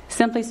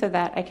 simply so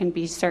that I can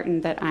be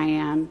certain that I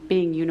am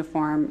being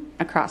uniform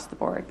across the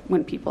board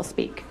when people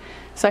speak.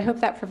 So I hope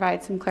that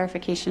provides some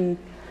clarification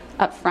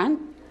up front.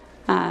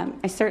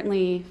 I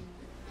certainly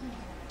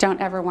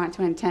don't ever want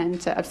to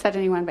intend to upset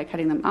anyone by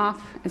cutting them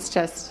off. It's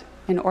just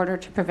in order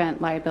to prevent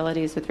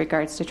liabilities with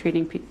regards to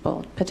treating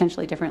people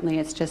potentially differently,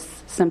 it's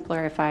just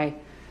simpler if I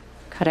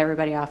cut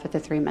everybody off at the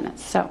 3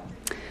 minutes. So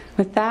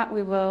with that,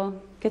 we will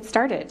get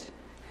started.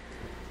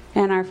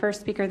 And our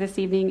first speaker this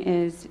evening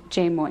is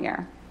Jay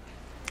Moyer.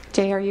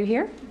 Jay, are you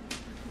here?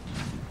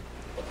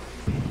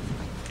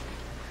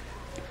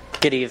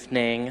 Good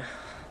evening.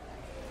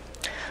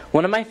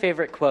 One of my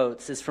favorite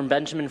quotes is from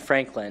Benjamin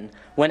Franklin.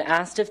 When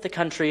asked if the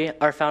country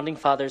our founding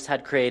fathers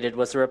had created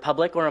was a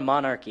republic or a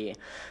monarchy,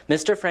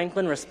 Mr.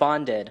 Franklin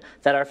responded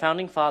that our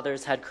founding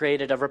fathers had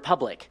created a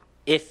republic,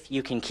 if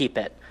you can keep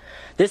it.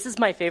 This is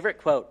my favorite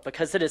quote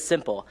because it is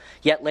simple,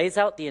 yet lays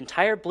out the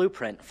entire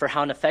blueprint for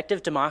how an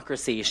effective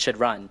democracy should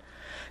run.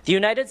 The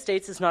United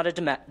States is not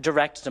a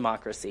direct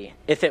democracy.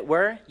 If it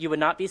were, you would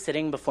not be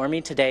sitting before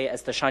me today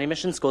as the Shawnee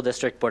Mission School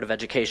District Board of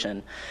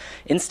Education.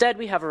 Instead,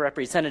 we have a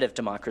representative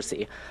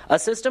democracy, a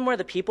system where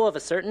the people of a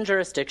certain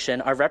jurisdiction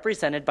are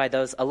represented by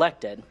those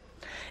elected.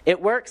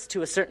 It works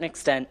to a certain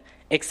extent,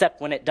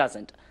 except when it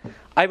doesn't.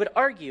 I would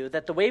argue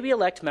that the way we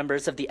elect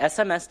members of the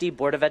SMSD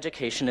Board of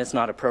Education is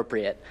not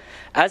appropriate.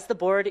 As the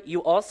board,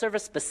 you all serve a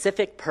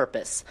specific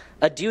purpose,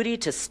 a duty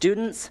to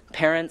students,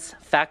 parents,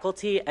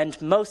 faculty,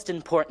 and most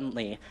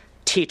importantly,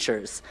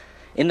 teachers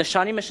in the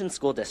Shawnee Mission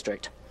School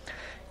District.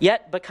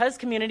 Yet, because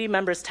community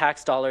members'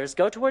 tax dollars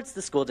go towards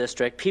the school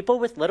district, people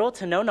with little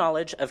to no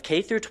knowledge of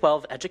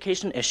K-12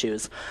 education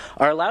issues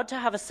are allowed to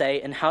have a say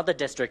in how the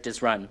district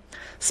is run,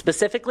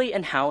 specifically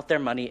in how their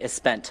money is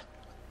spent.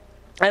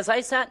 As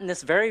I sat in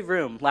this very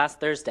room last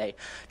Thursday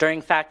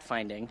during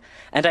fact-finding,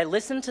 and I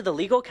listened to the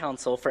legal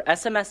counsel for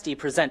SMSD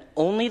present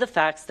only the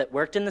facts that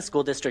worked in the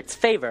school district's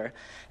favor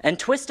and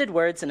twisted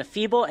words in a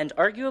feeble and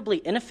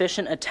arguably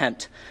inefficient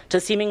attempt to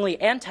seemingly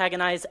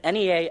antagonize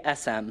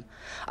NEA-SM,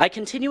 I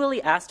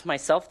continually asked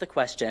myself the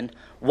question,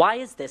 why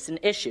is this an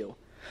issue?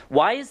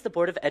 Why is the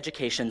Board of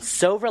Education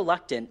so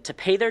reluctant to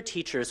pay their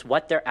teachers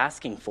what they're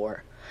asking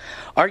for?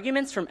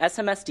 Arguments from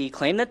SMSD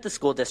claim that the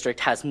school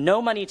district has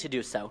no money to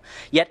do so,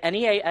 yet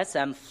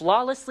NEA-SM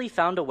flawlessly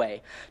found a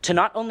way to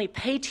not only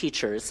pay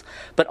teachers,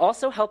 but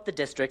also help the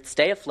district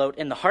stay afloat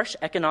in the harsh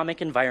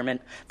economic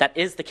environment that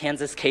is the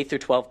Kansas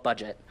K-12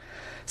 budget.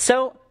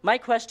 So, my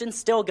question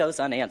still goes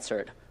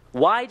unanswered.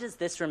 Why does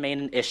this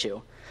remain an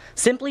issue?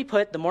 Simply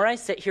put, the more I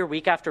sit here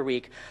week after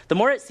week, the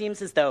more it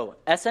seems as though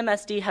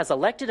SMSD has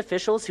elected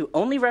officials who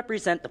only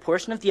represent the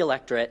portion of the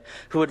electorate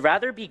who would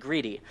rather be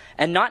greedy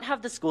and not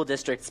have the school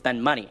district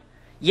spend money.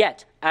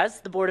 Yet, as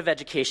the Board of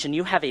Education,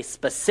 you have a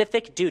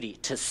specific duty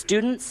to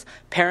students,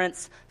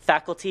 parents,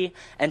 faculty,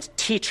 and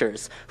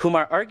teachers, whom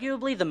are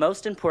arguably the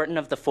most important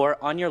of the four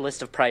on your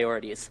list of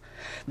priorities.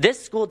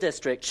 This school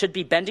district should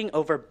be bending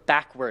over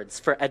backwards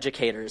for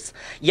educators,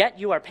 yet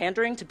you are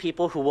pandering to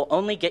people who will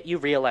only get you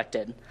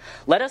reelected.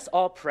 Let us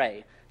all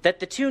pray that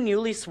the two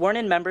newly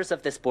sworn-in members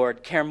of this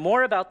board care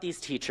more about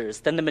these teachers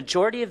than the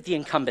majority of the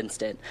incumbents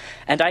did,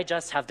 and I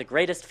just have the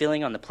greatest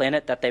feeling on the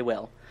planet that they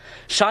will.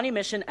 Shawnee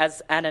Mission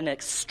is at an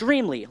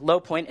extremely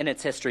low point in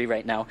its history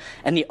right now,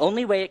 and the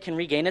only way it can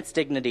regain its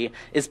dignity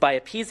is by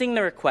appeasing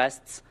the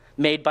requests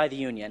made by the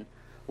union.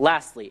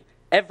 Lastly,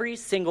 every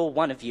single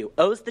one of you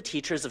owes the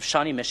teachers of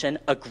Shawnee Mission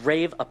a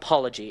grave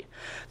apology.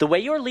 The way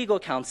your legal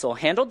counsel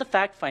handled the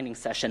fact-finding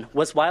session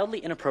was wildly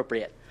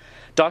inappropriate.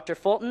 Dr.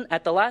 Fulton,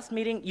 at the last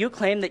meeting, you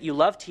claimed that you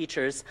love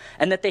teachers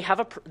and that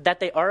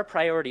they are a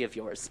priority of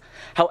yours.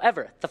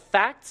 However, the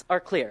facts are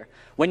clear.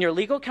 When your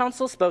legal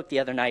counsel spoke the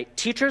other night,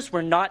 teachers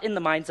were not in the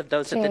minds of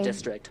those at the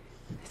district.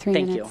 3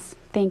 Thank minutes. you.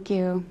 Thank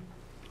you.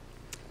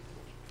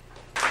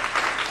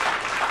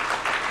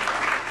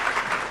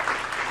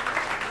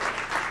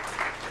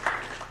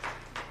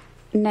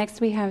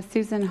 Next, we have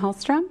Susan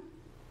Hallstrom.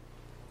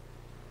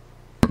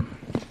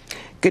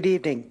 Good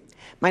evening.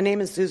 My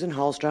name is Susan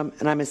Hallstrom,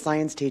 and I'm a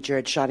science teacher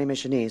at Shawnee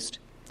Mission East.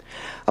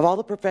 Of all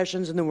the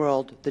professions in the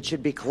world that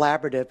should be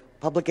collaborative,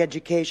 public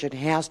education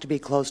has to be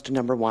close to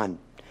number one.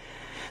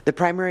 The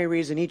primary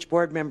reason each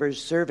board member is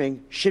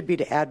serving should be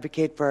to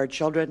advocate for our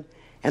children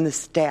and the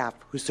staff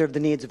who serve the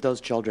needs of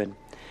those children.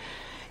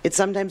 It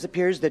sometimes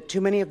appears that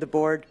too many of the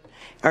board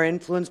are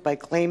influenced by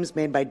claims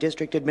made by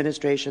district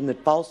administration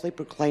that falsely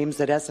proclaims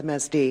that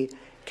SMSD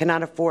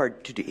cannot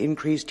afford to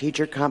increase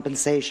teacher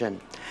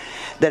compensation,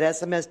 that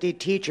SMSD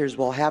teachers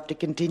will have to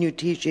continue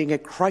teaching a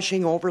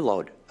crushing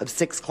overload of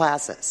 6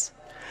 classes,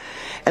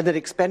 and that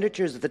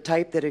expenditures of the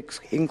type that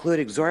include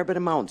exorbitant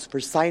amounts for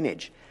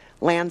signage,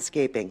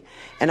 landscaping,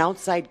 and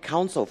outside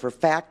counsel for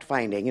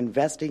fact-finding,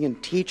 investing in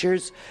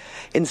teachers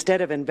instead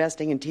of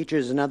investing in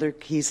teachers and other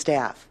key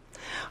staff.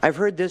 I've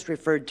heard this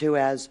referred to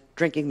as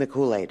drinking the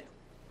Kool-Aid.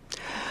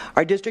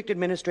 Our district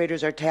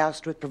administrators are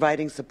tasked with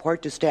providing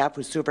support to staff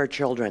who serve our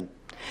children.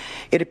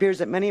 It appears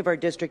that many of our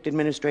district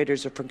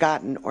administrators have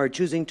forgotten or are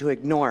choosing to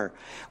ignore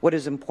what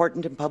is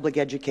important in public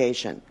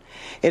education.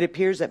 It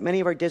appears that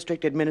many of our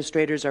district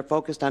administrators are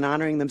focused on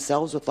honoring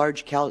themselves with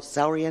large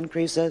salary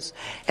increases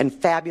and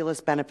fabulous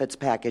benefits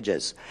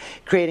packages,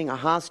 creating a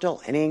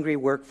hostile and angry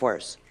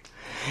workforce,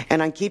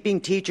 and on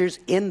keeping teachers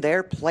in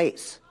their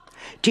place.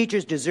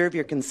 Teachers deserve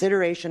your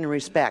consideration and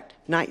respect,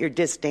 not your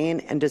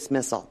disdain and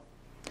dismissal.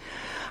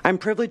 I'm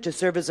privileged to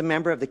serve as a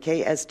member of the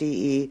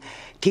KSDE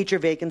Teacher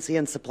Vacancy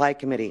and Supply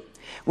Committee.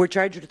 We're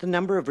charged with a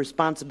number of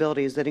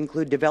responsibilities that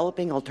include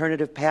developing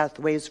alternative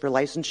pathways for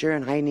licensure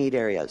in high-need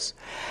areas,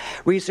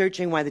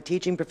 researching why the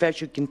teaching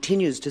profession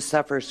continues to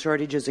suffer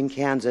shortages in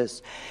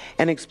Kansas,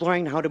 and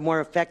exploring how to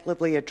more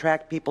effectively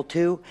attract people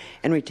to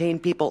and retain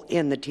people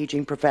in the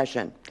teaching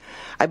profession.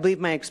 I believe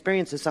my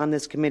experiences on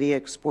this committee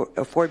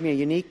afford me a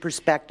unique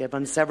perspective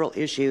on several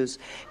issues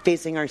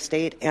facing our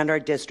state and our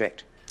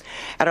district.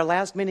 At our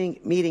last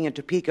meeting in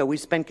Topeka, we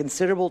spent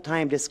considerable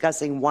time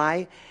discussing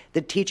why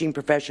the teaching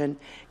profession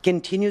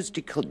continues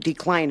to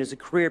decline as a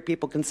career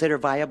people consider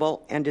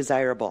viable and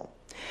desirable.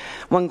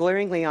 One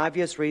glaringly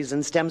obvious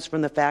reason stems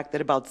from the fact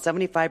that about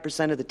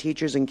 75% of the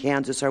teachers in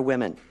Kansas are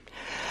women.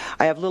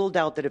 I have little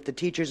doubt that if the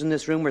teachers in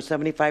this room were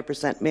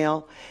 75%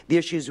 male, the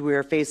issues we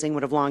are facing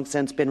would have long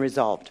since been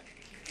resolved.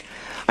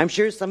 I'm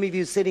sure some of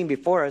you sitting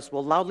before us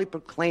will loudly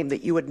proclaim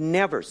that you would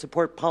never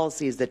support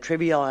policies that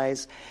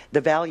trivialize the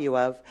value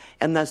of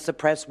and thus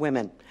suppress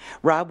women,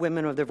 rob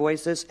women of their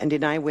voices, and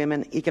deny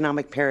women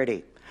economic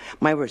parity.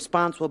 My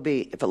response will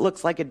be, if it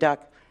looks like a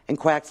duck and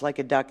quacks like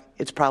a duck,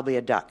 it's probably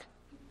a duck.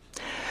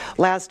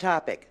 Last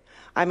topic.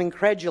 I'm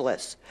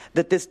incredulous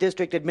that this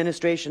district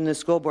administration and the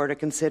school board are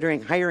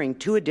considering hiring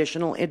 2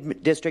 additional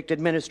district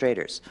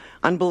administrators.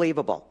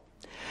 Unbelievable.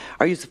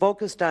 Are you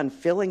focused on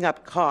filling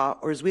up CAW,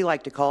 or as we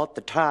like to call it,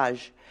 the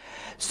Taj,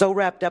 So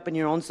wrapped up in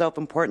your own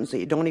self-importance that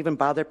you don't even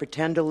bother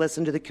pretend to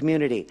listen to the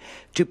community,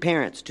 to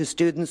parents, to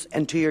students,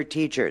 and to your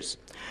teachers.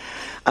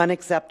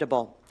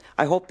 Unacceptable.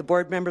 I hope the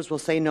board members will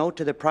say no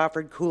to the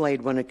proffered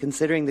Kool-Aid when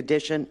considering the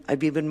addition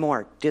of even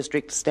more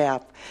district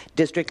staff,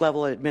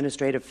 district-level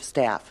administrative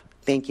staff.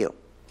 Thank you.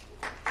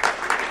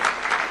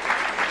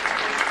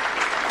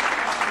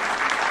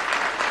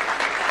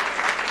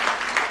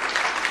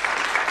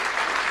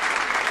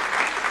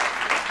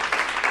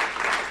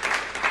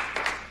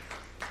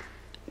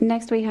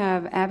 Next, we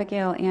have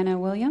Abigail Anna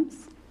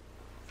Williams.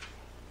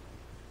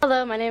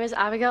 Hello, my name is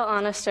Abigail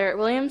Anna Sterrett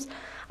Williams.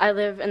 I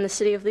live in the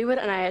city of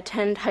Leawood, and I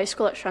attend high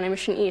school at Shawnee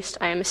Mission East.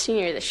 I am a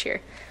senior this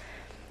year.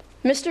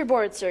 Mr.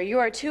 Board, sir, you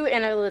are too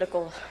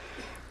analytical.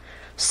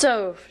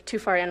 So, too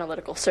far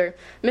analytical, sir.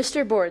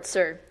 Mr. Board,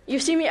 sir, you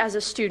see me as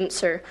a student,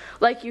 sir,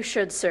 like you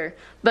should, sir.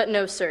 But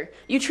no, sir,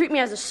 you treat me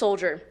as a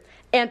soldier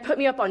and put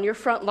me up on your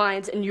front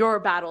lines in your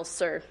battles,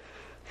 sir.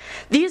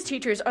 These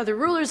teachers are the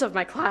rulers of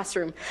my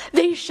classroom.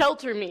 They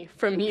shelter me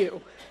from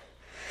you.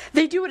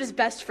 They do what is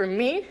best for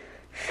me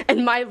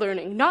and my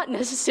learning, not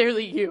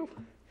necessarily you.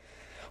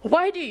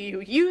 Why do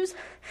you use,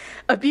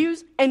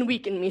 abuse, and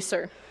weaken me,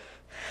 sir?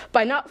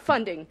 By not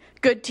funding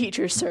good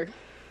teachers, sir.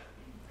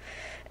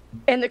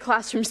 And the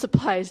classroom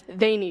supplies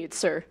they need,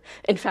 sir.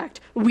 In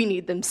fact, we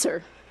need them,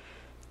 sir.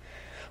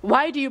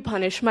 Why do you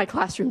punish my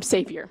classroom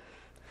savior,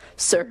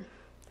 sir?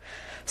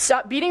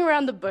 Stop beating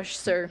around the bush,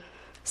 sir.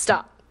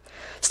 Stop.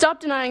 Stop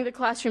denying the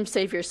classroom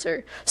savior,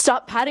 sir.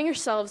 Stop patting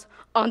yourselves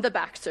on the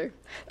back, sir.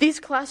 These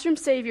classroom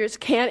saviors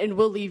can and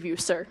will leave you,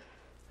 sir.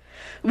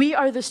 We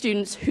are the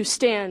students who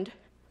stand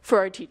for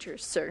our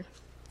teachers, sir.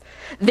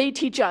 They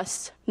teach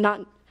us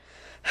and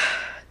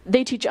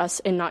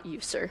not you,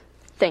 sir.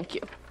 Thank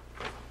you.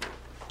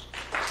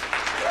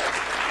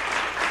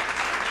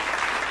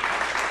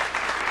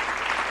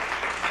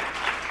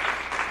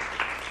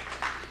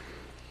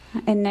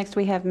 And next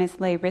we have Ms.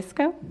 Leigh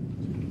Risco.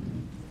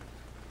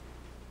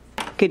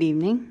 Good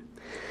evening.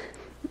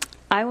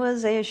 I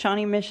was a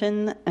Shawnee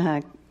Mission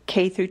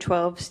K through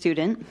 12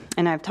 student,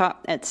 and I've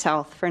taught at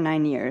South for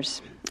 9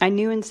 years. I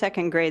knew in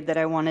second grade that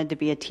I wanted to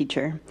be a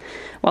teacher.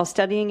 While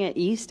studying at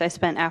East, I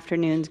spent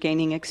afternoons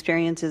gaining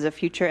experience as a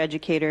future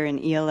educator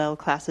in ELL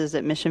classes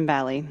at Mission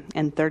Valley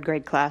and third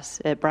grade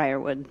class at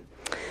Briarwood.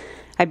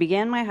 I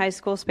began my high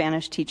school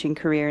Spanish teaching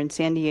career in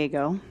San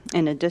Diego,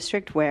 in a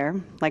district where,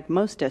 like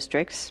most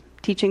districts,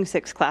 teaching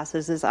 6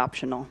 classes is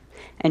optional,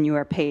 and you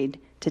are paid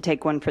to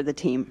take one for the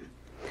team.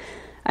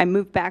 I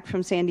moved back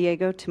from San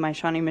Diego to my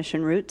Shawnee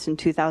Mission roots in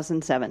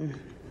 2007.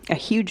 A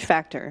huge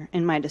factor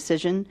in my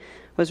decision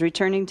was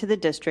returning to the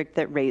district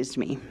that raised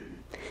me.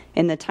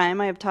 In the time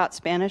I have taught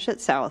Spanish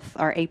at South,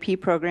 our AP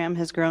program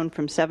has grown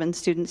from 7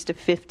 students to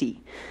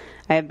 50.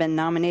 I have been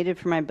nominated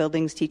for my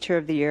Buildings Teacher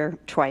of the Year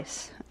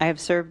twice. I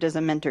have served as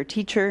a mentor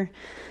teacher,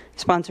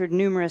 sponsored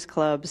numerous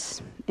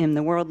clubs, in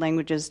the World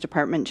Languages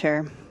Department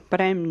Chair,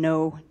 but I am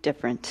no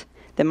different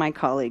than my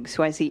colleagues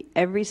who I see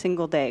every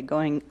single day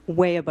going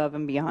way above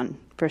and beyond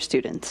for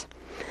students.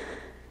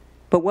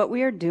 But what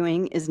we are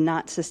doing is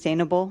not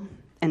sustainable,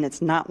 and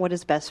it's not what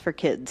is best for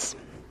kids.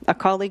 A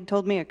colleague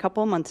told me a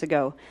couple months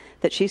ago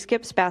that she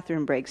skips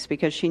bathroom breaks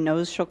because she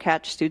knows she'll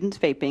catch students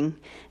vaping,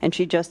 and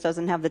she just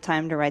doesn't have the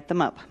time to write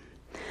them up.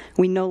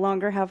 We no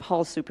longer have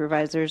hall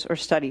supervisors or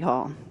study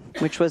hall,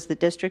 which was the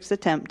district's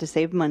attempt to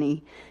save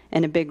money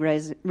and a big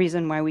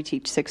reason why we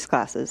teach 6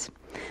 classes,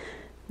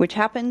 which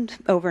happened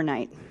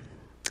overnight.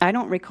 I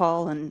don't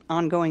recall an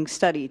ongoing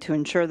study to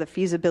ensure the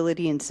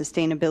feasibility and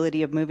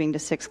sustainability of moving to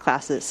 6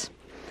 classes.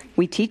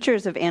 We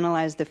teachers have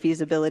analyzed the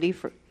feasibility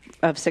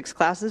of 6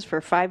 classes for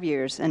 5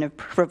 years and have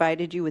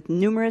provided you with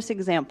numerous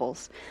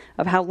examples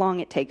of how long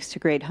it takes to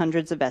grade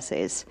hundreds of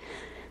essays.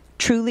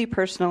 Truly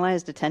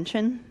personalized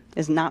attention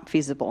is not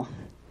feasible.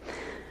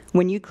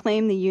 When you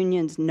claim the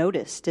union's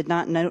notice did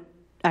not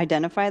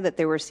identify that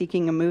they were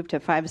seeking a move to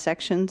 5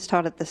 sections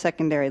taught at the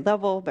secondary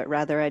level, but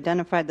rather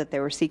identified that they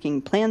were seeking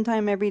plan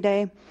time every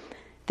day,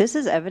 this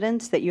is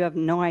evidence that you have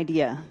no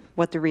idea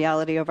what the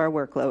reality of our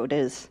workload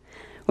is.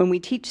 When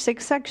we teach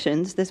 6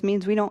 sections, this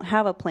means we don't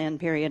have a plan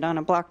period on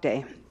a block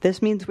day.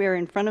 This means we are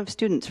in front of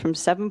students from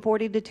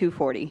 7:40 to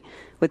 2:40,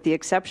 with the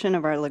exception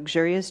of our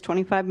luxurious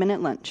 25-minute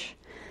lunch.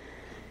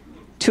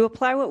 To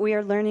apply what we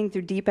are learning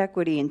through deep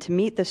equity and to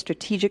meet the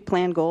strategic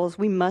plan goals,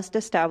 we must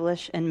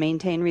establish and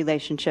maintain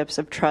relationships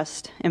of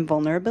trust and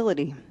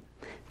vulnerability.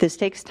 This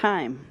takes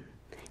time,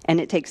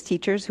 and it takes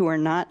teachers who are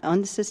not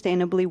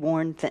unsustainably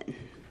worn thin.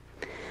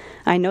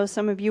 I know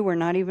some of you were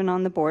not even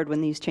on the board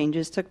when these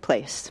changes took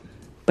place,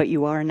 but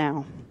you are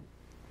now.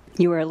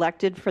 You were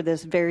elected for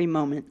this very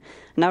moment,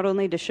 not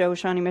only to show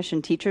Shawnee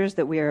Mission teachers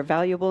that we are a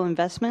valuable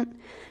investment,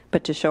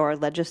 but to show our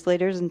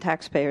legislators and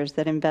taxpayers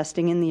that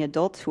investing in the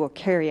adults who will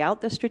carry out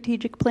the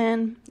strategic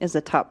plan is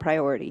a top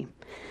priority.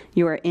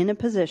 You are in a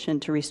position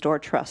to restore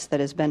trust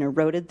that has been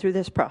eroded through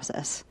this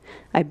process.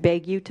 I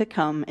beg you to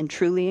come and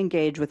truly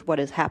engage with what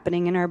is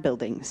happening in our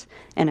buildings,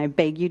 and I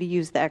beg you to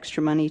use the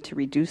extra money to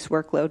reduce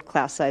workload,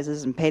 class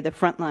sizes, and pay the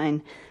front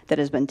line that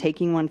has been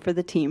taking one for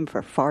the team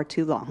for far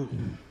too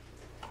long.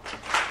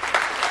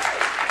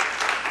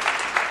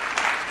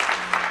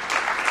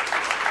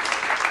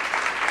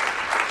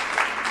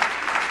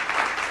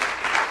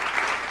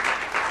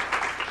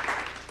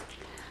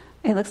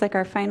 It looks like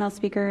our final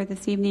speaker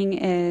this evening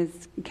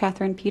is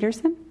Catherine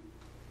Peterson.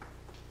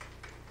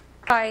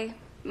 Hi,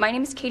 my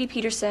name is Katie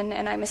Peterson,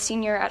 and I'm a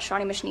senior at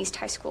Shawnee Mission East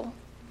High School.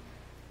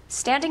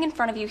 Standing in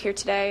front of you here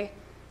today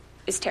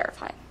is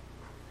terrifying.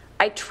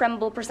 I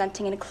tremble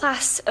presenting in a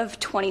class of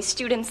 20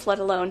 students, let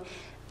alone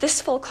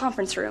this full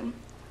conference room.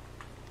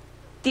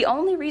 The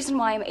only reason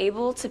why I'm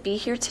able to be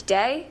here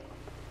today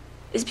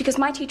is because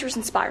my teachers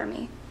inspire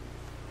me.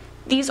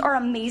 These are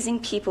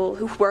amazing people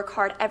who work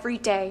hard every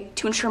day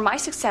to ensure my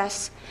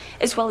success,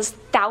 as well as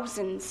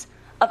thousands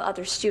of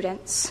other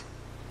students.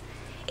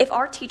 If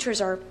our teachers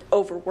are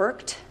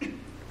overworked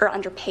or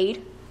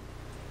underpaid,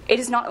 it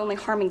is not only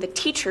harming the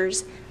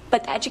teachers,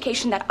 but the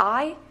education that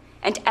I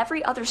and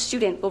every other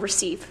student will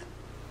receive.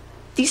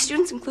 These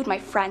students include my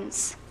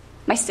friends,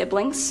 my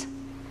siblings,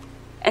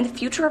 and the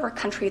future of our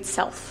country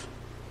itself.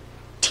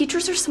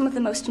 Teachers are some of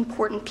the most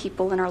important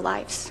people in our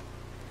lives.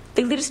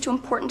 They lead us to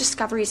important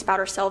discoveries about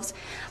ourselves,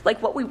 like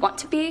what we want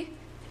to be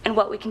and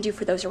what we can do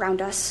for those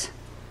around us.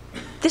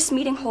 This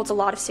meeting holds a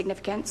lot of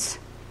significance.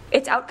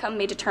 Its outcome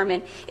may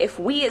determine if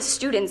we as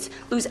students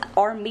lose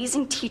our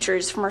amazing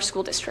teachers from our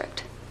school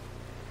district.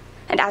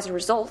 And as a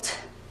result,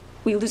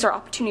 we lose our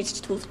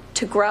opportunities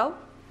to grow,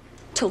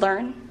 to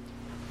learn.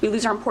 We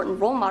lose our important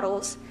role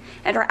models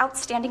and our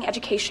outstanding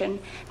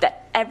education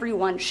that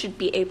everyone should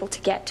be able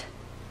to get.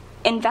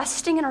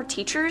 Investing in our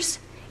teachers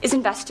is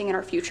investing in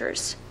our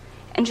futures,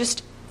 and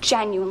just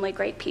genuinely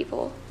great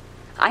people.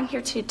 I'm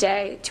here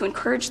today to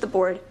encourage the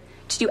board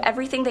to do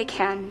everything they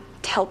can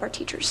to help our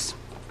teachers.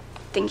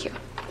 Thank you.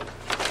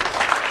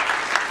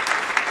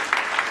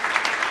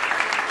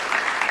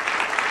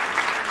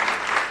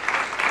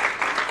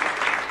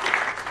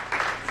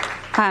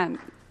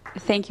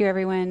 Thank you,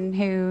 everyone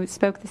who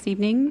spoke this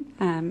evening,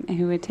 and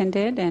who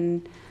attended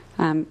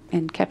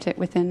and kept it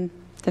within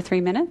the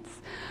 3 minutes.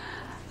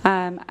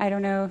 I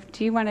don't know,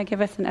 do you want to give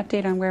us an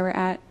update on where we're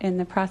at in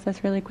the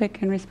process really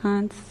quick in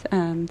response?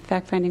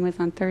 Fact-finding was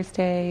on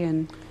Thursday,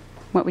 and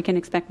what we can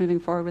expect moving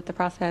forward with the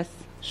process?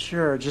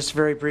 Sure. Just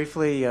very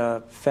briefly,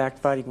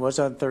 fact-finding was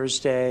on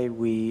Thursday.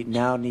 We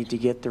now need to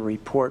get the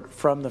report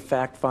from the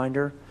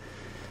fact-finder.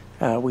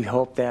 We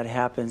hope that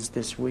happens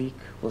this week.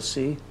 We'll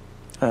see.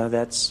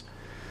 Once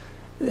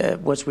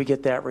we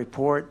get that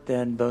report,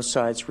 then both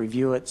sides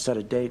review it, set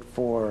a date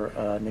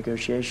for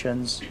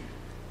negotiations,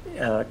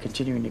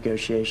 continuing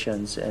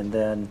negotiations, and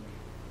then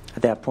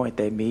at that point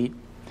they meet,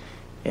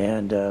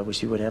 and we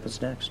see what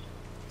happens next.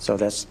 So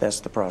that's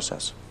the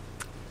process.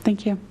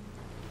 Thank you.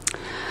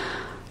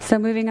 So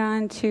moving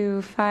on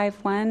to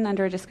 5.1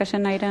 under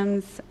discussion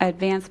items,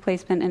 advanced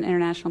placement and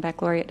international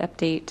baccalaureate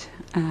update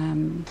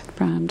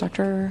from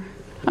Dr.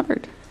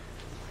 Hubbard.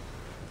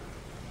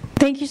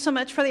 Thank you so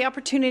much for the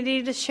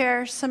opportunity to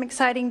share some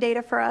exciting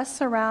data for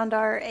us around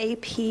our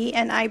AP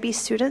and IB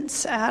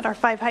students at our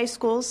 5 high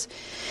schools.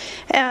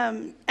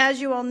 As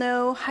you all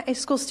know, high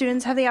school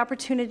students have the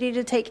opportunity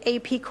to take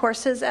AP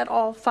courses at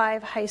all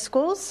 5 high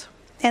schools.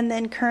 And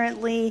then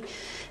currently,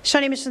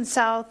 Shawnee Mission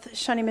South,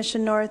 Shawnee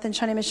Mission North, and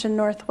Shawnee Mission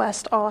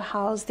Northwest all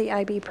house the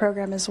IB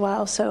program as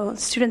well. So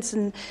students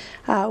in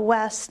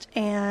West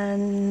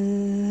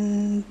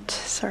and,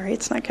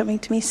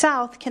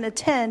 South can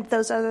attend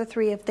those other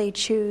 3 if they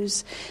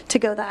choose to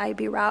go the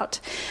IB route.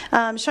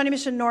 Shawnee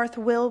Mission North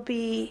will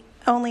be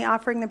only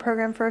offering the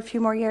program for a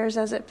few more years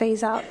as it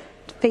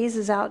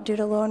phases out due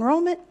to low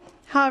enrollment.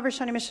 However,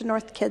 Shawnee Mission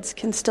North kids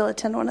can still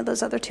attend one of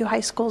those other 2 high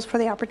schools for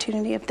the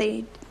opportunity if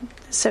they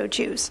so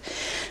choose.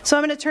 So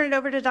I'm going to turn it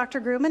over to Dr.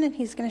 Grumman, and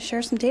he's going to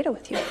share some data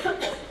with you.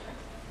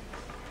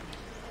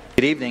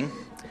 Good evening.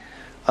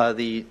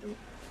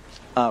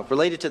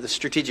 Related to the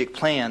strategic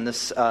plan,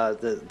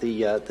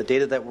 the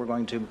data that we're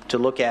going to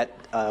look at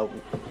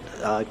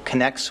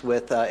connects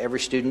with every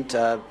student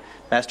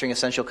mastering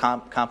essential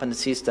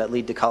competencies that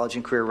lead to college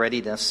and career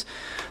readiness.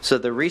 So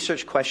the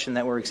research question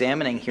that we're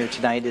examining here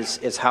tonight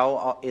is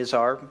how is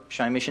our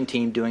Shawnee Mission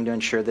team doing to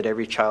ensure that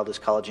every child is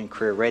college and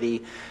career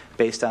ready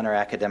based on our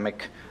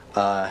academic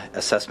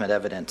assessment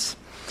evidence.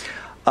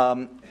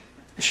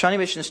 Shawnee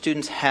Mission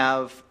students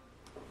have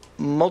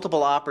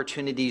multiple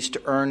opportunities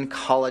to earn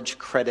college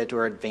credit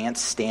or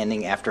advanced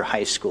standing after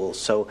high school.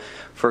 So,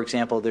 for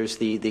example, there's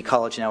the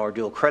college now or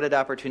dual credit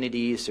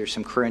opportunities. There's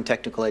some career and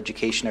technical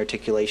education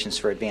articulations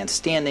for advanced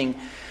standing.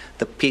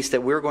 The piece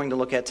that we're going to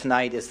look at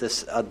tonight is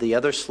this the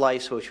other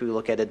slice, which we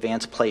look at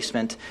advanced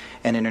placement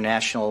and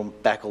international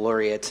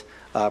baccalaureate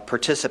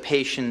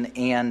participation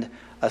and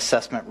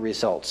assessment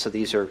results. So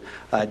these are,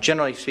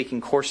 generally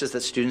speaking, courses that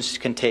students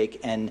can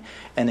take, and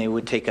they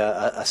would take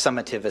a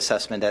summative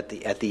assessment at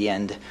the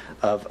end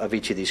of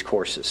each of these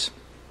courses.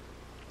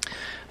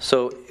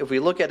 So if we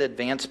look at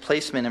advanced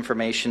placement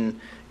information,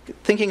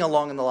 thinking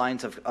along the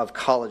lines of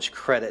college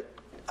credit,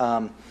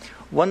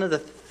 one of the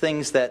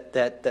things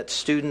that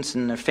students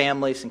and their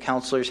families and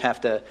counselors have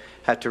to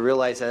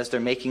realize as they're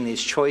making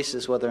these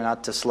choices, whether or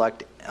not to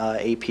select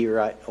AP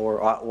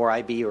or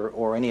IB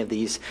or any of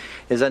these,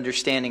 is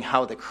understanding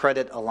how the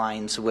credit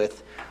aligns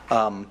with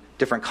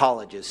different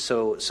colleges.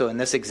 So in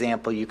this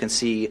example, you can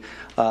see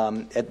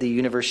at the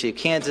University of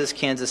Kansas,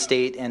 Kansas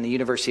State, and the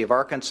University of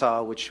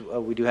Arkansas, which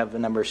we do have a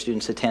number of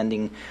students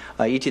attending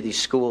each of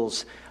these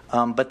schools.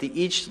 But they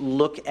each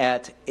look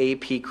at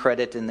AP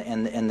credit and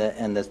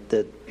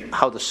the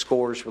how the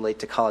scores relate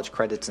to college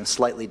credits in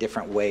slightly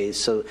different ways.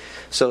 So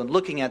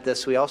looking at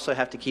this, we also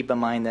have to keep in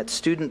mind that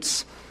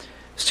students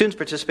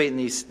participate in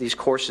these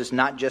courses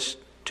not just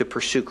to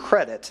pursue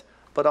credit,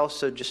 but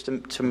also just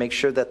to make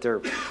sure that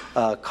they're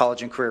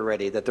college and career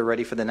ready, that they're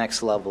ready for the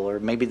next level, or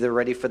maybe they're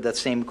ready for the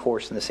same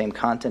course in the same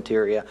content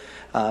area.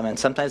 And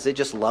sometimes they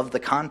just love the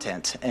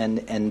content,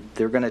 and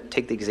they're going to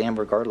take the exam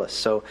regardless.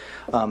 So,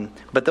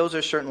 but those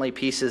are certainly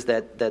pieces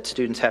that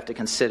students have to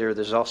consider.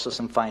 There's also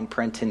some fine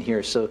print in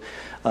here. So,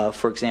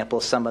 for example,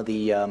 some of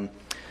the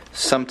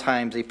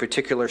sometimes a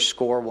particular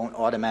score won't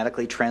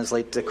automatically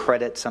translate to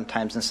credit.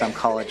 Sometimes in some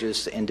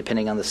colleges, and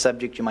depending on the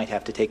subject, you might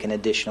have to take an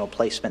additional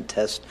placement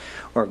test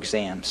or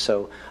exam.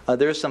 So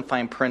there is some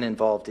fine print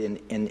involved in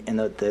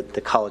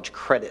the college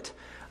credit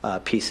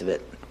piece of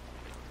it.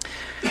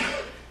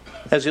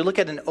 As we look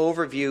at an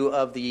overview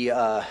of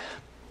the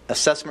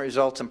assessment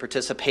results and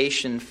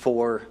participation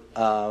for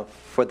the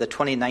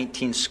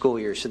 2019 school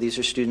year, so these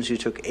are students who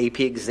took AP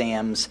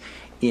exams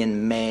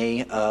in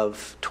May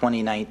of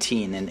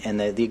 2019. And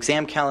the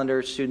exam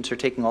calendar, students are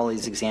taking all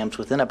these exams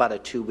within about a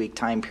 2-week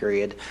time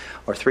period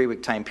or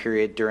 3-week time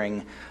period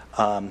during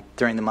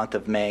the month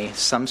of May.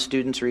 Some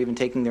students are even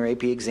taking their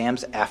AP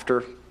exams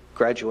after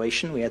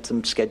graduation. We had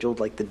some scheduled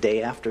like the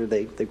day after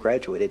they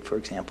graduated, for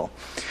example.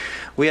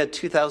 We had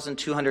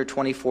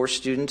 2,224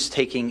 students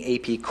taking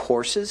AP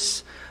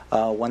courses.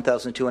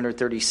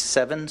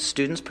 1,237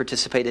 students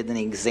participated in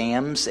the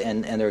exams,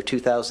 and there are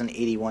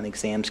 2,081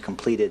 exams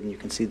completed, and you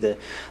can see the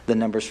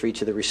numbers for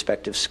each of the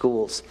respective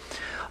schools.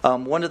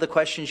 One of the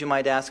questions you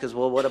might ask is,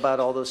 well, what about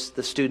all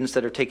the students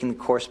that are taking the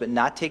course but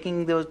not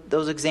taking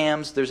those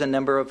exams? There's a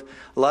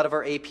lot of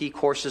our AP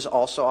courses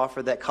also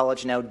offer that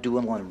College Now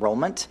dual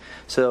enrollment,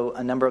 so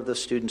a number of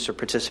those students are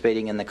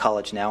participating in the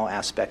College Now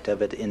aspect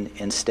of it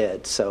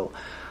instead. So,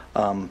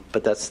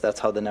 but that's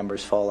how the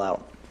numbers fall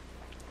out.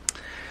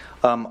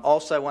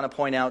 Also, I want to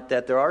point out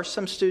that there are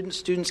some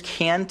students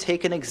can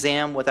take an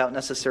exam without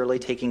necessarily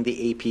taking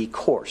the AP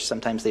course.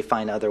 Sometimes they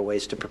find other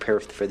ways to prepare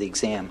for the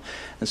exam.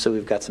 And so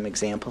we've got some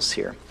examples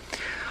here.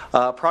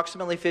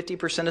 Approximately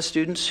 50% of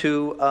students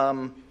who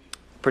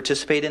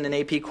participate in an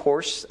AP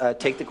course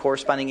take the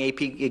corresponding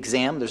AP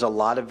exam. There's a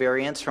lot of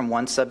variance from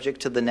one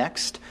subject to the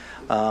next.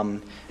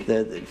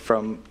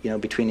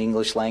 Between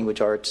English language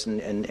arts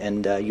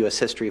and U.S.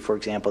 history, for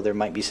example, there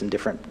might be some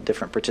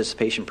different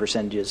participation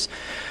percentages.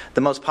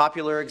 The most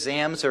popular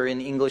exams are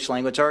in English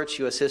language arts,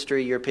 U.S.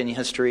 history, European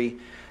history,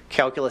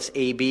 Calculus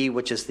AB,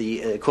 which is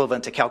the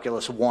equivalent to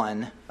Calculus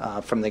 1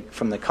 from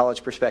the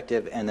college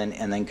perspective, and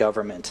then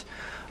government.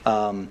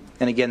 And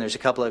again, there's a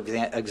couple of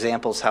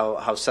examples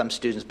how some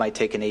students might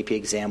take an AP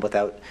exam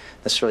without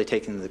necessarily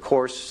taking the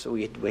course.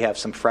 We have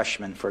some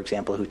freshmen, for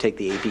example, who take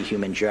the AP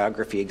Human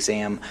Geography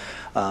exam.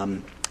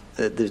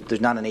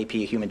 There's not an AP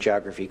Human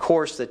Geography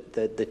course that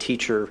the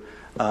teacher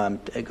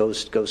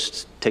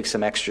takes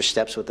some extra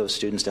steps with those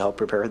students to help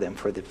prepare them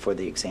for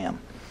the exam.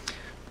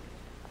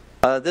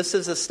 This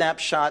is a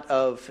snapshot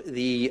of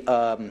the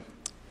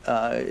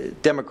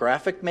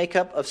demographic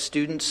makeup of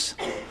students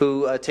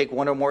who take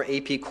one or more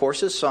AP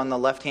courses. So on the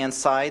left-hand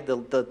side,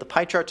 the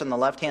pie charts on the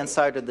left-hand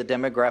side are the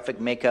demographic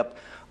makeup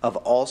of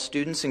all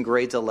students in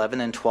grades 11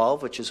 and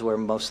 12, which is where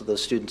most of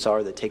those students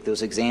are that take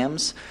those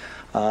exams.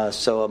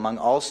 So among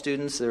all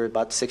students, they're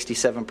about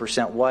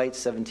 67% white,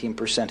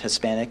 17%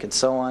 Hispanic, and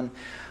so on.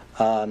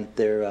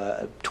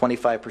 They're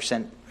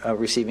 25%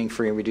 receiving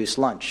free and reduced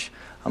lunch.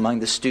 Among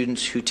the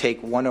students who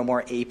take one or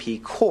more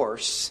AP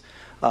course,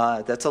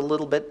 that's a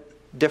little bit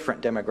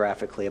different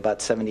demographically. About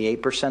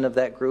 78% of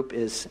that group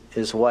is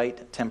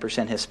white,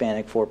 10%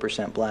 Hispanic,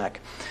 4%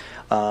 black.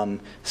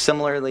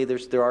 Similarly,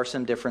 there are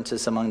some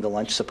differences among the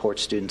lunch support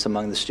students,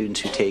 among the students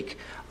who take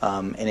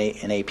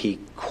an AP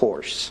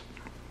course.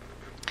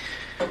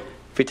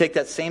 If we take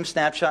that same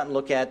snapshot and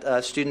look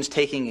at students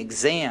taking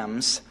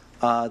exams,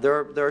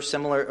 there are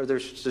similar. Or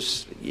there's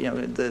just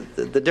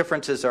the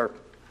differences are.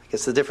 I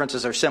guess the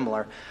differences are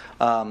similar.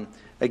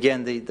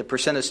 Again, the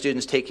percent of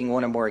students taking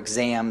one or more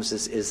exams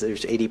is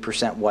there's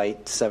 80%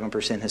 white,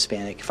 7%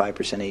 Hispanic,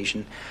 5%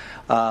 Asian,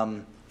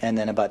 and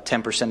then about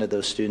 10% of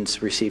those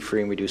students receive free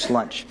and reduced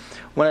lunch.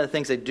 One of the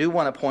things I do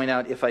want to point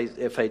out, if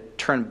I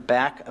turn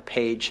back a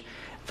page,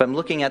 if I'm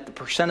looking at the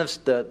percent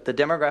of the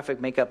demographic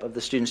makeup of the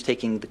students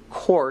taking the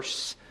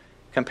course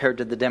compared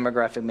to the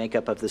demographic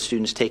makeup of the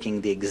students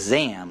taking the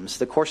exams,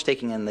 the course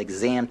taking and the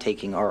exam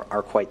taking are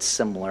quite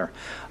similar.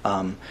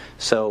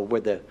 So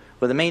where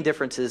the main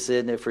difference is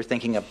if we're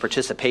thinking of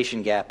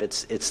participation gap,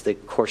 it's the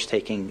course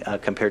taking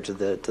compared to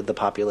the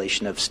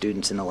population of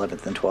students in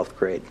 11th and 12th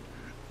grade.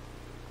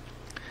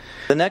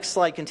 The next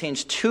slide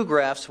contains two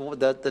graphs.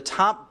 The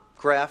top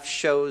graph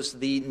shows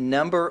the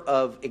number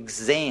of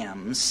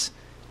exams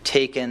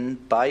taken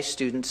by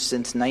students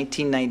since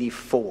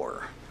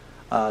 1994.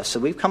 So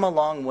we've come a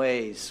long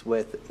ways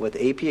with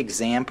AP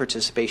exam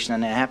participation,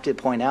 and I have to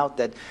point out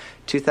that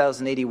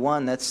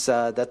 2081, that's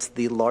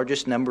the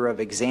largest number of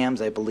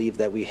exams I believe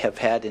that we have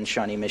had in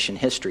Shawnee Mission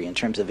history in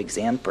terms of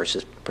exam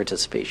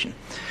participation.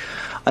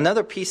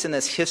 Another piece in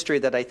this history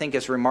that I think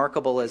is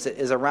remarkable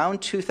is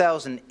around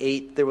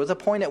 2008, there was a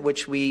point at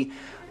which we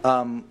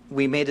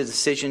made a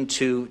decision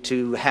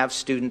to have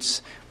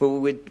students. What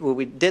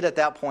we did at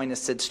that point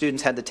is said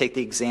students had to take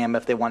the exam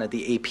if they wanted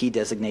the AP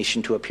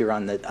designation to appear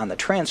on the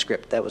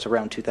transcript. That was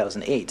around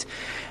 2008.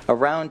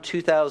 Around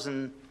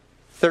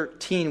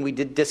 2013, we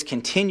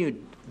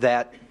discontinued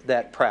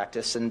that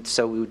practice, and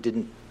so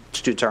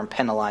students aren't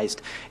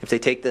penalized if they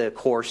take the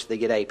course. They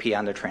get AP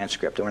on their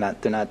transcript.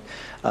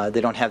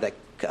 They don't have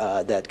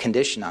that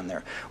condition on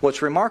there.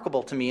 What's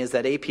remarkable to me is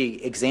that AP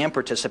exam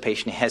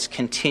participation has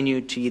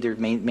continued to either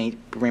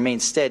remain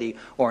steady,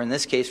 or in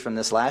this case from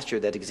this last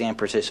year, that exam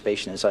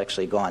participation has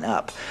actually gone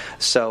up.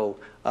 So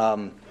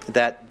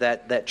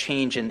that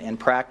change in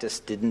practice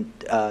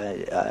didn't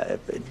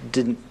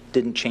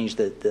change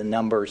the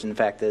numbers. In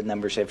fact, the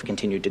numbers have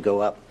continued to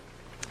go up.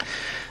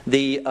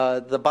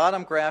 The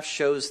bottom graph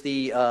shows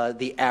the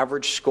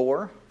average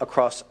score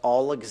across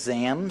all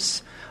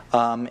exams.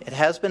 It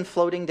has been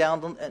floating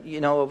down,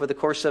 over the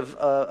course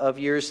of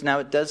years. Now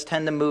it does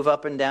tend to move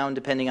up and down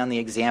depending on the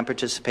exam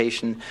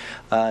participation.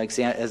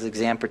 As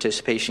exam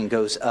participation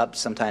goes up,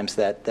 sometimes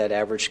that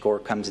average score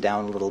comes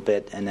down a little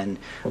bit, and then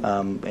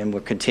and we're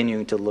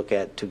continuing to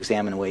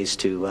examine ways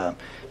to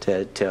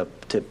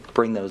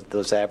bring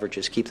those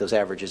averages, keep those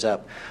averages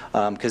up,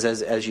 because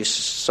as you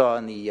saw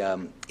in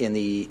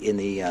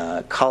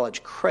the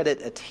college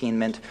credit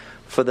attainment.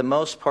 For the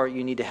most part,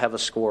 you need to have a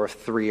score of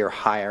 3 or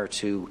higher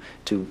to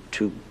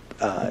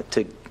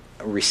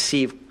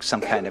receive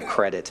some kind of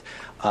credit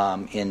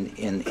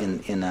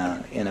in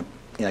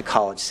a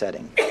college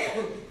setting.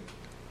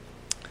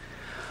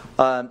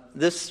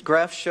 This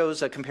graph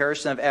shows a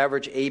comparison of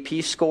average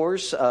AP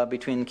scores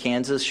between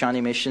Kansas,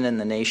 Shawnee Mission, and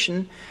the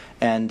nation.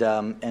 And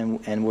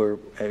we're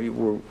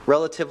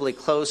relatively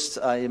close.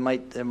 There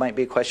might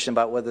be a question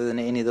about whether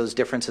any of those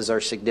differences are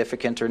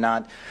significant or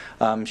not.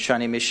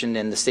 Shawnee Mission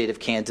and the state of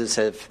Kansas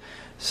have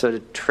sort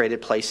of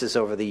traded places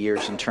over the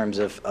years in terms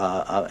of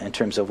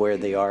where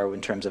they are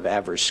in terms of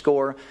average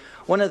score.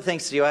 One of the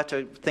things that you have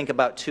to think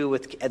about too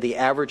with the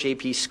average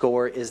AP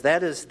score is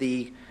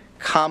the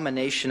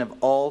combination of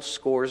all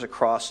scores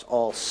across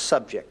all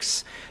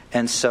subjects.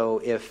 And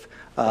so if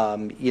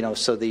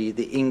so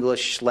the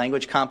English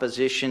language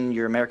composition,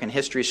 your American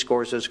history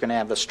scores, those are going to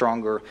have a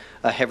stronger,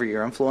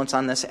 heavier influence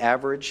on this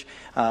average.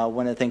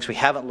 One of the things we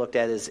haven't looked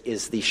at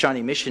is the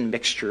Shawnee Mission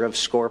mixture of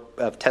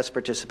test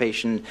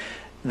participation,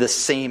 the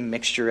same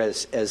mixture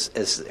as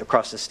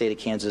across the state of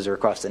Kansas or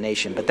across the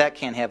nation. But that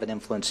can have an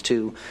influence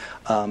too.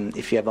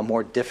 If you have a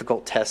more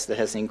difficult test that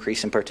has an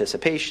increase in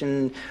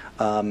participation,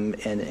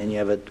 and you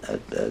have a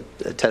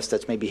test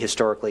that's maybe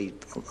historically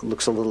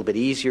looks a little bit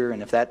easier,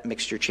 and if that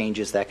mixture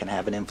changes, that can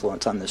have an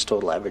influence on this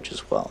total average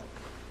as well.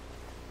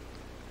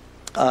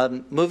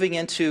 Moving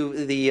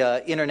into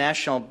the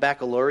International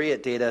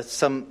Baccalaureate data,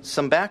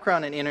 some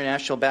background in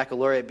International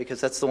Baccalaureate,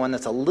 because that's the one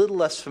that's a little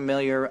less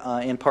familiar,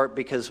 in part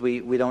because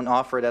we don't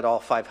offer it at all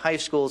 5 high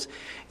schools,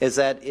 is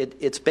that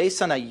it's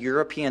based on a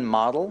European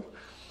model.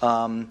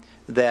 When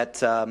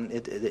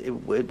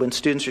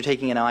students are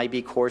taking an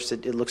IB course,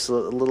 it looks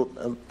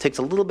takes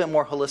a little bit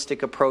more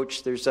holistic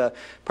approach. There's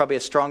probably a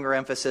stronger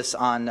emphasis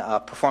on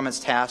performance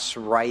tasks.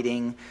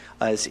 Writing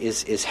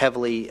is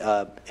heavily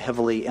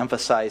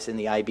emphasized in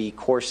the IB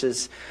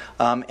courses,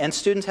 and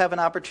students have an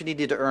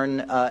opportunity to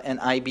earn an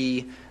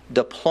IB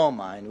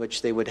diploma, in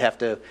which they would have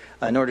to,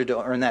 in order to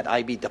earn that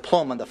IB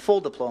diploma, the full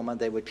diploma,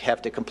 they would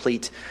have to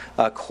complete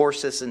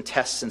courses and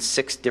tests in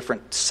 6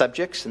 different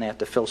subjects, and they have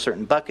to fill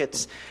certain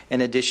buckets,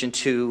 in addition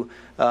to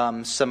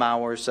some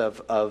hours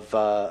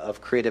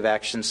of creative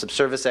action,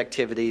 subservice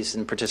activities,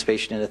 and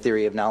participation in a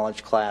theory of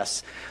knowledge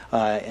class,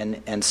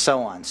 and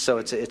so on. So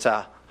it's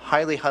a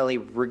highly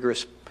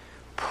rigorous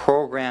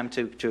program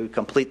to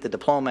complete the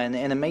diploma, and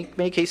in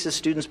many cases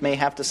students may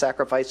have to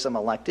sacrifice some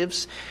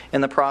electives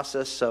in the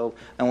process, and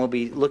we'll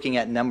be looking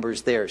at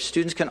numbers there.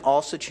 Students can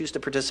also choose to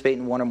participate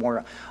in one or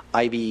more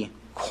IB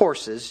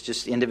courses,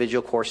 just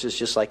individual courses,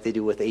 just like they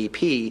do with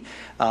AP.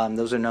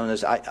 Those are known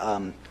as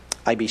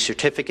IB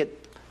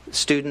certificate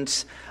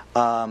students.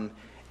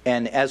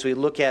 And as we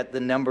look at the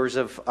numbers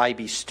of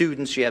IB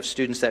students, you have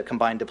students that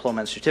combine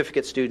diploma and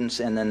certificate students,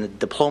 and then the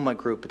diploma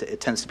group,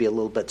 it tends to be a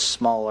little bit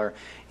smaller,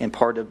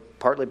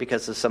 partly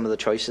because of some of the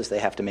choices they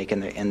have to make in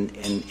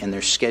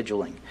their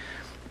scheduling.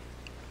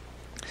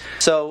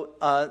 So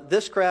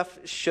this graph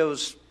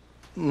shows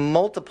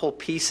multiple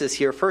pieces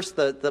here. First,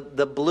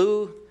 the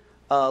blue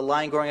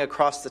line going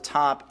across the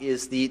top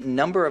is the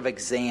number of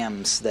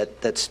exams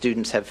that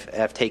students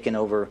have taken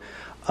over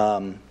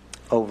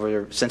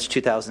since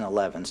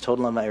 2011.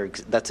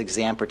 That's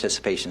exam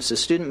participation. So a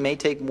student may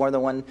take more than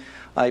one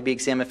IB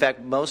exam. In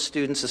fact, most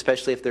students,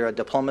 especially if they're a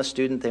diploma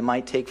student, they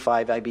might take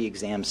 5 IB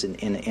exams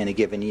in a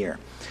given year.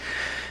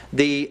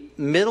 The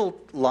middle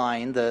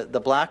line,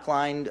 the black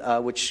line,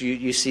 which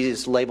you see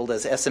is labeled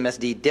as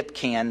SMSD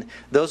DipCan,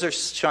 those are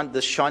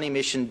the Shawnee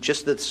Mission,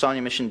 just the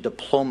Shawnee Mission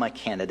diploma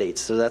candidates.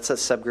 So that's a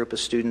subgroup of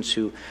students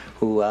who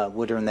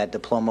would earn that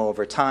diploma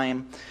over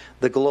time.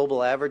 The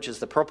global average is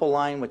the purple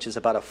line, which is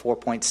about a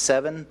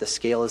 4.7. The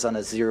scale is on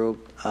a 0.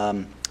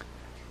 The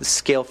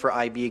scale for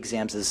IB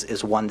exams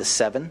is 1 to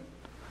 7.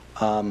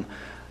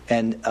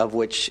 And of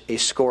which a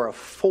score of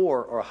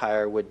 4 or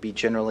higher would be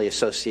generally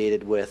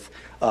associated with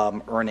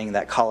earning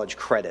that college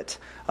credit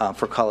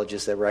for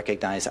colleges that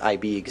recognize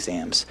IB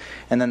exams.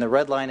 And then the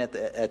red line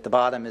at the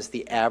bottom is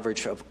the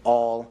average of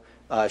all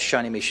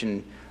Shawnee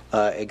Mission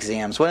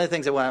exams. One of the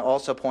things I want to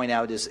also point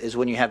out is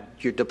when you have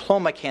your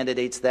diploma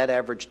candidates, that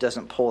average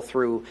doesn't pull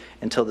through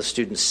until the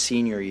student's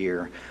senior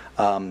year.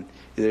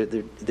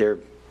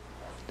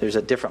 There's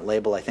a different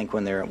label, I think,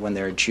 when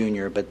they're a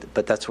junior,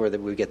 but that's where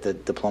we get the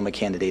diploma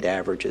candidate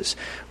averages.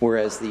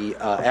 Whereas the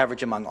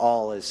average among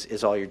all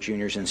is all your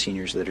juniors and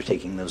seniors that are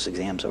taking those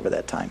exams over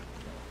that time.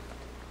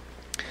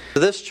 So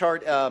this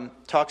chart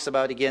talks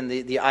about, again,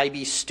 the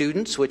IB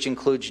students, which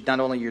includes not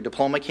only your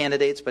diploma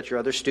candidates, but your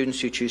other students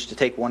who choose to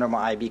take one or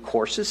more IB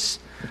courses.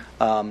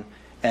 And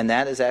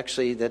that is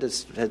actually,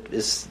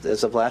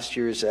 as of last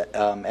year, is at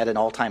an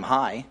all-time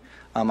high.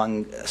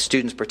 Among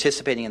students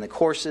participating in the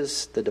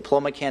courses, the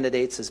diploma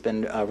candidates has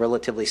been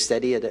relatively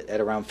steady at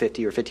around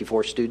 50 or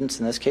 54 students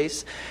in this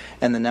case.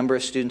 And the number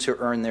of students who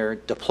earned their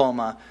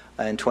diploma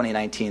in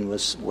 2019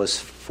 was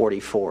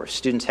 44.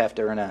 Students have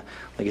to earn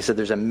like I said,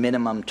 there's a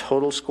minimum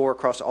total score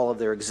across all of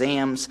their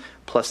exams,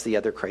 plus the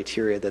other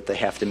criteria that they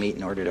have to meet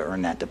in order to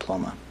earn that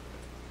diploma.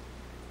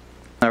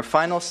 Our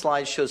final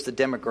slide shows the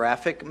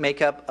demographic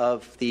makeup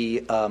of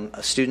the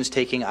students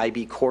taking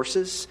IB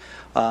courses.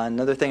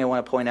 Another thing I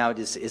want to point out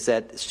is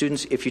that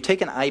students, if you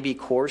take an IB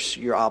course,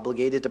 you're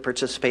obligated to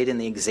participate in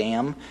the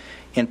exam,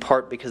 in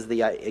part because of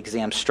the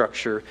exam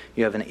structure.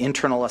 You have an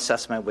internal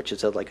assessment, which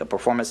is like a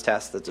performance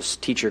test that the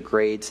teacher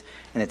grades,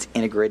 and it's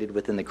integrated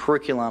within the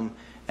curriculum.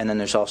 And then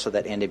there's also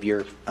that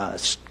end-of-year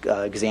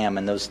exam,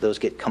 and those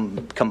get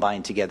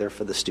combined together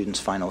for the student's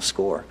final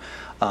score.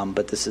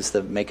 But this is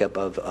the makeup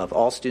of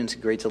all students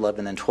in grades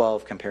 11 and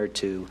 12 compared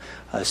to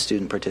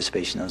student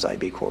participation in those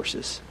IB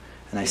courses.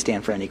 And I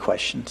stand for any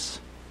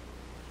questions.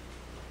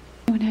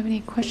 Anyone have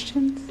any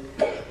questions?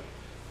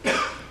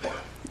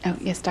 Oh,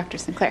 yes, Dr.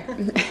 Sinclair.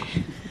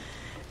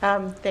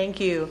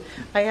 Thank you.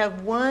 I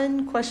have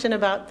one question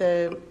about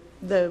the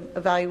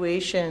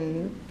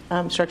evaluation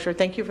structure.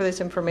 Thank you for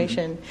this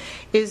information.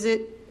 Is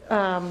it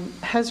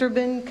has there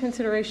been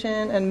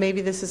consideration, and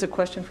maybe this is a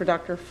question for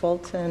Dr.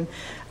 Fulton,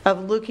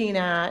 of looking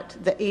at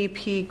the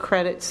AP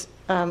credits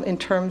in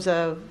terms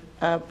of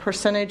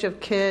percentage of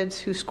kids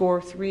who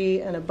score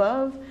 3 and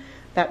above,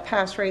 that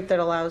pass rate that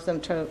allows them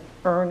to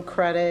earn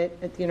credit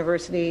at the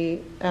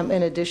university, in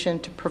addition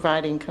to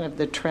providing kind of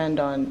the trend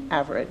on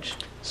average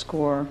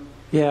score?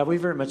 Yeah, we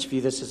very much view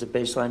this as a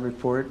baseline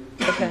report.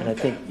 Okay. And I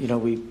think,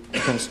 we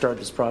kind of started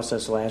this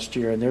process last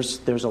year, and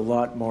there's a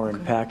lot more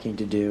unpacking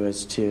to do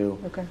as to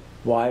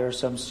why are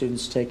some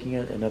students taking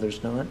it and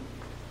others not.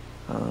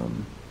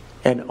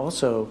 And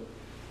also,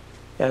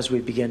 as we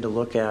begin to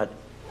look at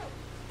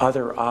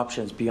other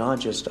options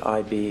beyond just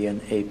IB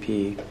and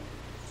AP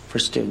for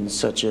students,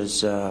 such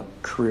as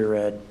career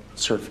ed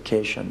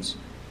certifications,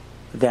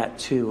 that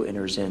too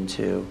enters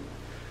into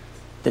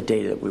the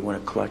data that we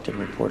want to collect and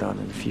report on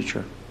in the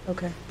future.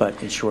 Okay.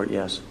 But in short,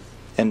 yes.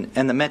 And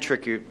the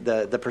metric,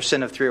 the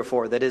percent of 3 or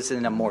 4, that is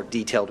in a more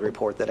detailed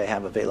report that I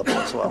have available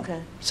as well.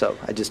 Okay. So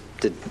I just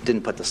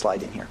didn't put the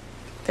slide in here.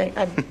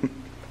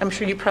 I'm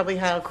sure you probably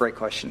have. Great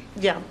question.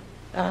 Yeah.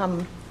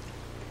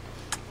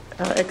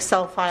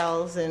 Excel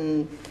files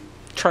and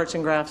charts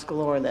and graphs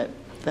galore that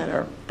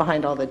are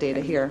behind all the data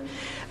here.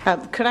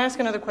 Could I ask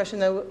another question,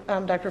 though,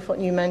 Dr.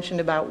 Fulton? You mentioned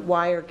about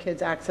why are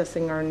kids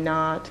accessing or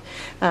not.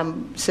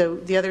 So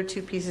the other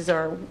two pieces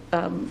are,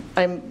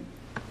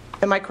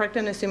 am I correct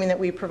in assuming that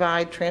we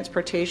provide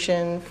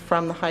transportation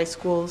from the high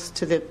schools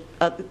to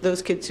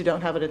those kids who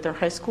don't have it at their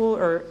high school,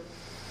 or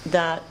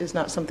that is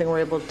not something we're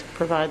able to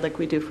provide like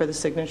we do for the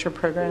signature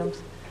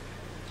programs?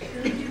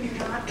 We do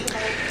not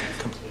provide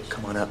transportation.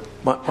 Come on up.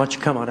 Why don't you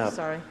come on up?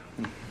 Sorry.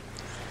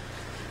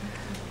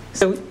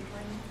 So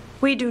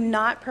we do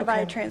not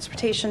provide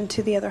transportation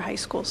to the other high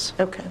schools.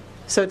 Okay.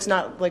 So it's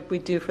not like we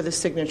do for the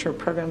signature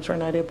programs. We're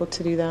not able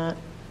to do that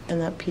in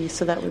that piece.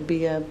 So that would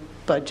be a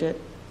budget.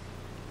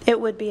 It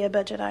would be a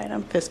budget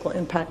item. Fiscal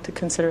impact to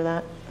consider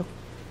that.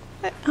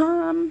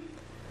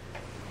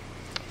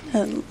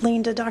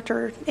 Lean to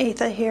Dr.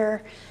 Atha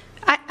here.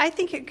 I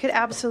think it could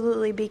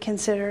absolutely be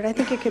considered. I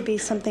think it could be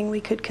something we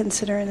could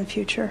consider in the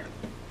future.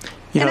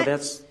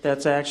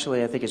 That's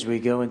actually, I think, as we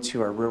go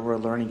into our real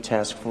world learning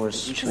task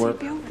force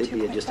work, it'd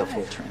be just a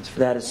full transfer.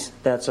 That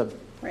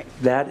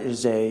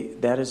is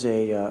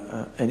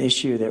an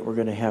issue that we're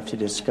going to have to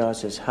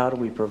discuss, is how do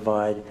we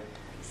provide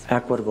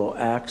equitable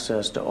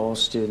access to all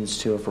students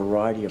to a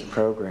variety of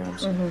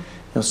programs.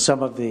 Mm-hmm.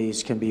 Some of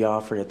these can be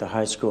offered at the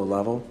high school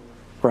level,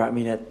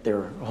 at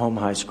their home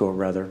high school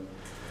rather.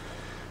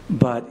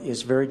 but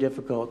it's very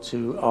difficult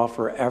to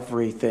offer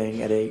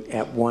everything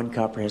at one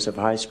comprehensive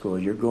high school.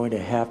 You're going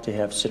to have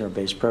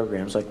center-based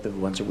programs like the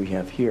ones that we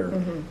have here,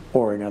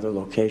 or in other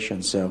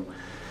locations. So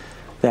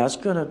that's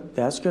going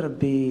to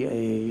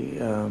be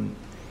an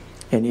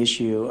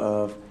issue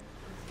of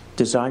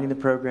designing the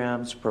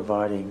programs,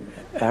 providing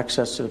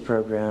access to the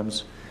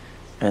programs,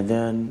 and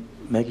then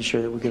making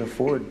sure that we can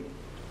afford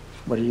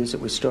what it is that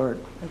we start.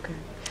 Okay.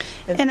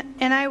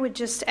 And I would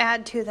just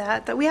add to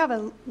that we have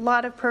a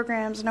lot of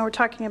programs, and we're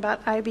talking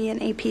about IB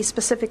and AP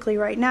specifically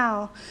right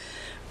now,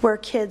 where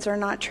kids are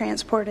not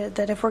transported,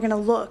 that if we're going to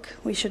look,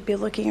 we should be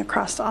looking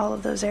across all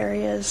of those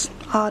areas,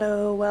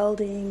 auto,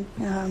 welding,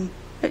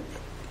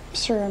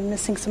 sure I'm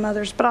missing some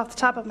others, but off the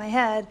top of my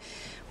head,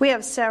 we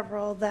have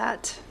several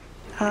that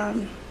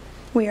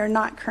we are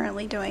not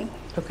currently doing.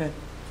 Okay,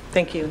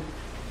 thank you.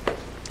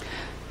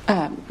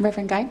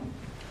 Reverend Guy?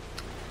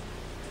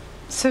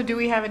 So do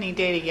we have any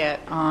data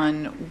yet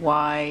on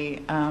why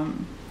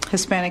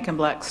Hispanic and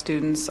Black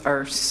students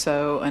are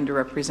so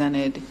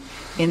underrepresented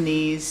in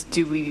these?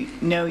 Do we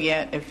know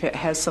yet if it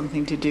has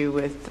something to do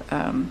with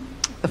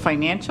the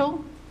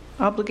financial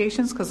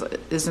obligations? Because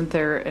isn't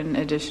there an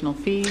additional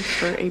fee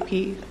for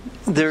AP?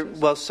 There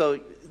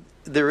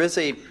is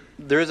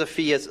a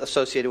fee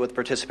associated with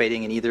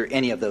participating in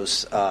any of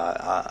those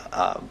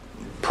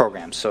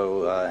programs.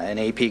 So an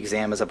AP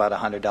exam is about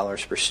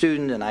 $100 per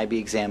student. An IB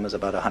exam is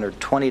about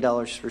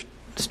 $120 per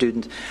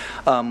student.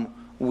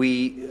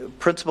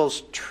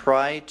 Principals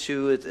try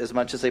to, as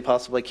much as they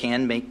possibly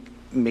can,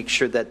 make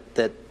sure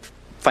that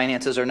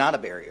finances are not a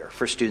barrier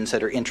for students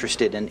that are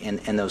interested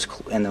in those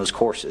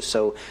courses.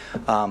 So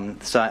I'm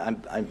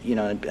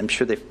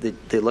sure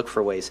they look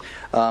for ways.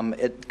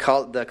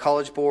 The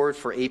College Board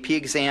for AP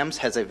exams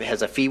has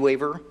a fee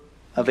waiver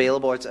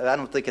available. I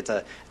don't think it's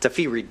a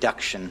fee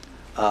reduction.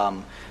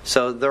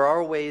 So there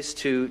are ways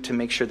to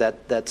make sure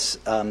that that's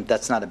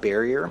not a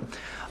barrier.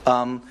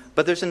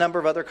 But there's a number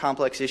of other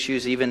complex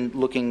issues, even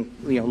looking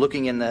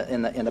in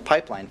the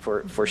pipeline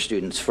for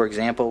students. For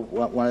example,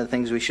 one of the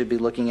things we should be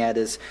looking at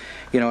is,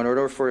 in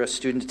order for a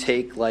student to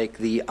take like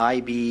the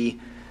IB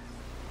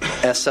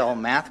SL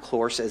math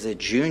course as a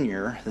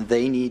junior,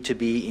 they need to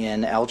be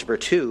in Algebra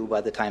 2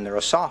 by the time they're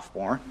a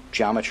sophomore,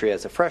 geometry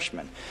as a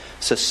freshman.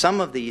 So some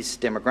of these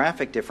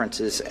demographic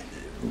differences,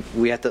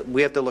 we have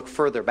to look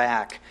further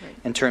back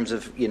in terms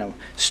of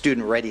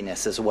student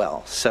readiness as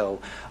well. So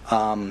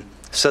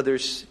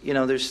there's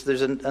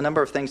a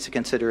number of things to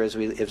consider as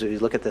we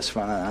look at this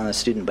on a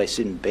student by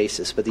student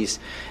basis. But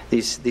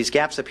these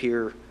gaps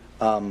appear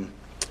in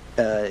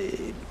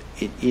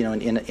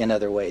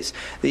other ways.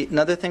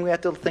 Another thing we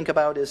have to think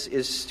about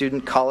is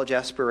student college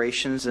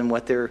aspirations and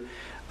what they're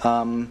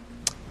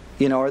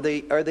are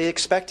they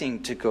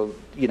expecting to go?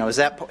 Is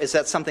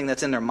that something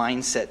that's in their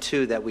mindset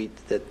too that we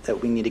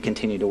need to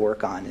continue to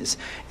work on?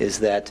 Is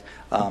that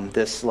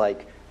this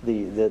like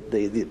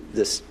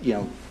this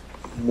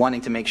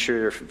wanting to make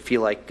sure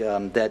feel like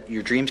that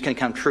your dreams can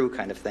come true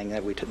kind of thing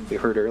that we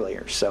heard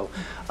earlier. So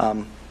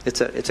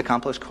it's a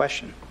complex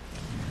question.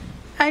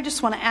 I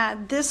just want to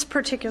add, this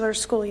particular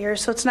school year,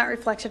 so it's not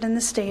reflected in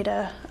this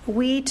data,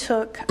 we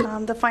took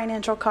the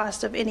financial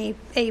cost of any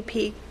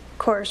AP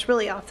course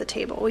really off the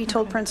table. We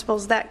told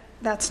principals that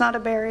that's not a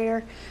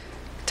barrier.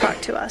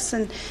 Talk to us.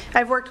 And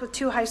I've worked with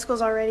 2 high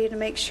schools already to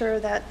make sure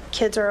that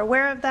kids are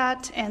aware of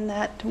that and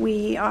that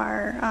we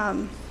are,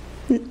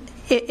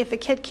 if a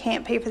kid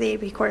can't pay for the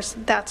AP course,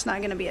 that's not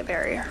going to be a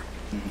barrier.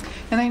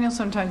 And I know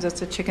sometimes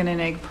that's a chicken and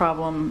egg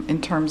problem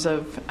in terms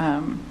of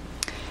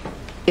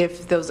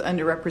if those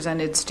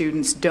underrepresented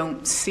students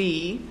don't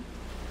see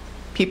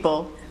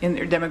people in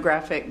their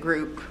demographic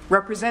group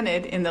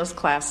represented in those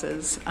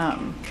classes,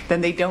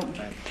 then they don't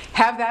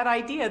have that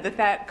idea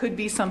that could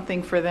be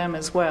something for them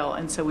as well.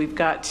 And so we've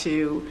got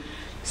to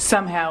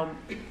somehow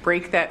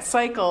break that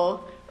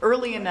cycle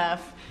early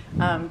enough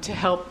to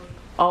help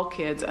all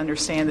kids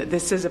understand that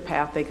this is a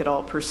path they could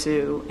all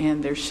pursue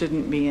and there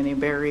shouldn't be any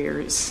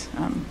barriers to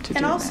do that.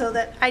 And also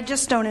that I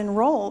just don't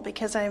enroll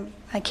because I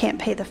can't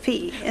pay the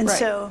fee. And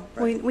so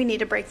we need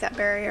to break that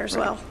barrier as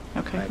well.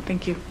 Okay,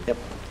 thank you. Yep.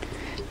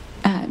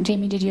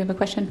 Jamie, did you have a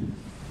question?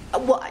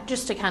 Well,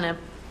 just to kind of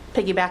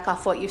piggyback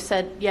off what you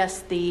said,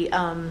 yes, the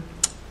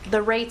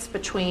rates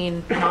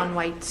between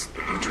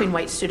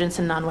white students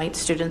and non-white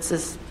students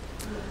is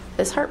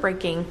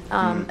heartbreaking,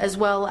 as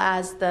well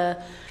as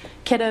the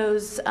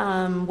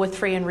kiddos with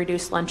free and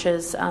reduced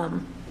lunches.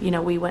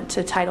 We went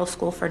to title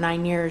school for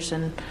 9 years,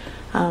 and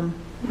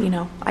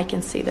I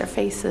can see their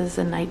faces,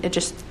 and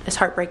it's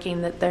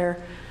heartbreaking that they're.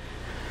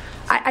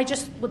 I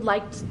just would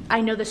like.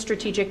 I know the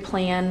strategic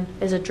plan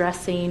is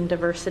addressing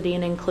diversity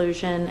and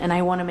inclusion, and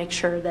I want to make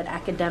sure that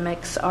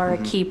academics are a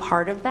key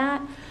part of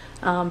that.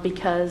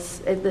 Because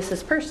this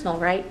is personal,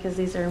 right? Because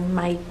these are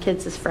my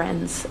kids'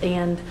 friends.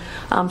 And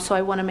so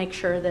I want to make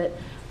sure that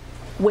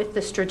with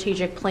the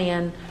strategic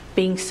plan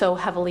being so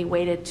heavily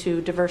weighted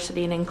to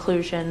diversity and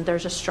inclusion,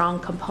 there's a strong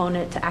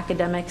component to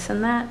academics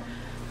in that,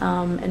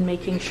 and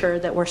making sure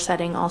that we're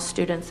setting all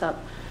students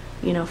up,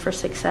 for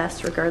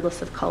success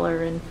regardless of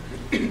color. And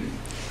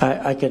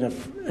I can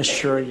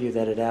assure you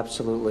that it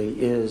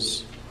absolutely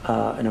is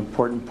an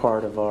important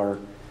part of our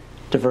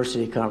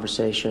diversity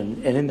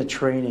conversation. And in the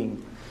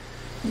training,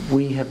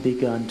 we have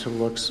begun to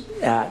look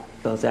at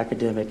both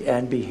academic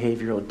and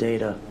behavioral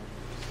data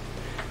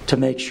to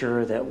make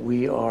sure that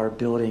we are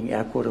building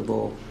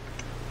equitable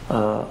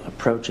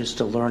approaches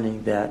to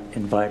learning that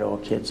invite all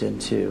kids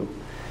into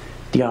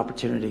the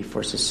opportunity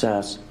for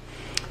success.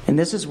 And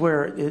this is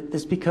where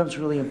this becomes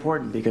really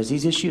important, because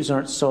these issues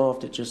aren't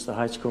solved at just the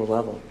high school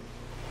level.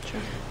 Sure.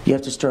 You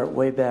have to start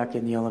way back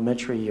in the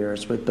elementary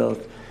years with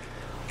both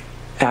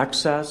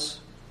access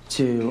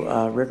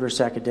to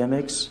rigorous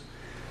academics.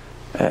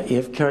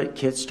 If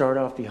kids start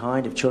off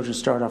behind, if children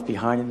start off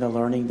behind in their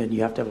learning, then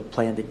you have to have a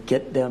plan to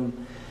get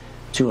them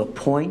to a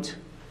point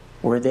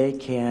where they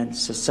can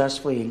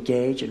successfully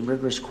engage in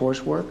rigorous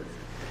coursework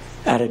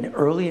at an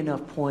early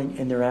enough point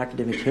in their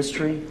academic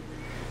history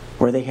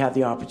where they have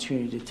the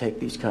opportunity to take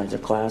these kinds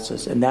of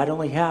classes. And that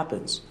only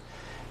happens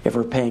if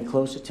we're paying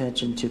close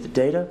attention to the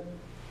data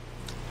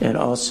and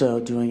also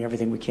doing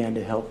everything we can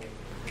to help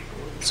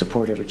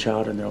support every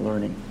child in their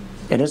learning.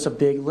 And it's a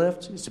big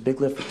lift. It's a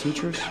big lift for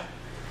teachers.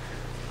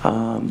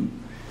 And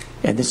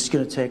this is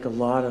going to take a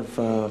lot of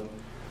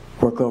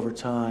work over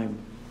time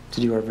to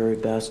do our very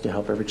best to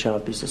help every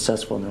child be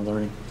successful in their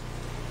learning.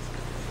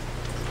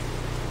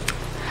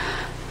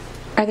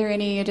 Are there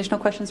any additional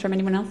questions from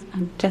anyone else?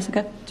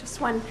 Jessica?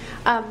 Just one.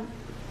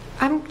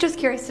 I'm just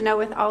curious to know,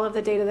 with all of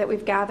the data that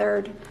we've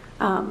gathered,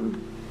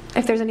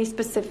 if there's any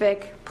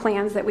specific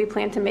plans that we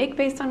plan to make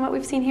based on what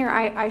we've seen here.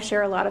 I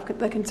share a lot of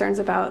the concerns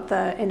about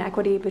the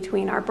inequity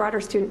between our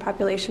broader student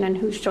population and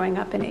who's showing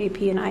up in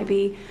AP and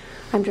IB.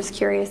 I'm just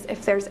curious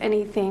if there's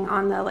anything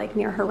on the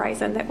near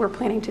horizon that we're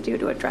planning to do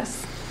to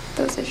address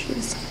those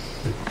issues.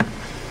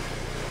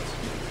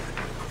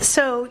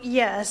 So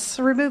yes,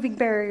 removing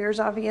barriers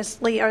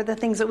obviously are the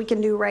things that we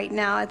can do right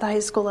now at the high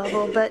school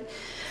level, but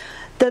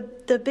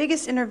the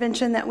biggest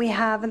intervention that we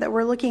have and that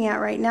we're looking at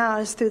right now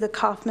is through the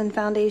Kauffman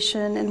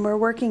Foundation, and we're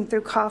working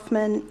through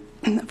Kauffman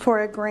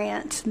for a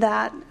grant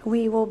that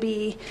we will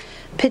be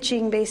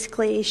pitching,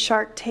 basically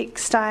Shark Tank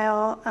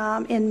style,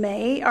 in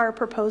May, our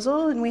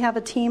proposal. And we have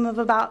a team of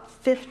about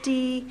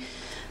 50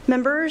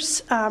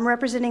 members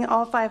representing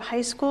all 5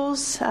 high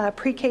schools,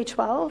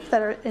 pre-K-12,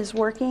 that is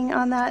working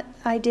on that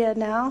idea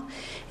now.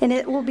 And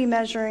it will be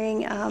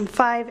measuring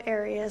 5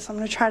 areas. I'm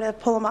going to try to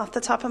pull them off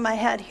the top of my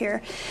head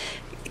here.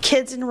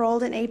 Kids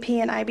enrolled in AP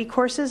and IB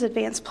courses,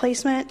 advanced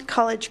placement,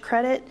 college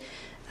credit,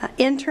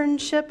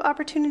 internship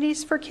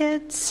opportunities for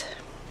kids,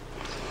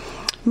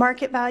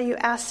 market value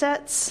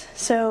assets.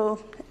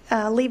 So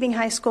leaving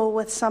high school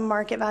with some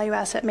market value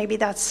asset. Maybe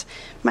that's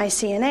my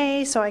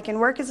CNA, so I can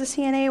work as a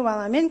CNA while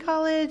I'm in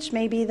college.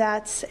 Maybe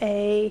that's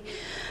a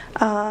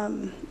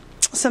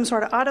some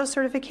sort of auto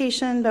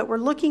certification, but we're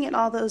looking at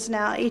all those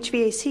now,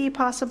 HVAC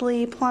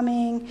possibly,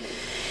 plumbing.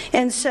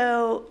 And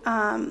so,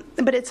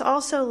 but it's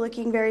also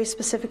looking very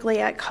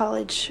specifically at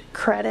college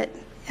credit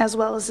as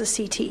well as the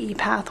CTE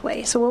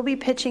pathway. So we'll be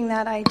pitching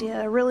that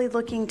idea, really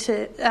looking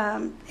to,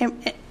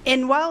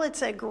 and while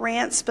it's a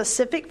grant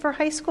specific for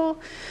high school,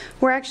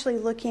 we're actually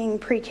looking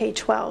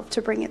pre-K-12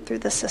 to bring it through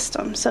the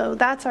system. So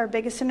that's our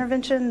biggest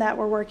intervention that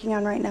we're working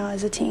on right now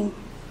as a team.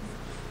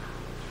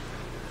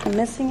 Am I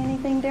missing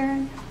anything,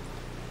 Darren?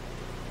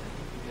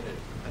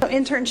 So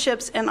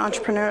internships and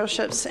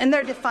entrepreneurships, and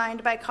they're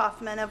defined by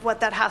Kauffman of what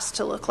that has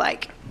to look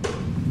like.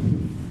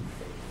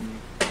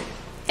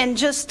 And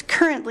just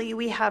currently,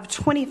 we have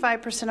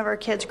 25% of our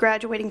kids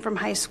graduating from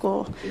high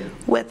school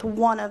with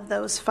one of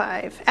those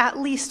 5, at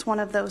least one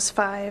of those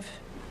 5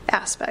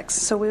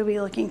 aspects. So we'll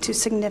be looking to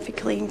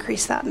significantly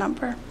increase that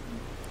number.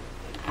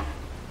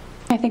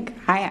 I think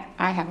I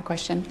have a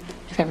question,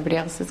 if everybody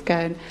else is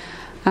good.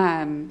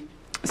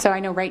 So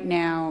I know right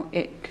now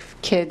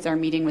kids are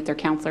meeting with their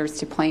counselors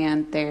to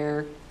plan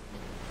their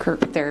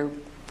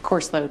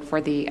course load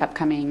for the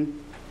upcoming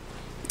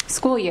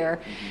school year.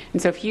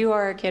 And so if you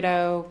are a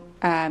kiddo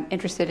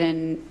interested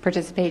in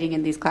participating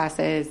in these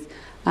classes,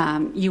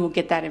 you will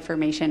get that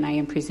information, I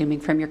am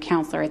presuming, from your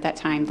counselor at that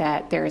time,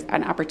 that there's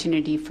an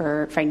opportunity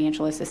for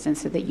financial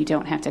assistance so that you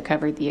don't have to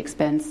cover the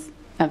expense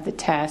of the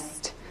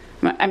test.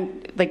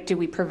 Do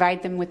we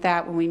provide them with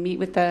that when we meet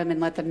with them and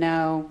let them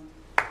know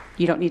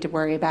you don't need to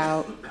worry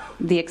about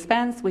the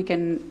expense? We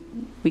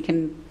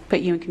can put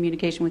you in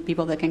communication with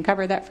people that can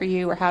cover that for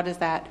you, or how does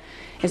that,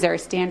 is there a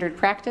standard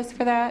practice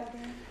for that?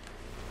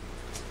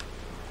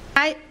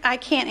 I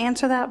can't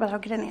answer that, but I'll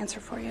get an answer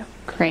for you.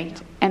 Great.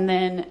 And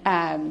then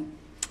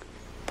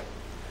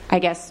I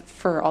guess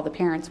for all the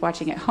parents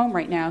watching at home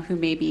right now who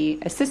may be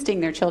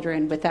assisting their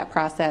children with that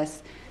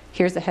process,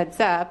 here's a heads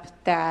up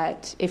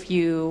that if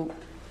you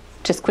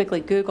just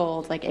quickly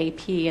Googled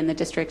AP in the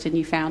district and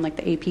you found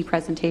the AP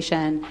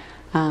presentation,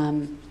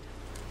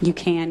 you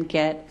can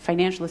get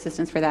financial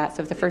assistance for that.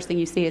 So if the first thing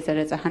you see is that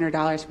it's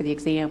 $100 for the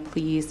exam,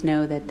 please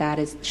know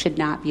that should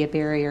not be a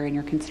barrier in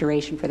your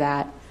consideration for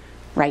that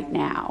right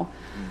now.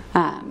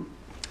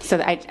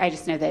 So I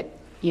just know that,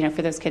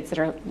 for those kids that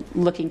are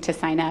looking to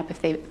sign up,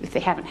 if they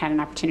haven't had an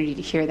opportunity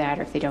to hear that,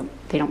 or if they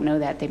don't know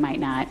that, they might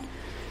not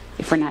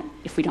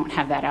if we don't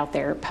have that out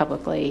there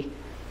publicly,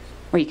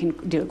 or you can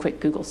do a quick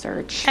Google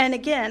search. And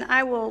again,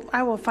 I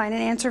will find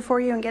an answer for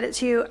you and get it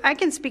to you. I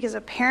can speak as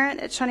a parent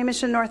at Shawnee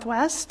Mission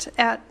Northwest.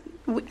 At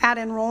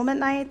enrollment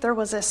night, there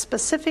was a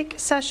specific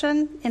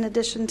session in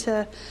addition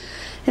to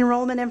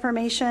enrollment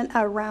information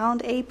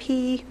around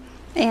AP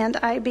and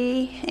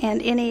IB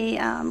and any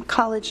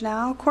College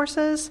Now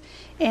courses,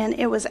 and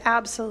it was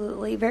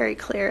absolutely very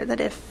clear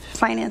that if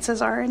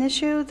finances are an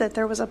issue, that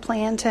there was a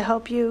plan to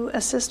help you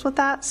assist with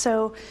that.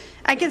 So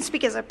I can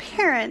speak as a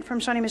parent from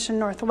Shawnee Mission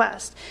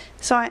Northwest.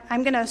 So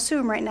I'm going to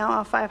assume right now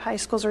all 5 high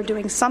schools are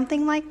doing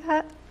something like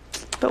that,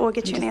 but we'll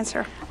get you an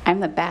answer.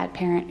 I'm the bad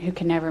parent who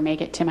can never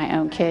make it to my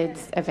own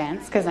kids'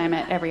 events because I'm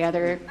at every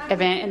other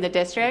event in the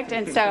district.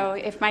 And so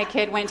if my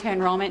kid went to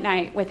enrollment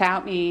night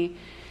without me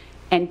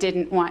and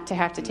didn't want to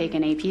have to take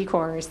an AP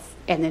course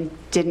and then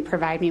didn't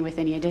provide me with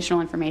any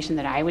additional information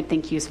that I would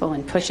think useful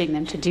in pushing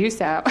them to do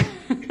so.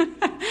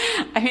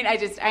 I mean,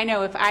 I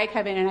know if I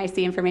come in and I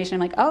see information, I'm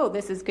like, oh,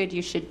 this is good,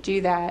 you should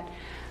do that.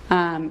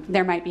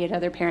 There might be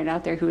another parent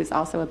out there who is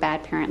also a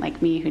bad parent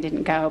like me who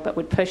didn't go but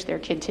would push their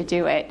kid to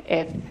do it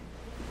if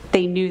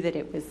they knew that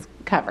it was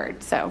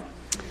covered. So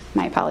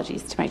my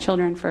apologies to my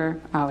children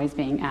for always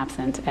being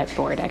absent at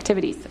board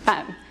activities.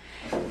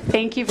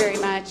 Thank you very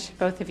much,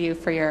 both of you,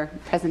 for your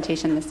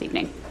presentation this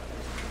evening.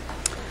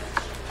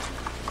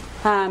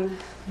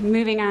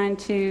 Moving on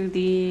to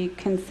the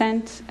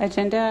consent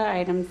agenda,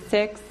 item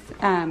 6.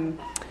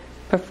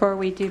 Before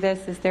we do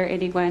this, is there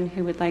anyone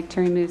who would like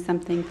to remove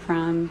something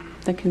from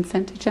the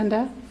consent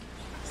agenda?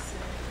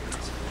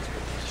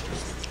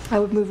 I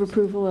would move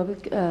approval of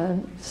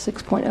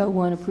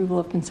 6.01, approval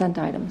of consent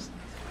items.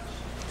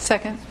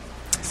 Second.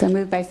 So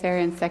moved by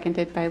Sarah and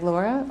seconded by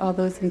Laura. All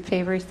those in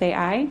favor say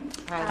aye.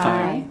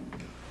 Aye.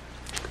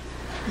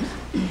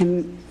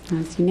 And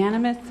that's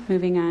unanimous.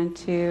 Moving on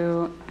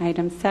to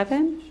item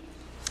 7.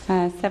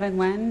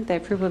 7.1, the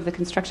approval of the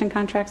construction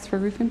contracts for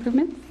roof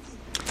improvements.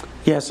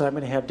 Yes, I'm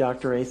going to have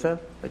Dr. Atha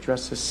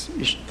address this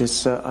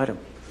item.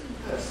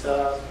 Yes,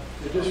 the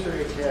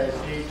district has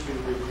need to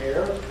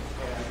repair and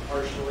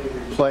partially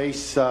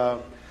replace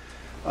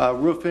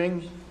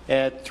roofing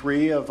at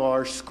 3 of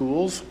our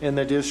schools in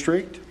the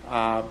district.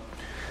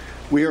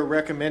 We are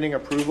recommending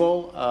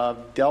approval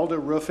of Delta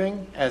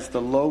Roofing as the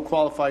low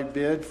qualified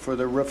bid for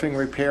the roofing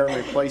repair and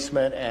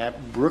replacement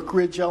at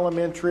Brookridge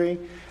Elementary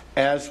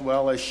as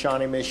well as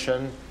Shawnee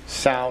Mission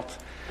South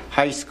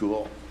High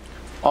School.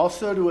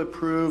 Also to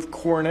approve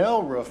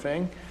Cornell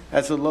Roofing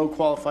as a low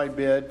qualified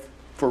bid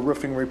for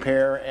roofing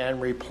repair and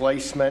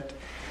replacement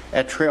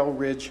at Trail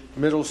Ridge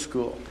Middle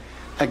School.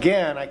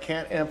 Again, I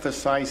can't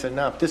emphasize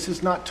enough, this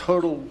is not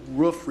total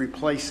roof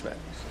replacement.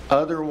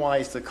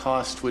 Otherwise, the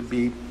cost would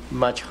be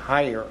much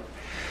higher.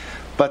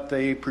 But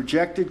the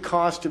projected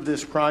cost of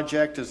this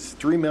project is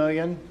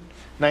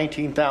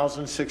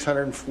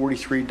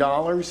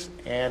 $3,019,643,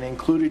 and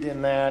included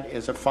in that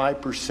is a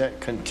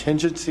 5%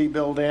 contingency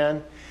built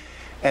in.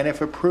 And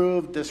if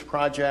approved, this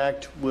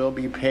project will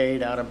be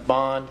paid out of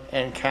bond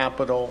and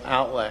capital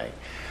outlay.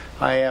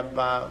 I have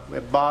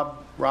Bob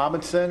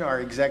Robinson, our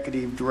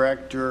Executive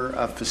Director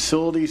of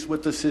Facilities,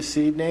 with us this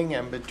evening,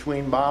 and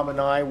between Bob and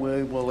I,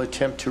 we will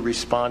attempt to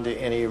respond to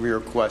any of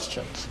your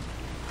questions.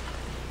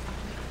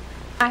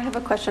 I have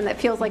a question that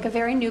feels like a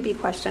very newbie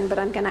question, but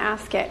I'm going to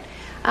ask it.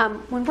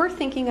 When we're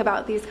thinking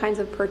about these kinds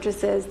of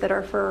purchases that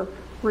are for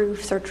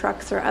roofs or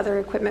trucks or other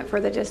equipment for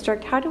the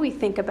district, how do we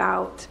think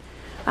about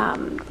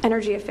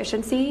energy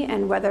efficiency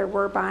and whether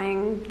we're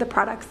buying the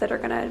products that are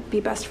going to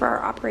be best for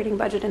our operating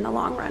budget in the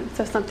long run?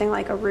 So something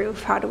like a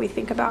roof, how do we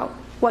think about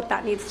what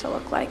that needs to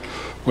look like?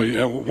 Well,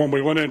 yeah, when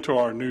we went into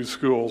our new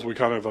schools, we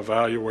kind of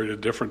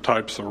evaluated different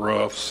types of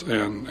roofs,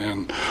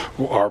 and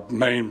our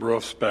main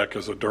roof spec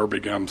is a Derby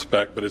gum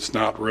spec, but it's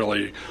not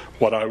really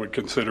what I would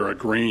consider a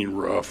green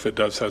roof. It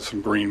does have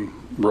some green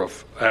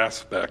roof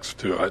aspects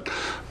to it,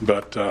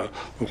 but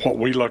what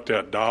we looked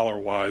at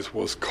dollar-wise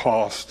was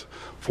cost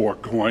for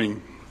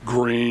going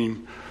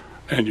green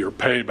and your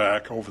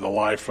payback over the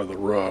life of the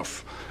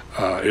roof.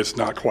 It's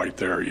not quite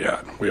there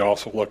yet. We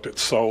also looked at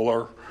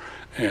solar,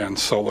 and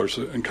solar's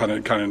kind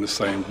of in the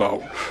same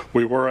boat.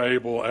 We were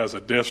able, as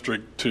a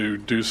district, to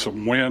do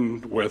some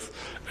wind with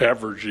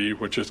Evergy,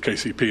 which is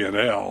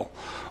KCP&L,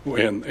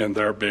 in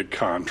their big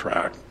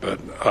contract. But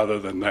other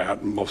than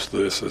that, most of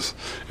this is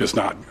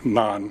not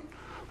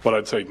what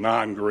I'd say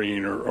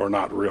non-green or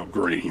not real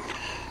green.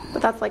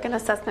 But that's like an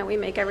assessment we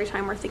make every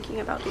time we're thinking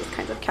about these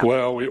kinds of capital.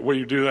 Well,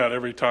 we do that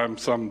every time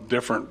some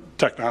different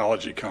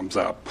technology comes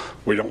up.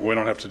 We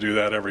don't have to do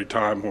that every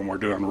time when we're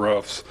doing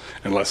roofs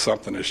unless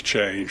something has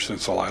changed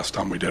since the last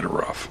time we did a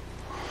roof.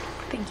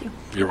 Thank you.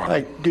 You're welcome.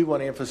 I do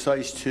want to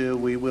emphasize, too,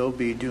 we will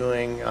be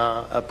doing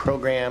a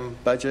program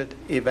budget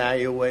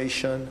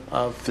evaluation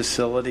of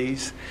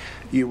facilities.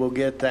 You will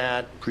get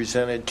that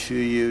presented to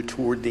you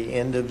toward the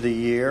end of the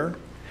year.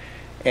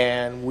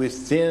 And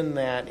within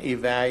that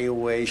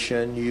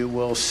evaluation, you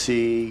will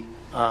see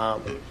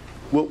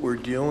what we're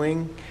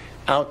doing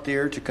out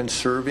there to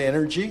conserve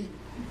energy.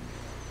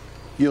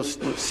 You'll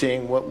see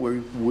what we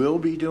will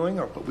be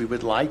doing or what we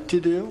would like to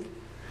do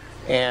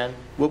and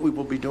what we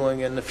will be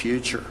doing in the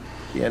future,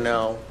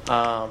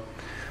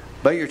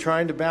 But you're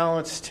trying to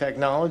balance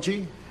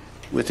technology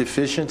with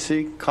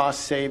efficiency,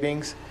 cost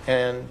savings,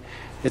 and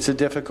it's a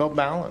difficult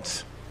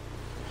balance.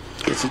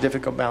 It's a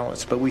difficult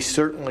balance, but we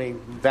certainly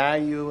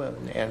value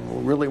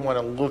and really want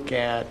to look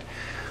at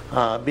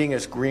being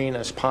as green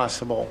as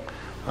possible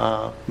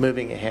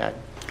moving ahead.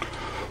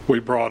 We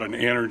brought an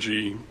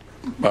energy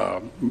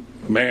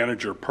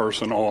manager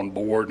person on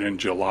board in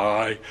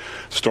July,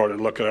 started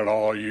looking at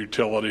all our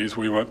utilities.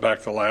 We went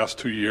back the last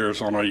 2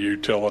 years on our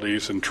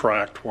utilities and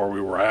tracked where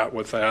we were at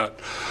with that.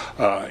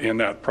 In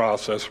that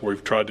process,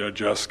 we've tried to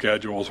adjust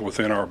schedules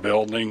within our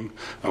building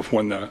of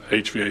when the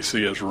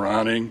HVAC is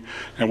running,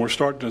 and we're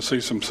starting to see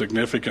some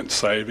significant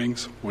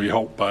savings. We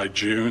hope by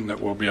June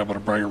that we'll be able to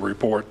bring a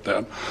report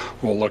that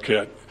will look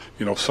at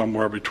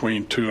somewhere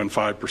between 2 and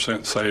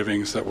 5%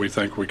 savings that we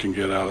think we can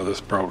get out of this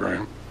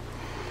program.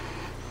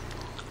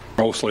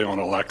 Mostly on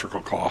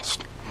electrical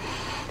cost.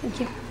 Thank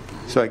you.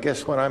 So I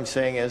guess what I'm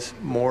saying is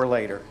more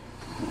later.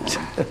 Is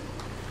there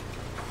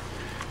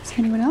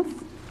anyone else?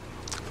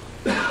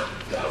 All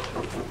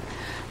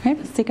right,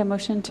 let's take a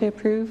motion to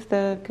approve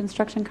the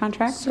construction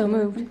contract. So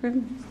moved.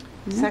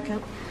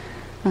 Second.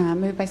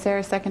 Moved by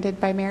Sarah, seconded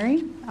by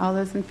Mary. All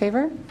those in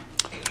favor?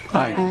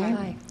 Aye.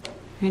 Aye.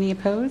 Any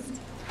opposed?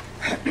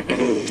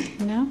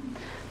 No.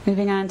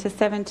 Moving on to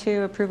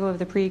 7.2, approval of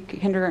the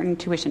pre-kindergarten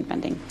tuition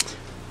funding.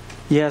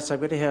 Yes, I'm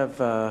going to have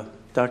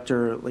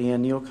Dr. Leanne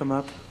Neal come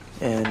up,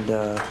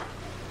 and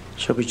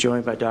she'll be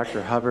joined by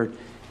Dr. Hubbard.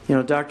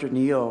 Dr.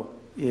 Neal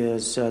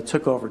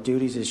took over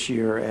duties this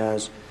year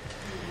as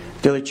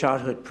early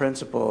childhood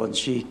principal, and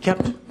she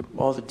kept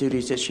all the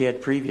duties that she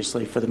had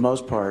previously for the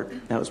most part.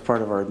 That was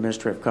part of our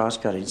administrative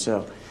cost cutting,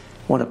 so I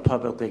want to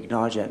publicly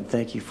acknowledge that and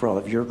thank you for all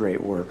of your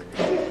great work.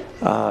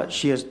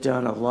 She has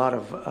done a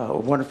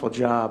wonderful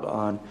job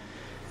on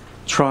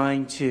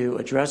trying to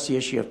address the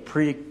issue of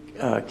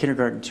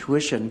kindergarten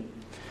tuition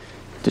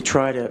to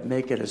try to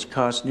make it as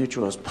cost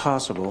neutral as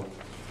possible.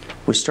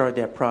 We started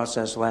that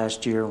process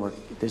last year, and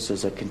this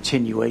is a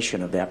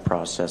continuation of that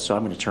process, so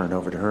I'm going to turn it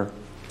over to her.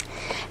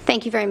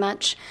 Thank you very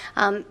much.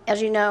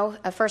 As you know,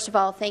 first of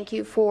all, thank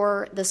you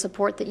for the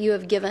support that you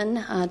have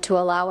given to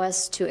allow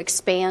us to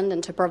expand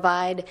and to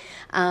provide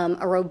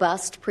a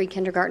robust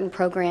pre-kindergarten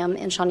program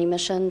in Shawnee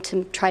Mission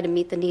to try to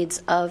meet the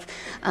needs of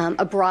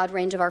a broad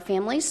range of our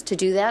families. To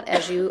do that,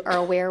 as you are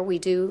aware, we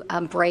do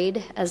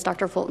braid, as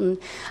Dr. Fulton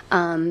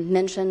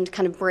mentioned,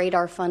 kind of braid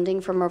our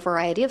funding from a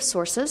variety of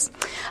sources.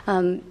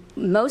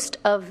 Most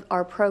of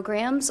our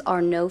programs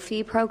are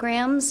no-fee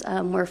programs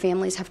where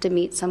families have to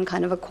meet some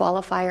kind of a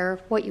qualifier,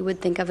 what you would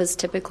think of as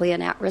typically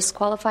an at-risk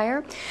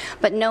qualifier.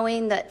 But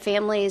knowing that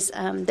families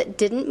that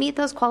didn't meet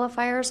those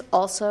qualifiers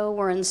also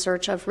were in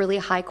search of really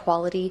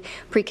high-quality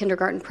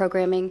pre-kindergarten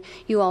programming,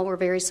 you all were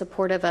very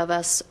supportive of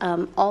us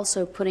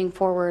also putting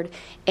forward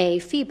a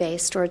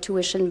fee-based or a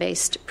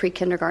tuition-based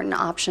pre-kindergarten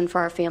option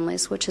for our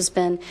families, which has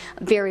been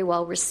very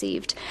well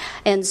received.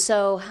 And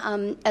so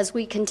as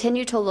we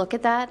continue to look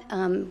at that,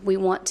 we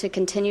want to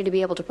continue to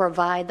be able to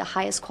provide the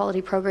highest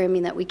quality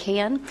programming that we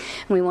can.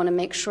 And we want to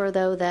make sure,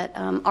 though, that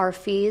our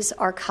fees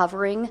are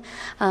covering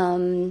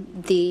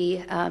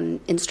the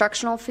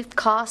instructional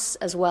costs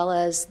as well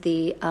as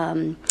the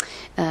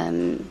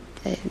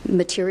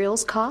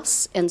materials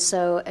costs. And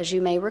so, as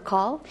you may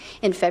recall,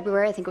 in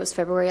February, I think it was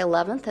February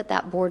 11th at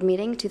that board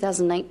meeting,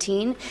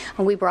 2019,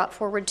 we brought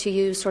forward to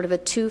you sort of a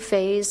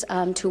two-phase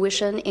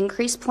tuition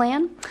increase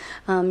plan.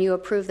 You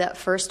approved that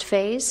first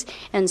phase,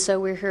 and so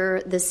we're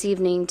here this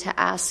evening to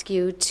ask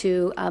you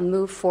to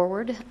move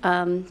forward,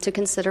 to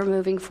consider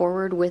moving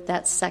forward with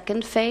that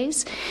second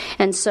phase.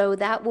 And so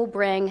that will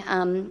bring,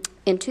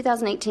 in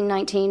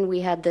 2018-19,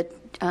 we had the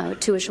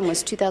tuition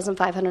was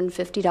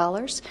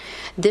 $2,550.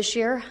 This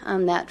year,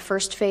 that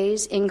first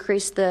phase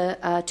increased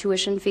the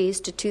tuition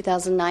fees to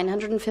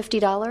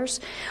 $2,950.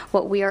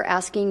 What we are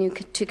asking you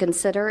to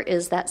consider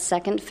is that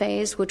second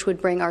phase, which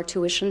would bring our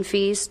tuition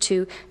fees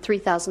to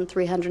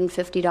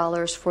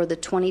 $3,350 for the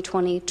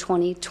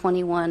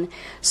 2020-2021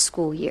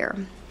 school year.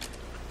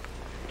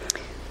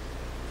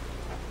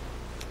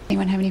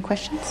 Anyone have any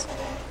questions?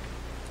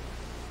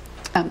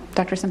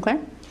 Dr. Sinclair?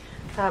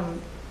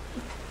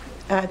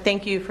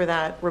 Thank you for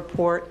that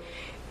report.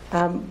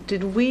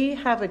 Did we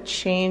have a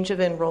change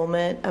of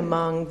enrollment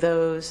among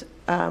those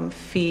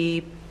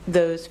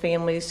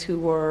families who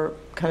were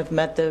kind of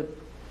met the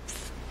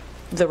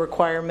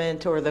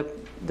requirement or the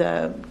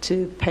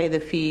to pay the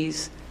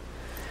fees,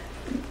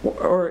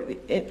 or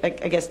I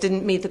guess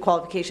didn't meet the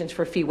qualifications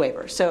for fee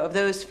waiver? So of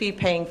those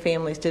fee-paying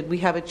families, did we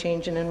have a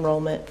change in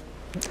enrollment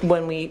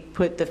when we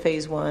put the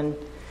phase one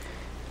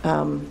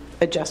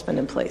adjustment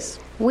in place?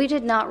 We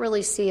did not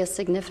really see a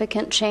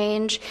significant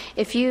change.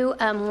 If you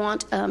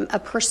want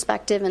a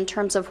perspective in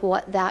terms of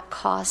what that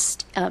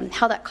cost,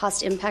 how that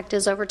cost impact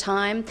is over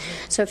time,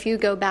 so if you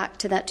go back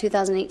to that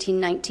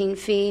 2018-19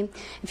 fee,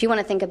 if you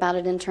want to think about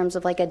it in terms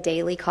of like a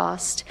daily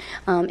cost,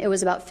 it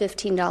was about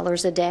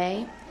 $15 a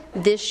day.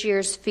 This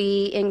year's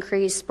fee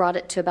increase brought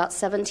it to about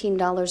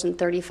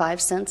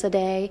 $17.35 a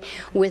day.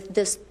 With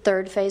this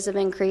third phase of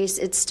increase,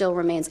 it still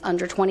remains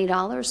under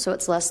 $20, so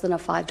it's less than a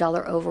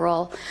 $5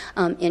 overall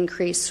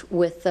increase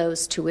with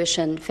those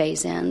tuition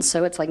phase-ins.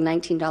 So it's like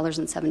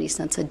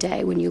 $19.70 a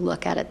day when you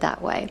look at it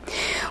that way.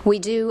 We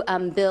do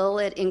bill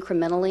it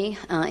incrementally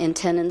in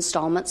 10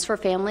 installments for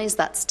families.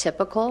 That's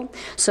typical.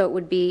 So it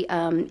would be,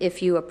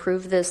 if you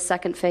approve this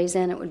second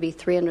phase-in, it would be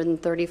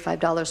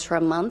 $335 for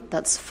a month.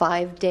 That's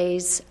 5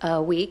 days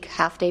a week,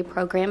 half-day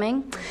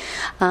programming.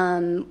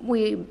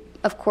 We,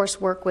 of course,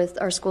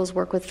 our schools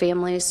work with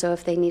families, so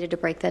if they needed to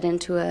break that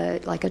into a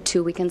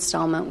 2-week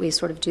installment, we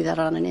sort of do that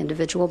on an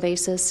individual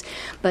basis.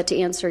 But to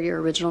answer your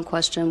original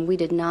question, we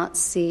did not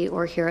see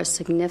or hear a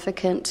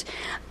significant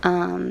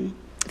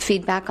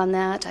feedback on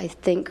that. I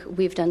think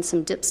we've done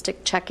some dipstick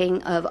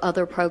checking of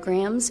other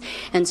programs,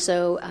 and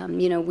so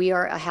we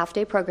are a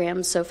half-day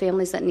program, so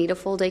families that need a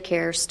full day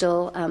care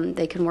still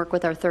they can work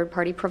with our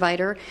third-party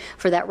provider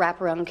for that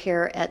wraparound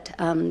care at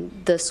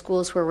the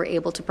schools where we're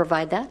able to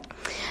provide that.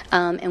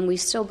 And we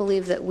still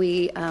believe that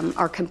we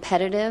are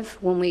competitive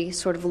when we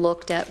sort of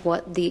looked at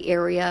what the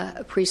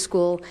area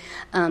preschool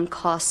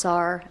costs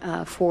are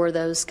for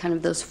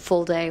those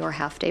full day or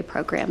half-day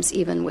programs,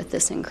 even with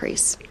this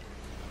increase.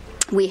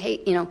 We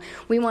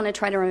want to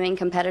try to remain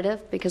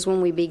competitive, because when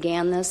we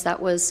began this,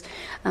 that was,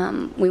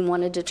 we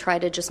wanted to try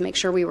to just make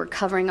sure we were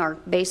covering our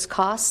base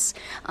costs.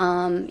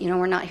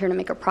 We're not here to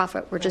make a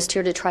profit. We're just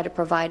here to try to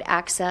provide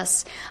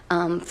access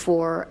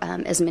for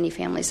as many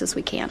families as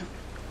we can.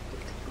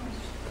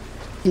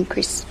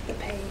 Increase the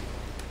pay.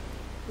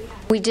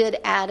 We did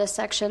add a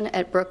section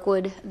at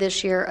Brookwood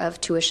this year of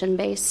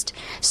tuition-based.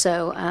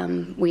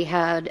 So we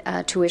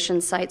had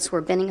tuition sites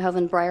were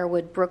Benninghoven,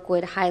 Briarwood,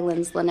 Brookwood,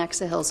 Highlands,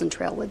 Lenexa Hills, and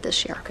Trailwood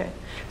this year. Okay.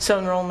 So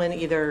enrollment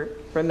either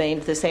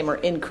remained the same or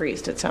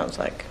increased, it sounds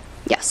like.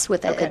 Yes,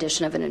 with the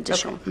addition of an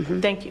additional. Okay. Mm-hmm.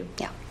 Thank you.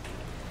 Yeah.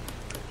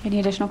 Any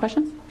additional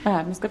questions?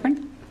 Ms.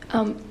 Goodburn?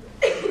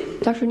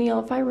 Dr. Neal,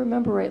 if I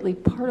remember rightly,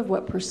 part of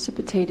what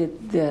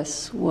precipitated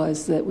this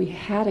was that we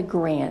had a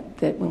grant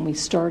that when we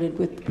started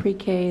with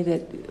pre-K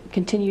that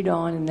continued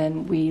on, and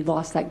then we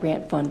lost that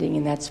grant funding,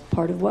 and that's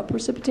part of what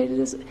precipitated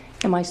this.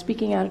 Am I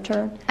speaking out of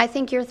turn? I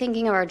think you're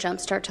thinking of our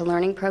Jumpstart to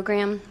Learning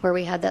program, where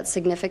we had that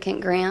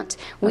significant grant.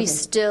 We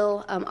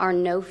still, our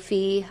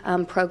no-fee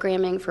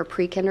programming for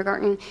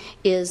pre-kindergarten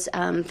is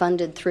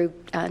funded through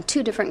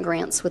 2 different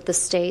grants with the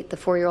state, the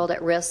 4-year-old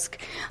at risk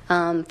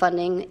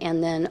funding,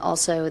 and then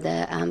also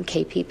the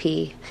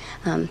KPP.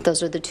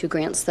 Those are the 2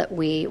 grants that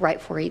we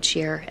write for each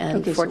year. And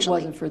okay,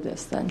 fortunately, so it wasn't for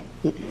this then?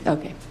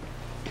 Okay.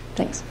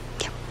 Thanks.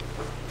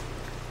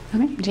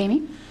 Okay,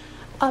 Jamie?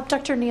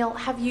 Dr. Neal,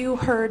 have you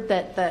heard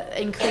that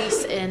the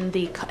increase in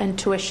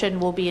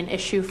tuition will be an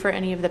issue for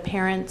any of the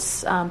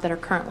parents that are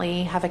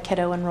currently have a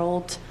kiddo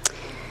enrolled?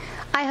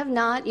 I have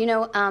not.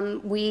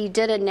 We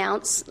did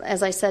announce,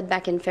 as I said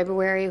back in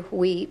February,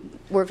 we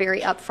were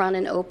very upfront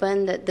and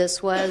open that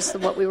this was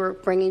what we were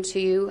bringing to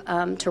you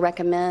to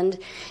recommend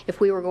if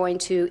we were going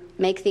to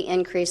make the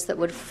increase that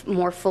would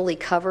more fully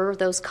cover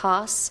those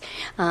costs.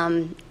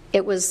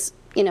 It was,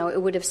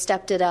 it would have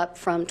stepped it up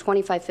from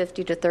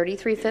 $2,550 to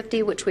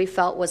 $3,350, which we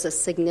felt was a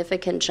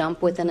significant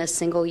jump within a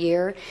single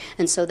year,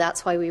 and so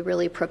that's why we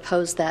really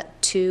proposed that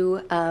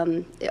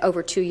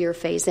over 2-year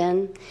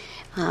phase-in.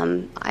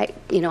 I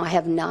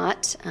have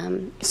not.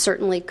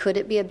 Certainly, could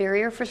it be a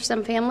barrier for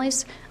some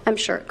families? I'm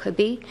sure it could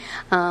be.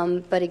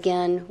 But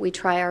again, we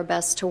try our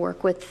best to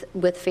work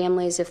with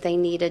families if they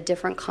need a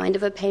different kind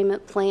of a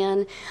payment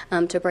plan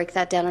to break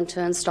that down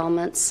into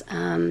installments.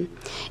 And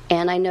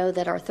I know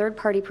that our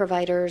third-party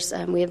providers,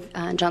 we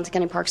have Johnson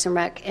County Parks and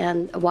Rec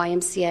and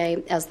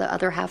YMCA as the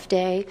other half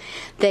day.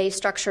 They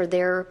structure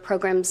their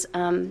programs,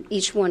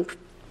 each one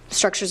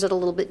structures it a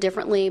little bit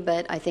differently,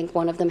 but I think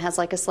one of them has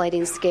like a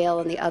sliding scale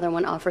and the other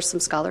one offers some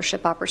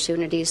scholarship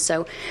opportunities.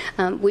 So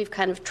we've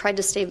kind of tried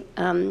to stay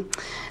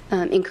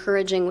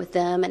encouraging with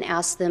them and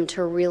ask them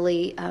to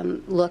really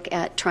look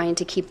at trying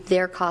to keep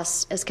their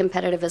costs as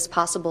competitive as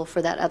possible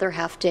for that other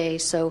half day,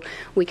 so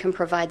we can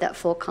provide that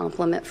full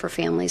complement for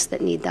families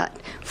that need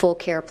that full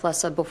care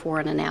plus a before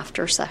and an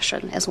after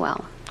session as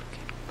well.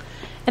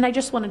 And I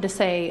just wanted to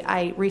say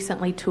I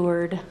recently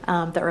toured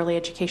the Early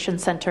Education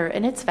Center,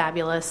 and it's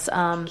fabulous.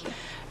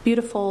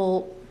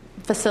 Beautiful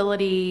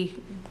facility,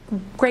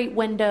 great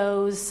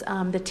windows.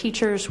 The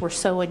teachers were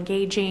so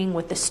engaging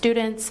with the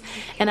students.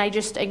 And I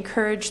just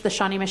encourage the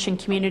Shawnee Mission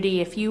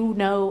community, if you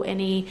know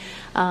any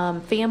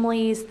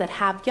families that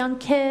have young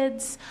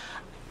kids,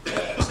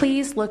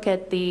 please look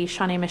at the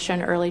Shawnee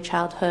Mission Early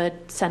Childhood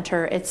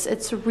Center.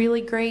 It's a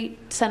really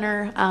great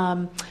center,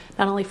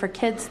 not only for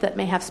kids that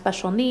may have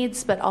special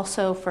needs, but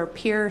also for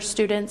peer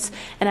students.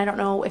 And I don't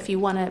know if you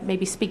want to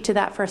maybe speak to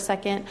that for a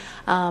second,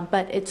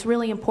 but it's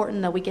really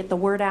important that we get the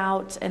word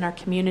out in our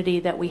community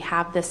that we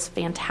have this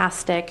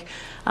fantastic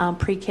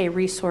pre-K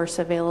resource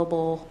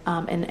available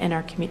in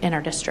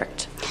our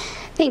district.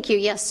 Thank you.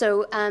 Yes,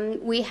 so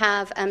we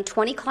have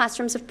 20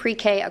 classrooms of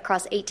pre-K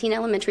across 18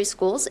 elementary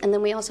schools, and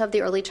then we also have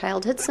the Early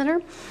Childhood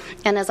Center.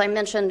 And as I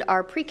mentioned,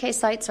 our pre-K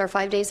sites are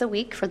 5 days a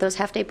week for those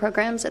half-day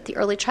programs at the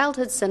Early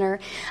Childhood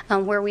Center,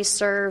 where we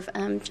serve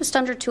just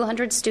under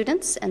 200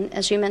 students. And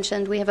as you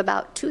mentioned, we have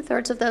about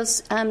 2/3 of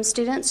those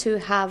students who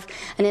have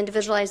an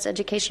individualized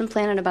education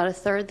plan and about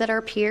 1/3 that are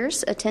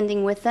peers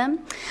attending with them.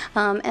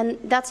 And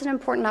that's an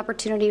important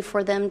opportunity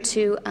for them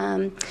to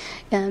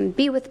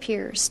be with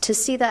peers, to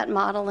see that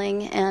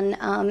modeling, and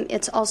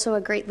it's also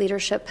a great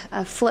leadership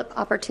flip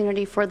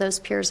opportunity for those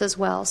peers as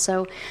well.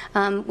 So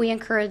we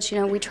encourage,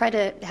 we try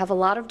to have a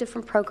lot of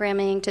different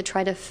programming to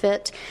try to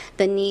fit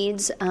the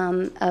needs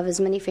of as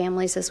many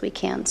families as we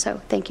can. So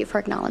thank you for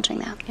acknowledging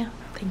that. Yeah,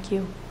 thank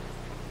you.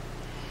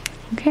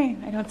 Okay,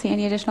 I don't see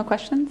any additional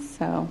questions,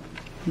 so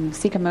I'll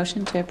seek a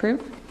motion to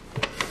approve.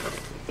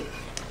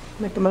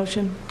 Make a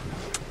motion.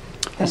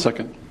 A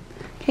second.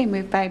 Okay,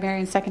 moved by Mary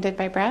and seconded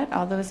by Brad.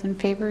 All those in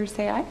favor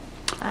say aye.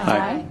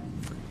 Aye.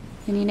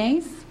 Any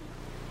nays?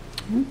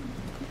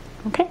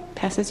 Okay,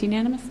 passes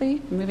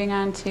unanimously. Moving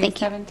on to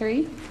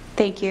 7.3.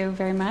 Thank you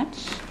very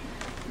much.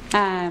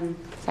 Sorry,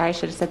 I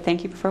should have said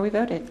thank you before we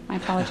voted. My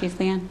apologies,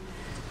 Leanne.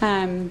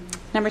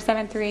 Number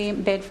 7.3,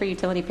 bid for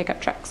utility pickup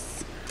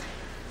trucks.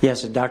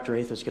 Yes, and Dr.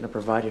 Athel is going to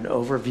provide an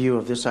overview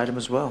of this item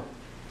as well.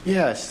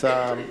 Yes,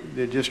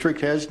 the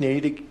district has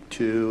needed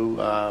to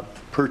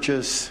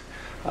purchase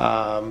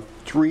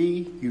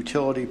 3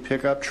 utility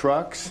pickup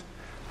trucks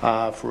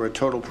for a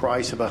total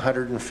price of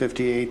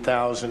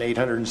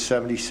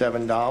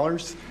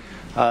 $158,877.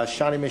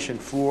 Shawnee Mission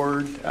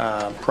Ford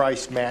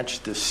price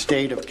matched the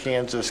state of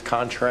Kansas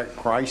contract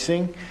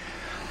pricing.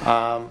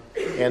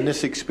 And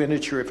this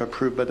expenditure, if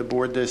approved by the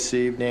board this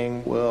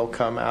evening, will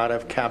come out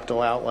of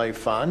capital outlay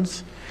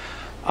funds.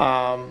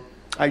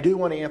 I do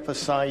want to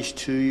emphasize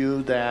to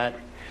you that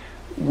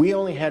we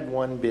only had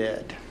one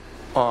bid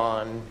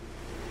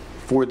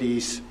for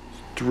these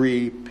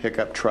 3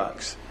 pickup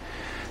trucks.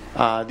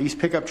 These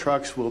pickup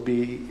trucks will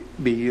be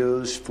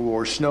used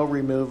for snow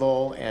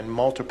removal and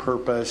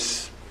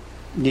multipurpose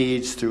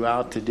needs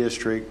throughout the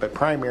district, but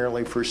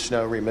primarily for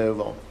snow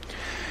removal.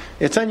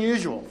 It's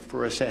unusual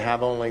for us to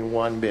have only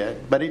one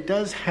bid, but it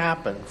does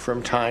happen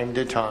from time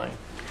to time.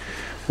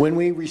 When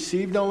we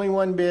received only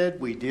one bid,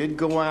 we did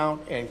go out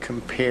and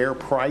compare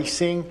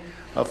pricing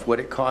of what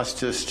it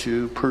cost us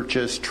to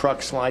purchase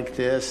trucks like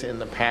this in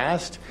the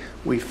past.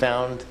 We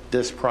found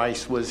this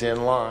price was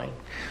in line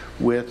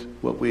with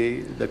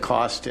the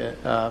cost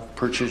of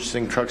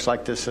purchasing trucks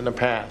like this in the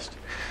past.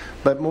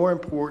 But more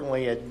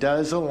importantly, it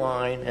does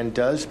align and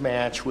does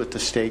match with the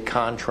state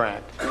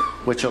contract,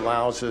 which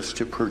allows us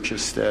to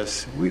purchase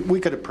this.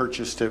 We could have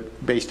purchased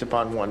it based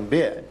upon one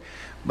bid,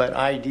 but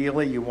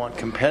ideally you want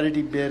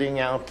competitive bidding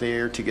out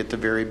there to get the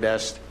very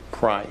best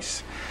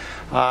price.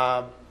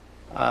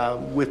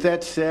 With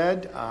that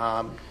said,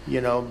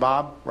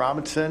 Bob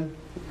Robinson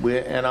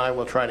and I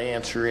will try to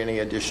answer any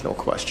additional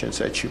questions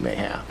that you may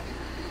have.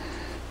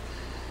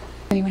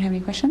 Anyone have any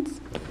questions?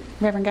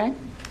 Reverend Guy?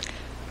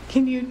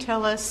 Can you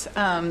tell us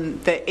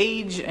the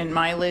age and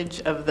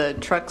mileage of the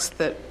trucks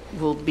that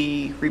will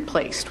be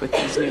replaced with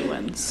these new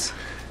ones?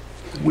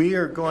 We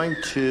are going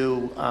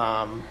to,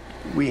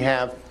 we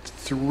have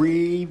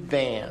 3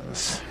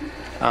 vans,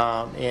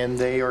 and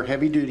they are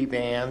heavy-duty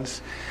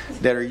vans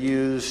that are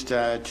used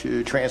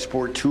to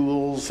transport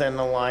tools and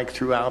the like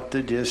throughout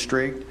the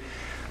district.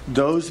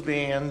 Those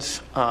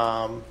vans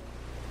are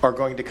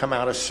going to come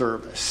out of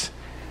service.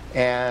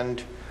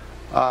 And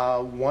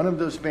one of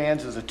those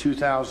vans is a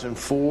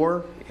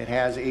 2004. It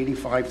has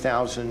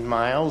 85,000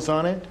 miles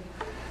on it,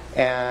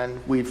 and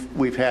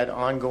we've had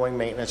ongoing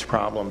maintenance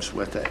problems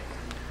with it.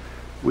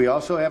 We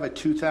also have a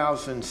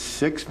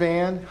 2006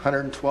 van,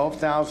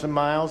 112,000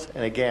 miles,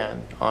 and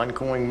again,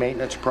 ongoing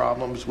maintenance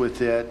problems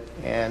with it,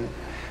 and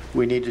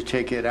we need to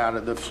take it out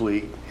of the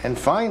fleet. And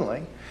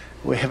finally,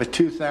 we have a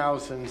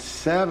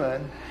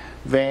 2007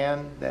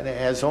 van that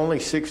has only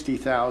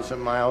 60,000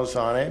 miles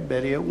on it,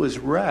 but it was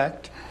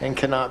wrecked and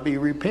cannot be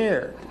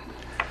repaired.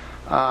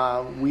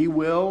 We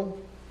will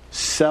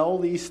sell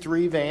these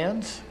 3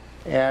 vans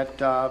at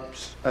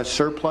a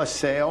surplus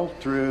sale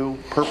through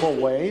Purple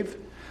Wave.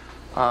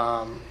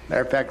 Matter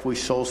of fact, we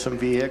sold some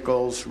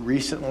vehicles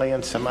recently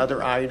and some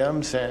other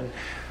items, and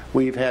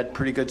we've had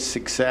pretty good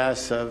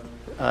success of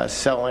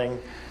selling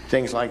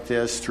things like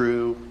this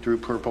through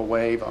Purple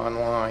Wave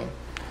online.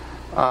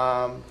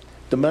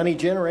 The money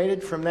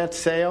generated from that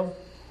sale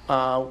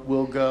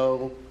will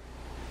go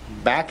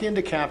back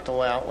into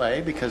capital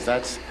outlay, because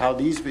that's how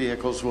these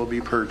vehicles will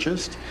be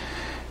purchased,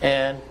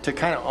 and to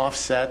kind of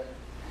offset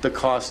the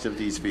cost of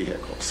these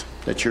vehicles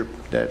that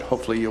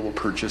hopefully you will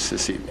purchase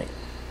this evening.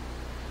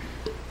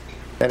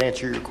 That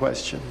answer your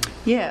question?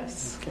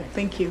 Yes. Okay.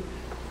 Thank you.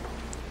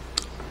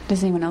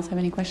 Does anyone else have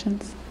any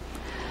questions?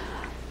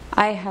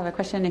 I have a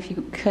question. If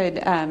you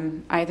could,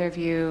 either of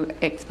you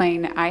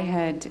explain. I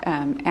had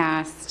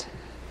asked,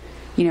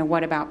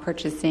 what about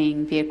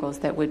purchasing vehicles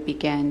that would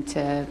begin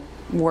to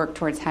work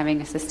towards having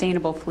a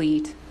sustainable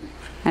fleet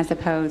as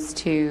opposed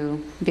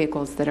to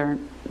vehicles that are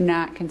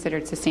not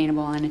considered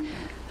sustainable.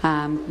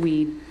 And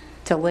we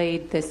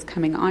delayed this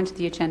coming onto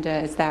the agenda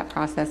as that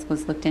process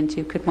was looked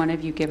into. Could one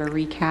of you give a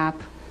recap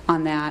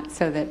on that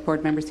so that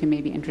board members who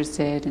may be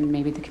interested and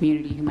maybe the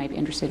community who might be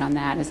interested on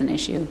that as an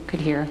issue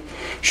could hear?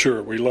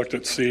 Sure. We looked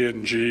at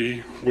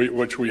CNG,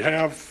 which we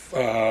have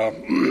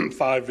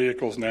 5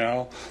 vehicles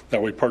now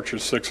that we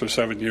purchased 6 or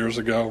 7 years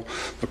ago.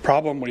 The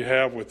problem we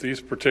have with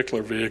these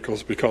particular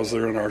vehicles, because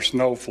they're in our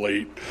snow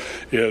fleet,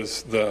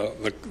 is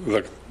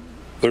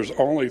there's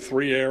only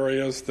 3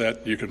 areas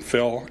that you can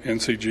fill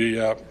NCG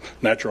up,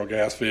 natural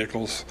gas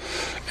vehicles,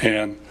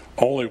 and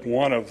only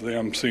one of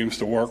them seems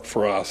to work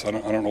for us. I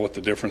don't know what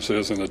the difference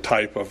is in the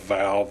type of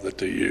valve that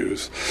they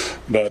use.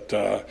 But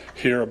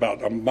here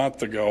about a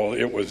month ago,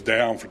 it was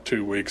down for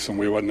 2 weeks, and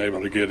we wasn't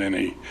able to get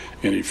any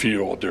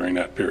fuel during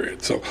that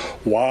period. So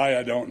why,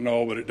 I don't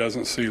know, but it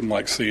doesn't seem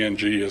like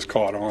CNG is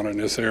caught on in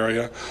this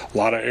area. A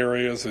lot of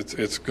areas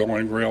it's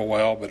going real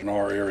well, but in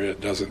our area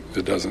it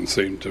doesn't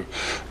seem to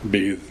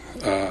be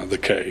the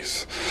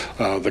case.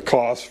 The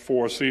cost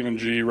for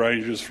CNG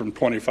ranges from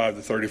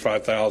 $25,000 to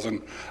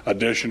 $35,000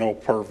 additional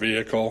per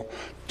vehicle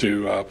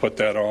to put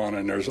that on,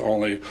 and there's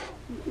only,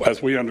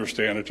 as we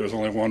understand it, there's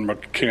only one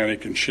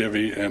mechanic in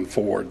Chevy and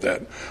Ford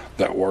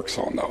that works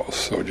on those.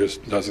 So it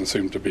just doesn't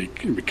seem to be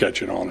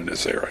catching on in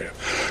this area.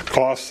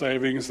 Cost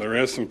savings, there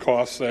is some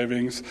cost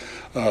savings.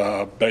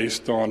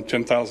 Based on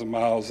 10,000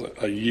 miles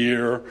a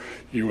year,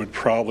 you would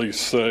probably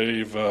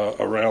save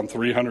around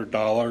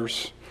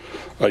 $300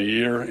 a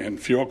year in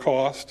fuel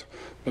cost,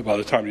 but by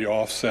the time you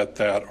offset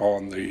that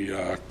on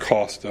the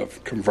cost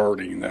of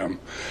converting them,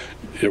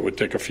 it would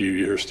take a few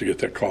years to get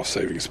that cost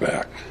savings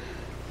back.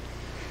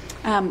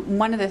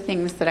 One of the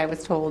things that I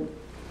was told,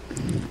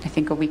 I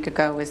think a week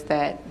ago, is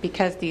that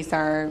because these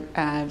are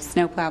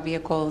snowplow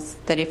vehicles,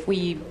 that if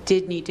we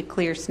did need to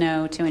clear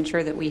snow to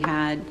ensure that we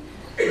had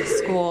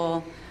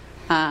school,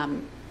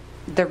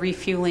 the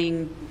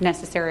refueling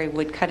necessary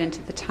would cut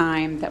into the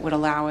time that would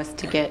allow us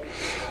to get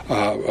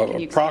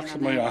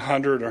approximately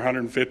 100 or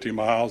 150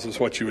 miles is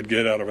what you would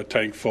get out of a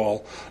tank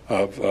full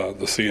of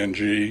the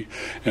CNG.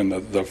 And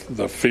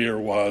the fear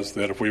was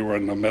that if we were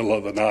in the middle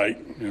of the night,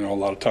 a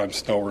lot of times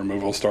snow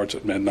removal starts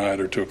at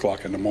midnight or 2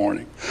 o'clock in the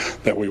morning,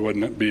 that we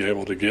wouldn't be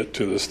able to get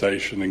to the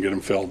station and get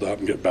them filled up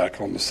and get back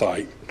on the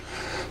site.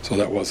 So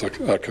that was a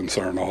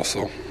concern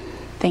also.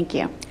 Thank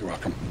you. You're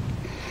welcome.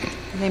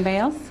 Anybody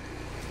else?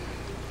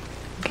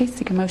 Okay,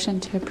 seek a motion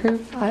to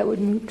approve. I would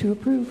move to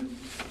approve.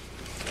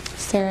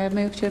 Sarah,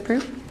 move to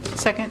approve.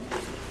 Second.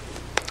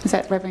 Is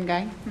that Reverend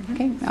Guy? Mm-hmm.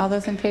 Okay, all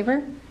those in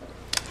favor?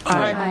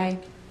 Aye.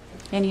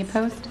 Any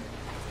opposed?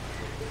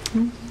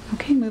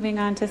 Okay, moving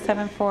on to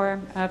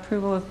 7.4,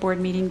 approval of board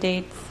meeting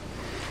dates.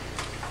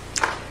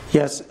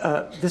 Yes,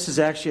 this is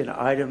actually an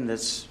item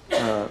that's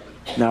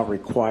now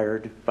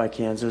required by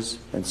Kansas,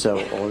 and so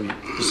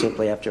you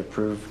simply have to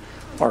approve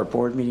our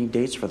board meeting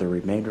dates for the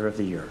remainder of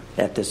the year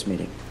at this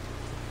meeting.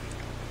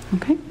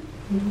 Okay.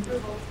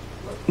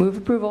 Move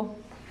approval.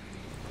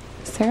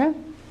 Sarah?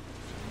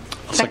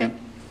 Second.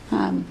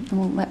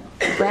 We'll let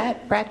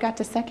Brad got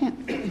to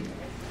second.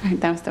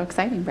 That was so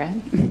exciting, Brad.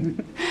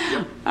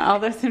 All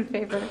those in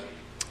favor?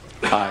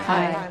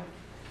 Aye.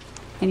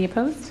 Any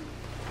opposed?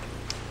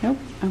 Nope.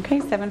 Okay,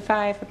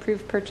 7.5,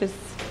 approved purchase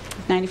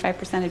of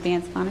 95%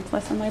 advanced phonics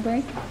lesson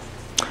library.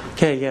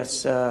 Okay,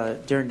 yes.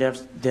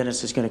 Darren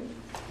Dennis is going to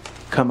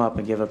come up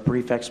and give a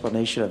brief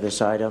explanation of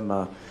this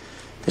item.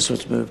 This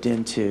was moved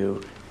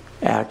into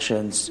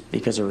actions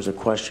because there was a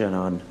question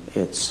on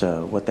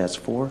what that's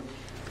for.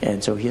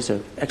 And so he has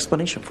an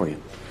explanation for you.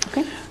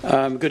 Okay.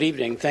 Good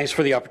evening. Thanks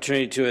for the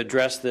opportunity to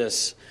address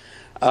this.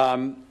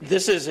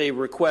 This is a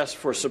request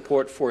for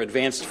support for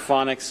advanced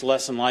phonics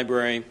lesson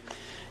library.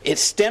 It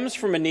stems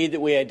from a need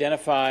that we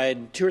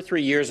identified 2 or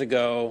 3 years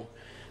ago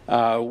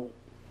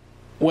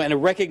when a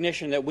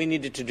recognition that we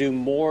needed to do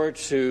more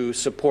to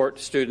support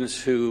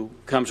students who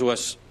come to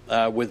us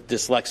with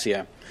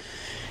dyslexia.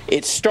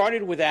 It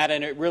started with that,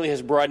 and it really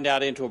has broadened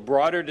out into a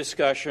broader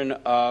discussion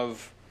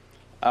of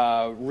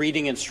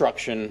reading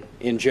instruction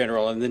in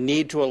general and the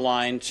need to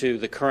align to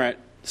the current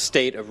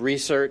state of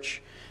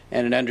research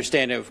and an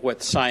understanding of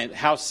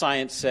how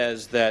science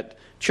says that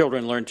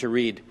children learn to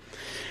read.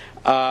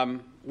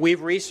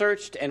 We've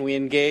researched and we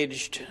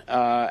engaged,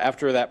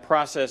 after that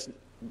process,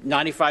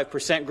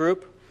 95%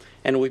 group,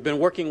 and we've been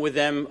working with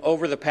them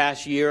over the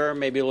past year,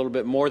 maybe a little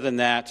bit more than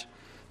that,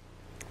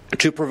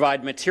 to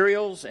provide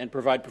materials and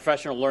provide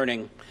professional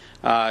learning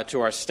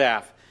to our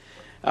staff.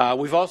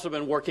 We've also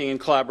been working in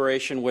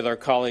collaboration with our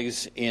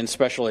colleagues in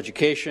special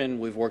education.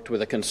 We've worked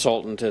with a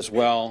consultant as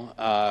well.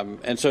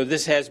 And so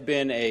this has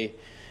been a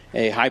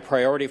high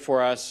priority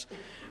for us.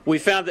 We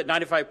found that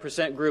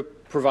 95%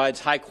 group provides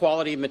high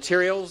quality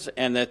materials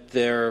and that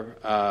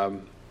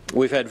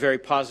we've had very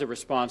positive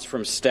response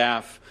from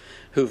staff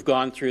who've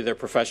gone through their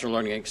professional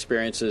learning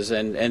experiences.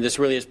 And this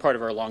really is part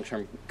of our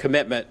long-term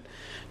commitment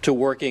to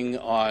working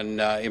on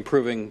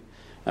improving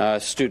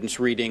students'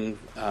 reading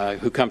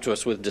who come to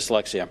us with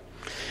dyslexia.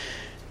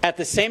 At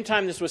the same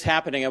time this was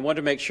happening, I wanted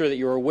to make sure that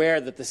you're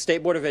aware that the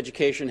State Board of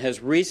Education has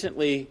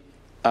recently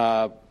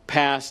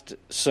passed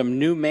some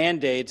new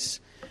mandates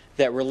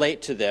that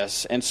relate to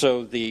this. And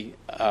so the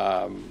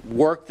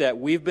work that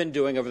we've been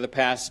doing over the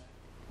past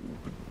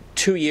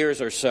 2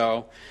 years or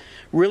so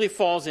really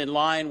falls in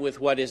line with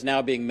what is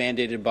now being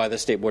mandated by the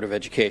State Board of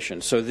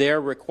Education. So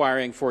they're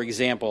requiring, for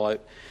example,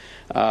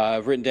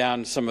 I've written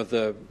down some of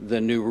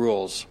the new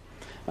rules,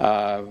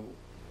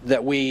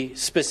 that we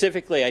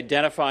specifically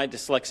identify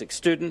dyslexic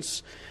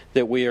students,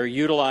 that we are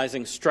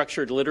utilizing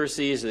structured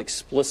literacy as an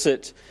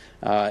explicit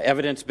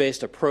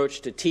evidence-based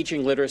approach to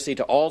teaching literacy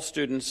to all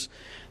students,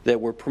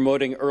 that we're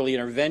promoting early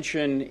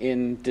intervention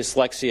in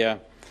dyslexia,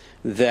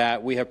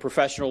 that we have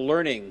professional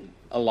learning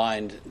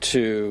aligned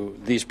to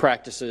these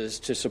practices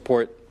to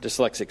support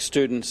dyslexic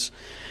students.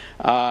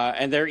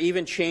 And they're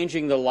even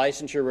changing the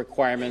licensure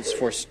requirements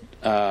for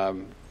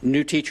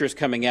new teachers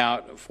coming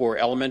out for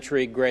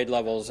elementary grade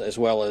levels, as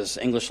well as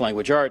English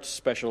language arts,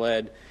 special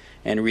ed,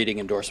 and reading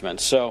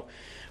endorsements. So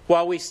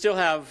while we still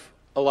have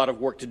a lot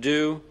of work to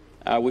do,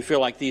 we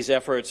feel like these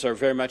efforts are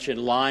very much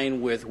in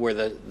line with where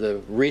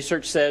the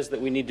research says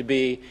that we need to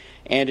be,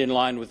 and in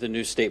line with the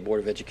new State Board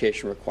of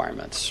Education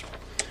requirements.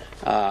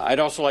 I'd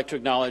also like to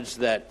acknowledge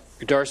that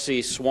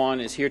Darcy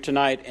Swan is here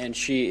tonight, and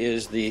she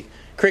is the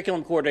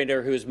curriculum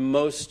coordinator who is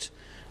most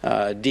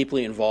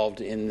deeply involved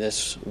in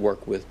this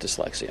work with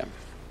dyslexia.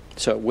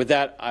 So with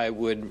that, I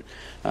would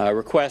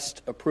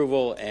request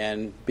approval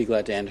and be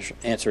glad to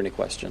answer any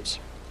questions.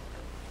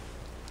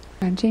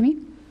 Jamie?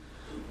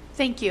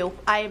 Thank you.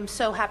 I am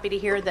so happy to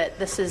hear that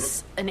this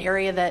is an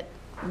area that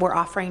we're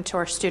offering to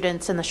our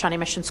students in the Shawnee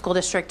Mission School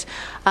District.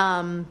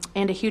 And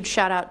a huge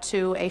shout out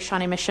to a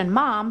Shawnee Mission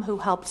mom who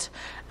helped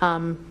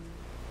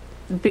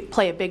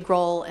play a big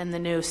role in the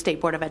new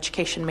State Board of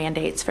Education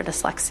mandates for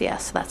dyslexia.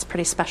 So that's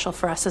pretty special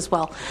for us as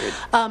well.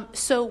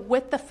 So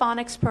with the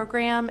phonics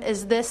program,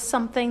 is this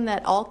something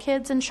that all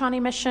kids in Shawnee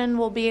Mission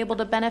will be able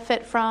to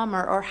benefit from,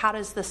 or how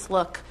does this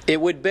look?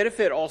 It would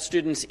benefit all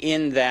students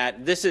in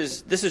that this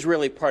is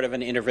really part of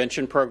an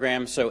intervention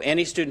program. So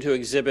any student who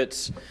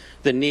exhibits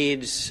the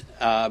needs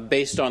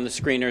based on the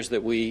screeners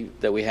that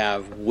we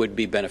have would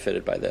be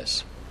benefited by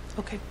this.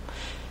 Okay.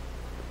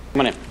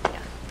 Come on in.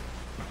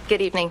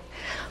 Good evening.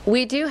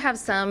 We do have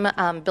some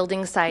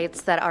building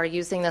sites that are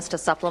using this to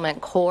supplement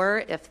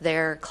core if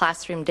their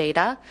classroom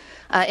data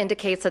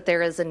indicates that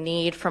there is a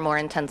need for more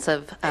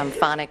intensive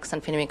phonics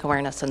and phonemic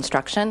awareness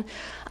instruction.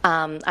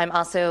 I'm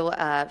also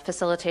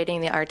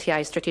facilitating the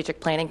RTI Strategic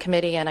Planning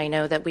Committee, and I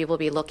know that we will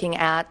be looking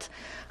at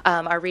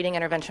our reading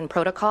intervention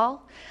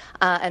protocol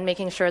and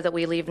making sure that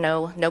we leave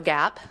no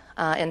gap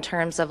in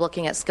terms of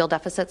looking at skill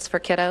deficits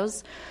for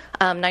kiddos.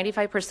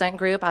 95%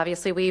 group,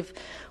 obviously we've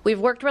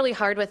worked really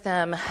hard with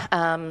them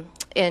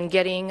in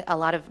getting a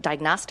lot of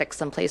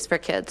diagnostics in place for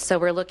kids. So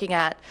we're looking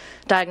at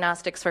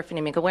diagnostics for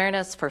phonemic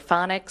awareness, for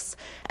phonics,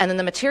 and then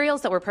the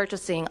materials that we're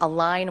purchasing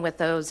align with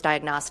those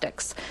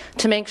diagnostics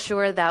to make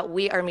sure that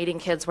we are meeting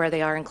kids where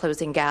they are and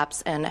closing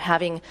gaps, and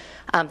having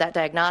that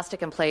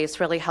diagnostic in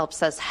place really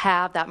helps us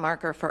have that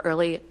marker for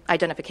early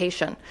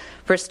identification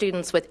for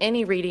students with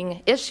any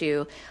reading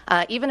issue,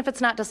 even if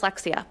it's not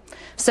dyslexia.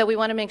 So we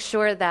want to make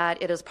sure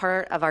that it is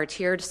part of our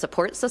tiered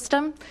support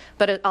system,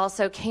 but it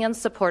also can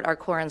support our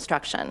core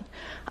instruction.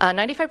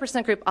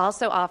 95% group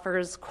also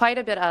offers quite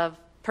a bit of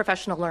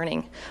professional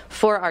learning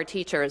for our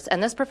teachers,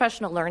 and this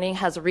professional learning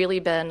has really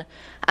been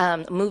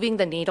moving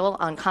the needle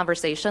on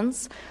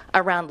conversations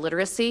around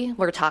literacy.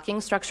 We're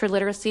talking structured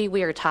literacy.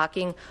 We are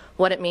talking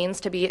what it means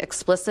to be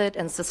explicit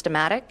and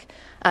systematic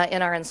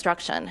in our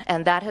instruction,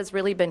 and that has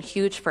really been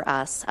huge for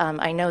us.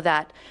 I know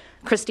that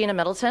Christina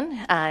Middleton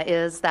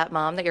is that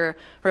mom that you're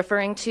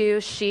referring to.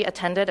 She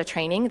attended a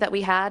training that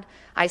we had.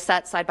 I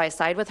sat side by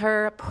side with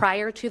her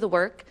prior to the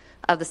work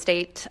of the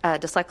state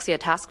dyslexia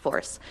task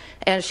force,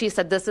 and she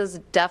said this is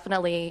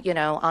definitely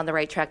on the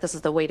right track. This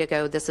is the way to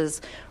go. This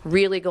is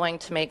really going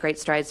to make great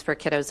strides for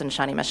kiddos in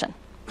Shawnee Mission.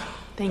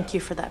 Thank you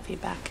for that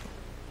feedback.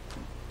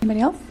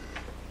 Anybody else?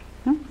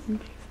 No?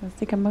 Okay, so let's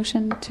take a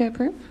motion to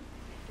approve.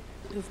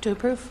 Move to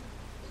approve.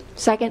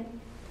 Second.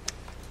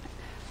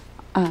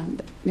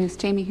 Ms.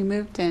 Jamie who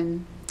moved,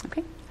 and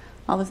okay.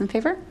 All those in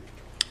favor?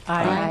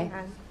 Aye.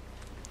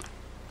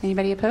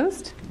 Anybody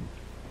opposed?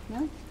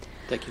 No?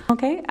 Thank you.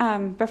 Okay,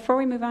 before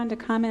we move on to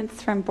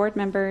comments from board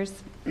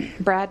members,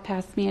 Brad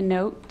passed me a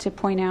note to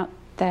point out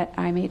that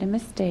I made a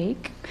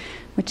mistake,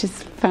 which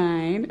is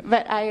fine,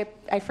 but I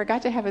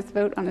forgot to have us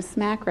vote on a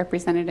SMAC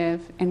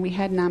representative, and we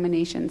had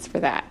nominations for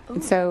that.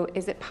 And so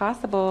is it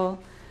possible,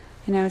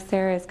 I know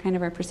Sarah is kind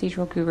of our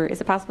procedural guru,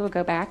 is it possible to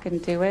go back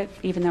and do it,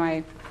 even though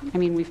I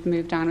mean, we've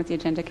moved on with the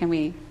agenda. Can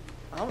we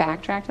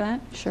backtrack to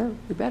that? Sure,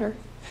 we better.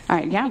 All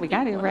right, yeah, we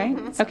got to,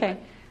 right? Okay.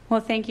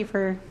 Well, thank you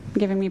for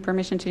giving me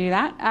permission to do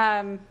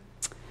that.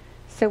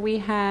 So we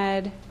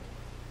had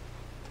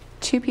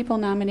 2 people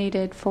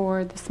nominated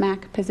for the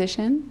SMAC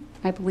position.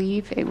 I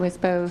believe it was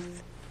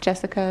both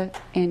Jessica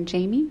and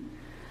Jamie.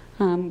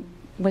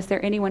 Was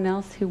there anyone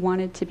else who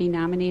wanted to be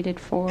nominated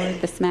for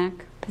the SMAC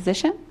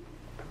position?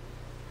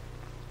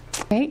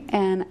 Okay,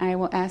 and I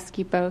will ask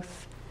you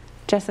both,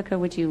 Jessica,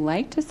 would you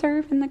like to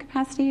serve in the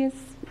capacity as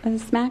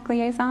SMAC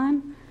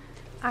liaison?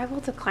 I will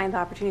decline the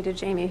opportunity to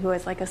Jamie, who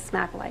is like a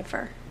SMAC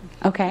lifer.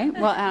 Okay,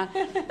 well,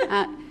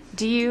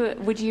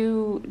 would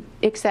you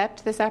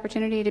accept this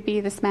opportunity to be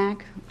the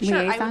SMAC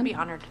liaison? Sure, I would be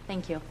honored.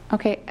 Thank you.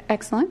 Okay,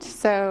 excellent.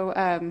 So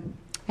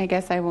I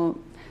guess I will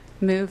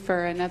move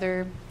for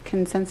another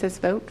consensus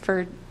vote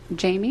for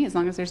Jamie, as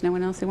long as there's no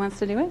one else who wants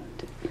to do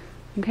it.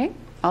 Okay,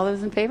 all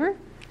those in favor?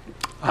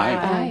 Aye.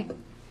 Aye.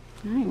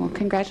 All right, well,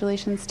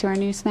 congratulations to our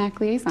new SMAC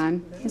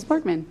liaison, Ms.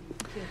 Boardman.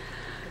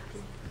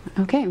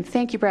 Okay,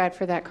 thank you, Brad,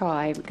 for that call.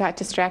 I got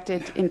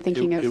distracted in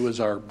thinking It was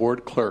our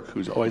board clerk,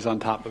 who's always on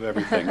top of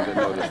everything, that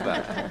noticed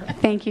that.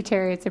 Thank you,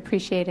 Terry. It's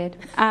appreciated.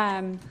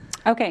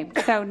 Okay,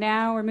 so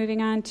now we're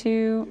moving on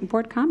to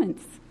board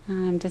comments.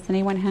 Does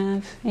anyone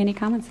have any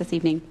comments this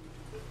evening?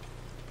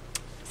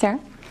 Sarah?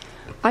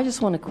 I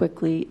just want to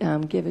quickly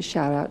give a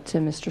shout out to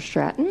Mr.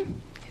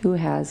 Stratton, who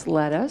has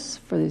led us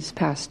for these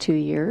past 2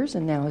 years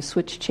and now has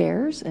switched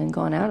chairs and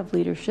gone out of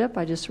leadership.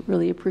 I just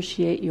really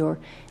appreciate your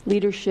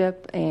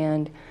leadership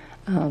and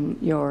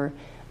your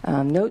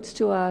notes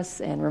to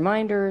us and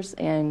reminders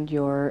and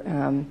your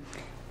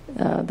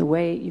the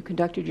way you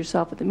conducted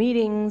yourself at the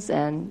meetings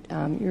and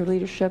your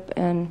leadership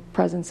and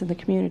presence in the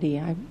community.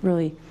 I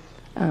really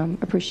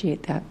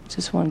appreciate that.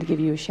 Just wanted to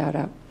give you a shout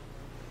out.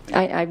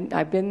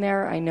 I've been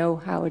there. I know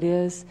how it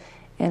is,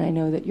 and I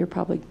know that you're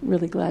probably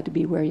really glad to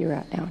be where you're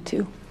at now,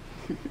 too.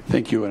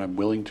 Thank you, and I'm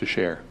willing to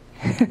share.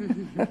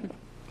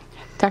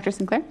 Dr.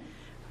 Sinclair?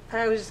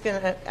 I was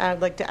just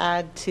I'd like to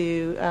add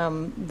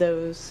to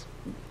those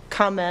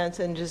comments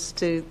and just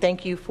to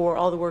thank you for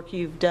all the work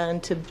you've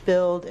done to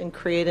build and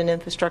create an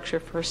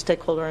infrastructure for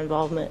stakeholder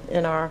involvement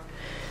in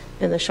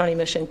the Shawnee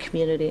Mission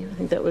community. I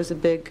think that was a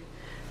big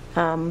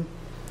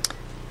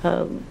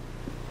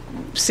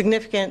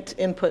significant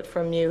input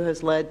from you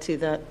has led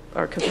to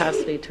our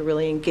capacity to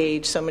really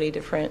engage so many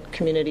different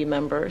community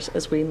members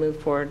as we move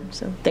forward.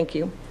 So thank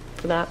you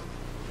for that.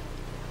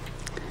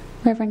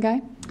 Reverend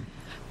Guy?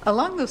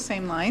 Along those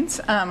same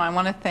lines, I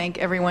want to thank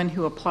everyone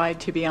who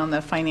applied to be on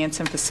the Finance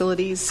and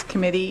Facilities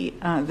Committee.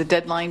 The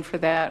deadline for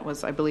that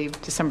was, I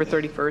believe, December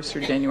 31st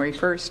or January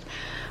 1st.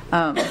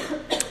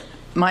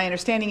 My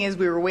understanding is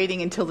we were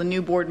waiting until the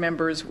new board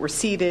members were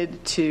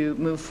seated to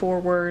move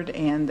forward,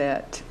 and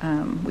that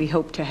we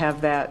hope to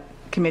have that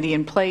committee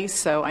in place.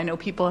 So I know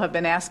people have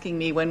been asking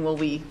me, when will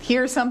we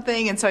hear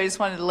something? And so I just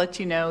wanted to let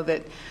you know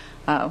that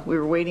we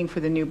were waiting for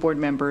the new board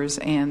members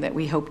and that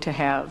we hope to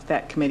have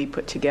that committee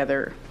put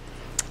together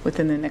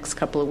within the next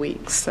couple of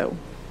weeks. So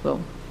we'll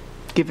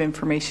give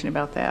information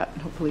about that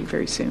hopefully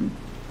very soon.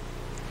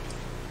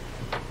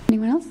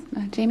 Anyone else?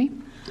 Jamie?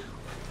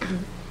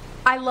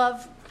 I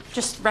love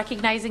just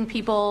recognizing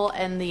people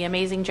and the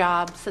amazing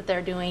jobs that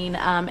they're doing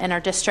in our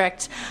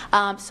district.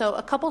 So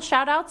a couple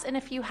shout outs, and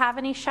if you have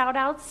any shout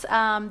outs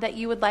that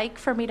you would like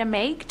for me to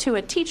make to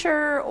a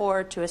teacher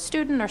or to a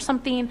student or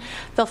something,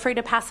 feel free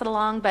to pass it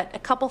along. But a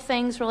couple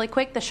things really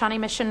quick. The Shawnee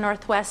Mission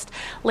Northwest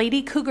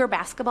Lady Cougar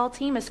basketball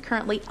team is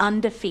currently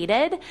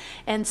undefeated,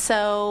 and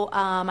so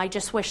I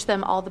just wish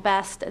them all the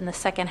best in the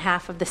second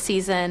half of the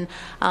season.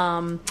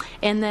 And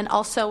then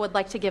also would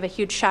like to give a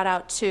huge shout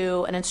out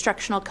to an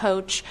instructional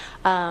coach,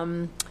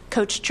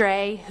 Coach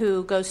Dre,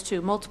 who goes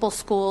to multiple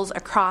schools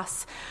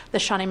across the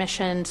Shawnee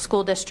Mission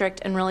School District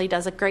and really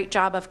does a great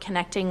job of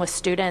connecting with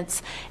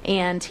students,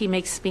 and he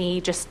makes me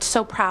just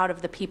so proud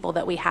of the people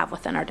that we have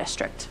within our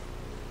district.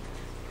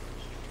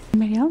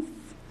 Anybody else?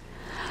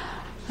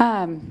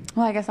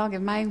 Well, I guess I'll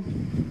give my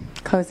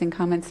closing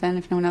comments then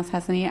if no one else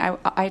has any.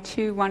 I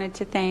too wanted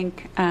to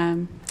thank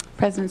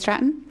President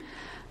Stratton.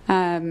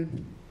 I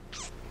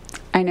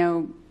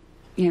know,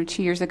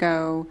 2 years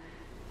ago,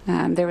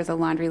 there was a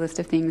laundry list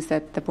of things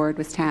that the board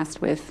was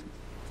tasked with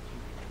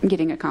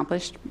getting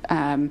accomplished,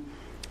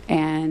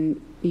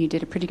 and you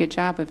did a pretty good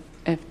job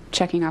of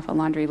checking off a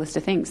laundry list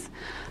of things,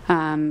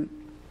 from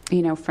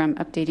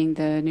updating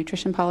the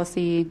nutrition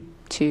policy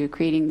to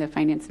creating the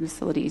Finance and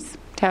Facilities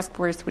Task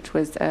Force, which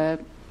was a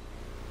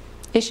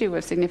issue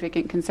of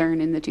significant concern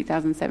in the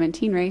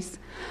 2017 race,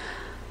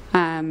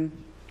 and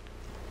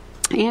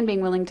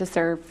being willing to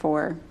serve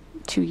for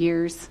 2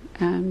 years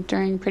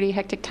during a pretty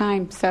hectic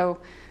time. So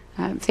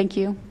thank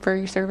you for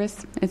your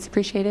service. It's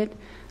appreciated.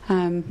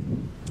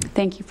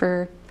 Thank you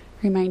for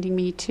reminding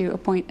me to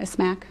appoint a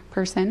SMAC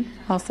person.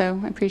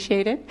 Also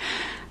appreciated.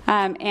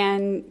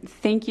 And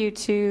thank you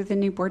to the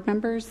new board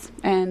members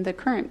and the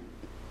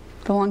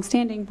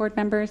longstanding board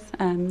members.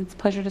 It's a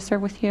pleasure to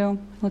serve with you.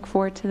 Look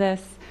forward to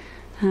this.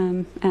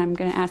 And I'm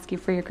going to ask you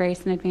for your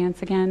grace in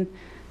advance again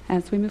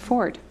as we move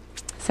forward.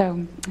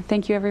 So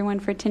thank you everyone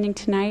for attending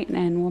tonight,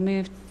 and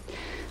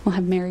we'll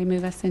have Mary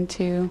move us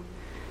into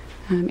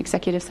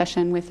executive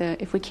session with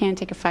if we can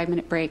take a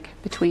 5-minute break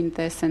between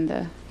this and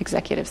the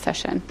executive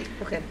session.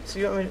 Okay, so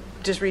you want me to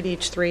just read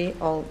each three,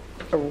 or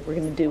we're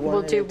going to do one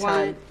We'll at do a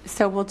time? one.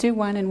 So we'll do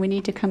one, and we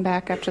need to come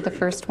back after the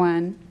first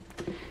one.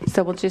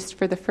 So we'll just,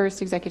 for the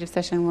first executive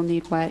session, we'll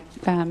need what?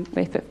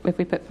 If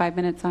we put 5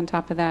 minutes on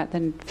top of that,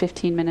 then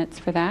 15 minutes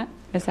for that.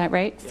 Is that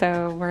right?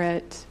 So we're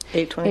at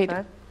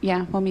 8:25?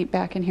 Yeah, we'll meet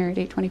back in here at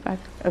 8:25.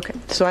 Okay.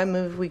 So I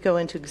move we go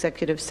into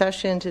executive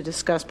session to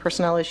discuss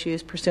personnel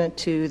issues pursuant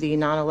to the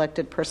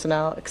non-elected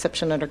personnel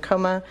exception under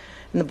COMA,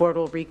 and the board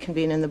will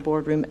reconvene in the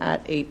boardroom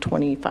at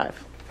 8:25.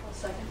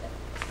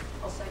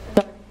 I'll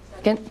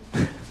second.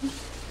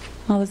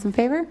 All those in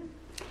favor?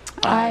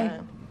 Aye.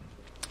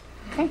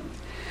 Okay.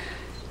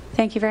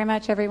 Thank you very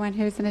much, everyone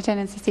who's in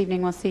attendance this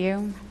evening. We'll see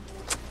you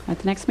at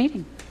the next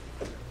meeting.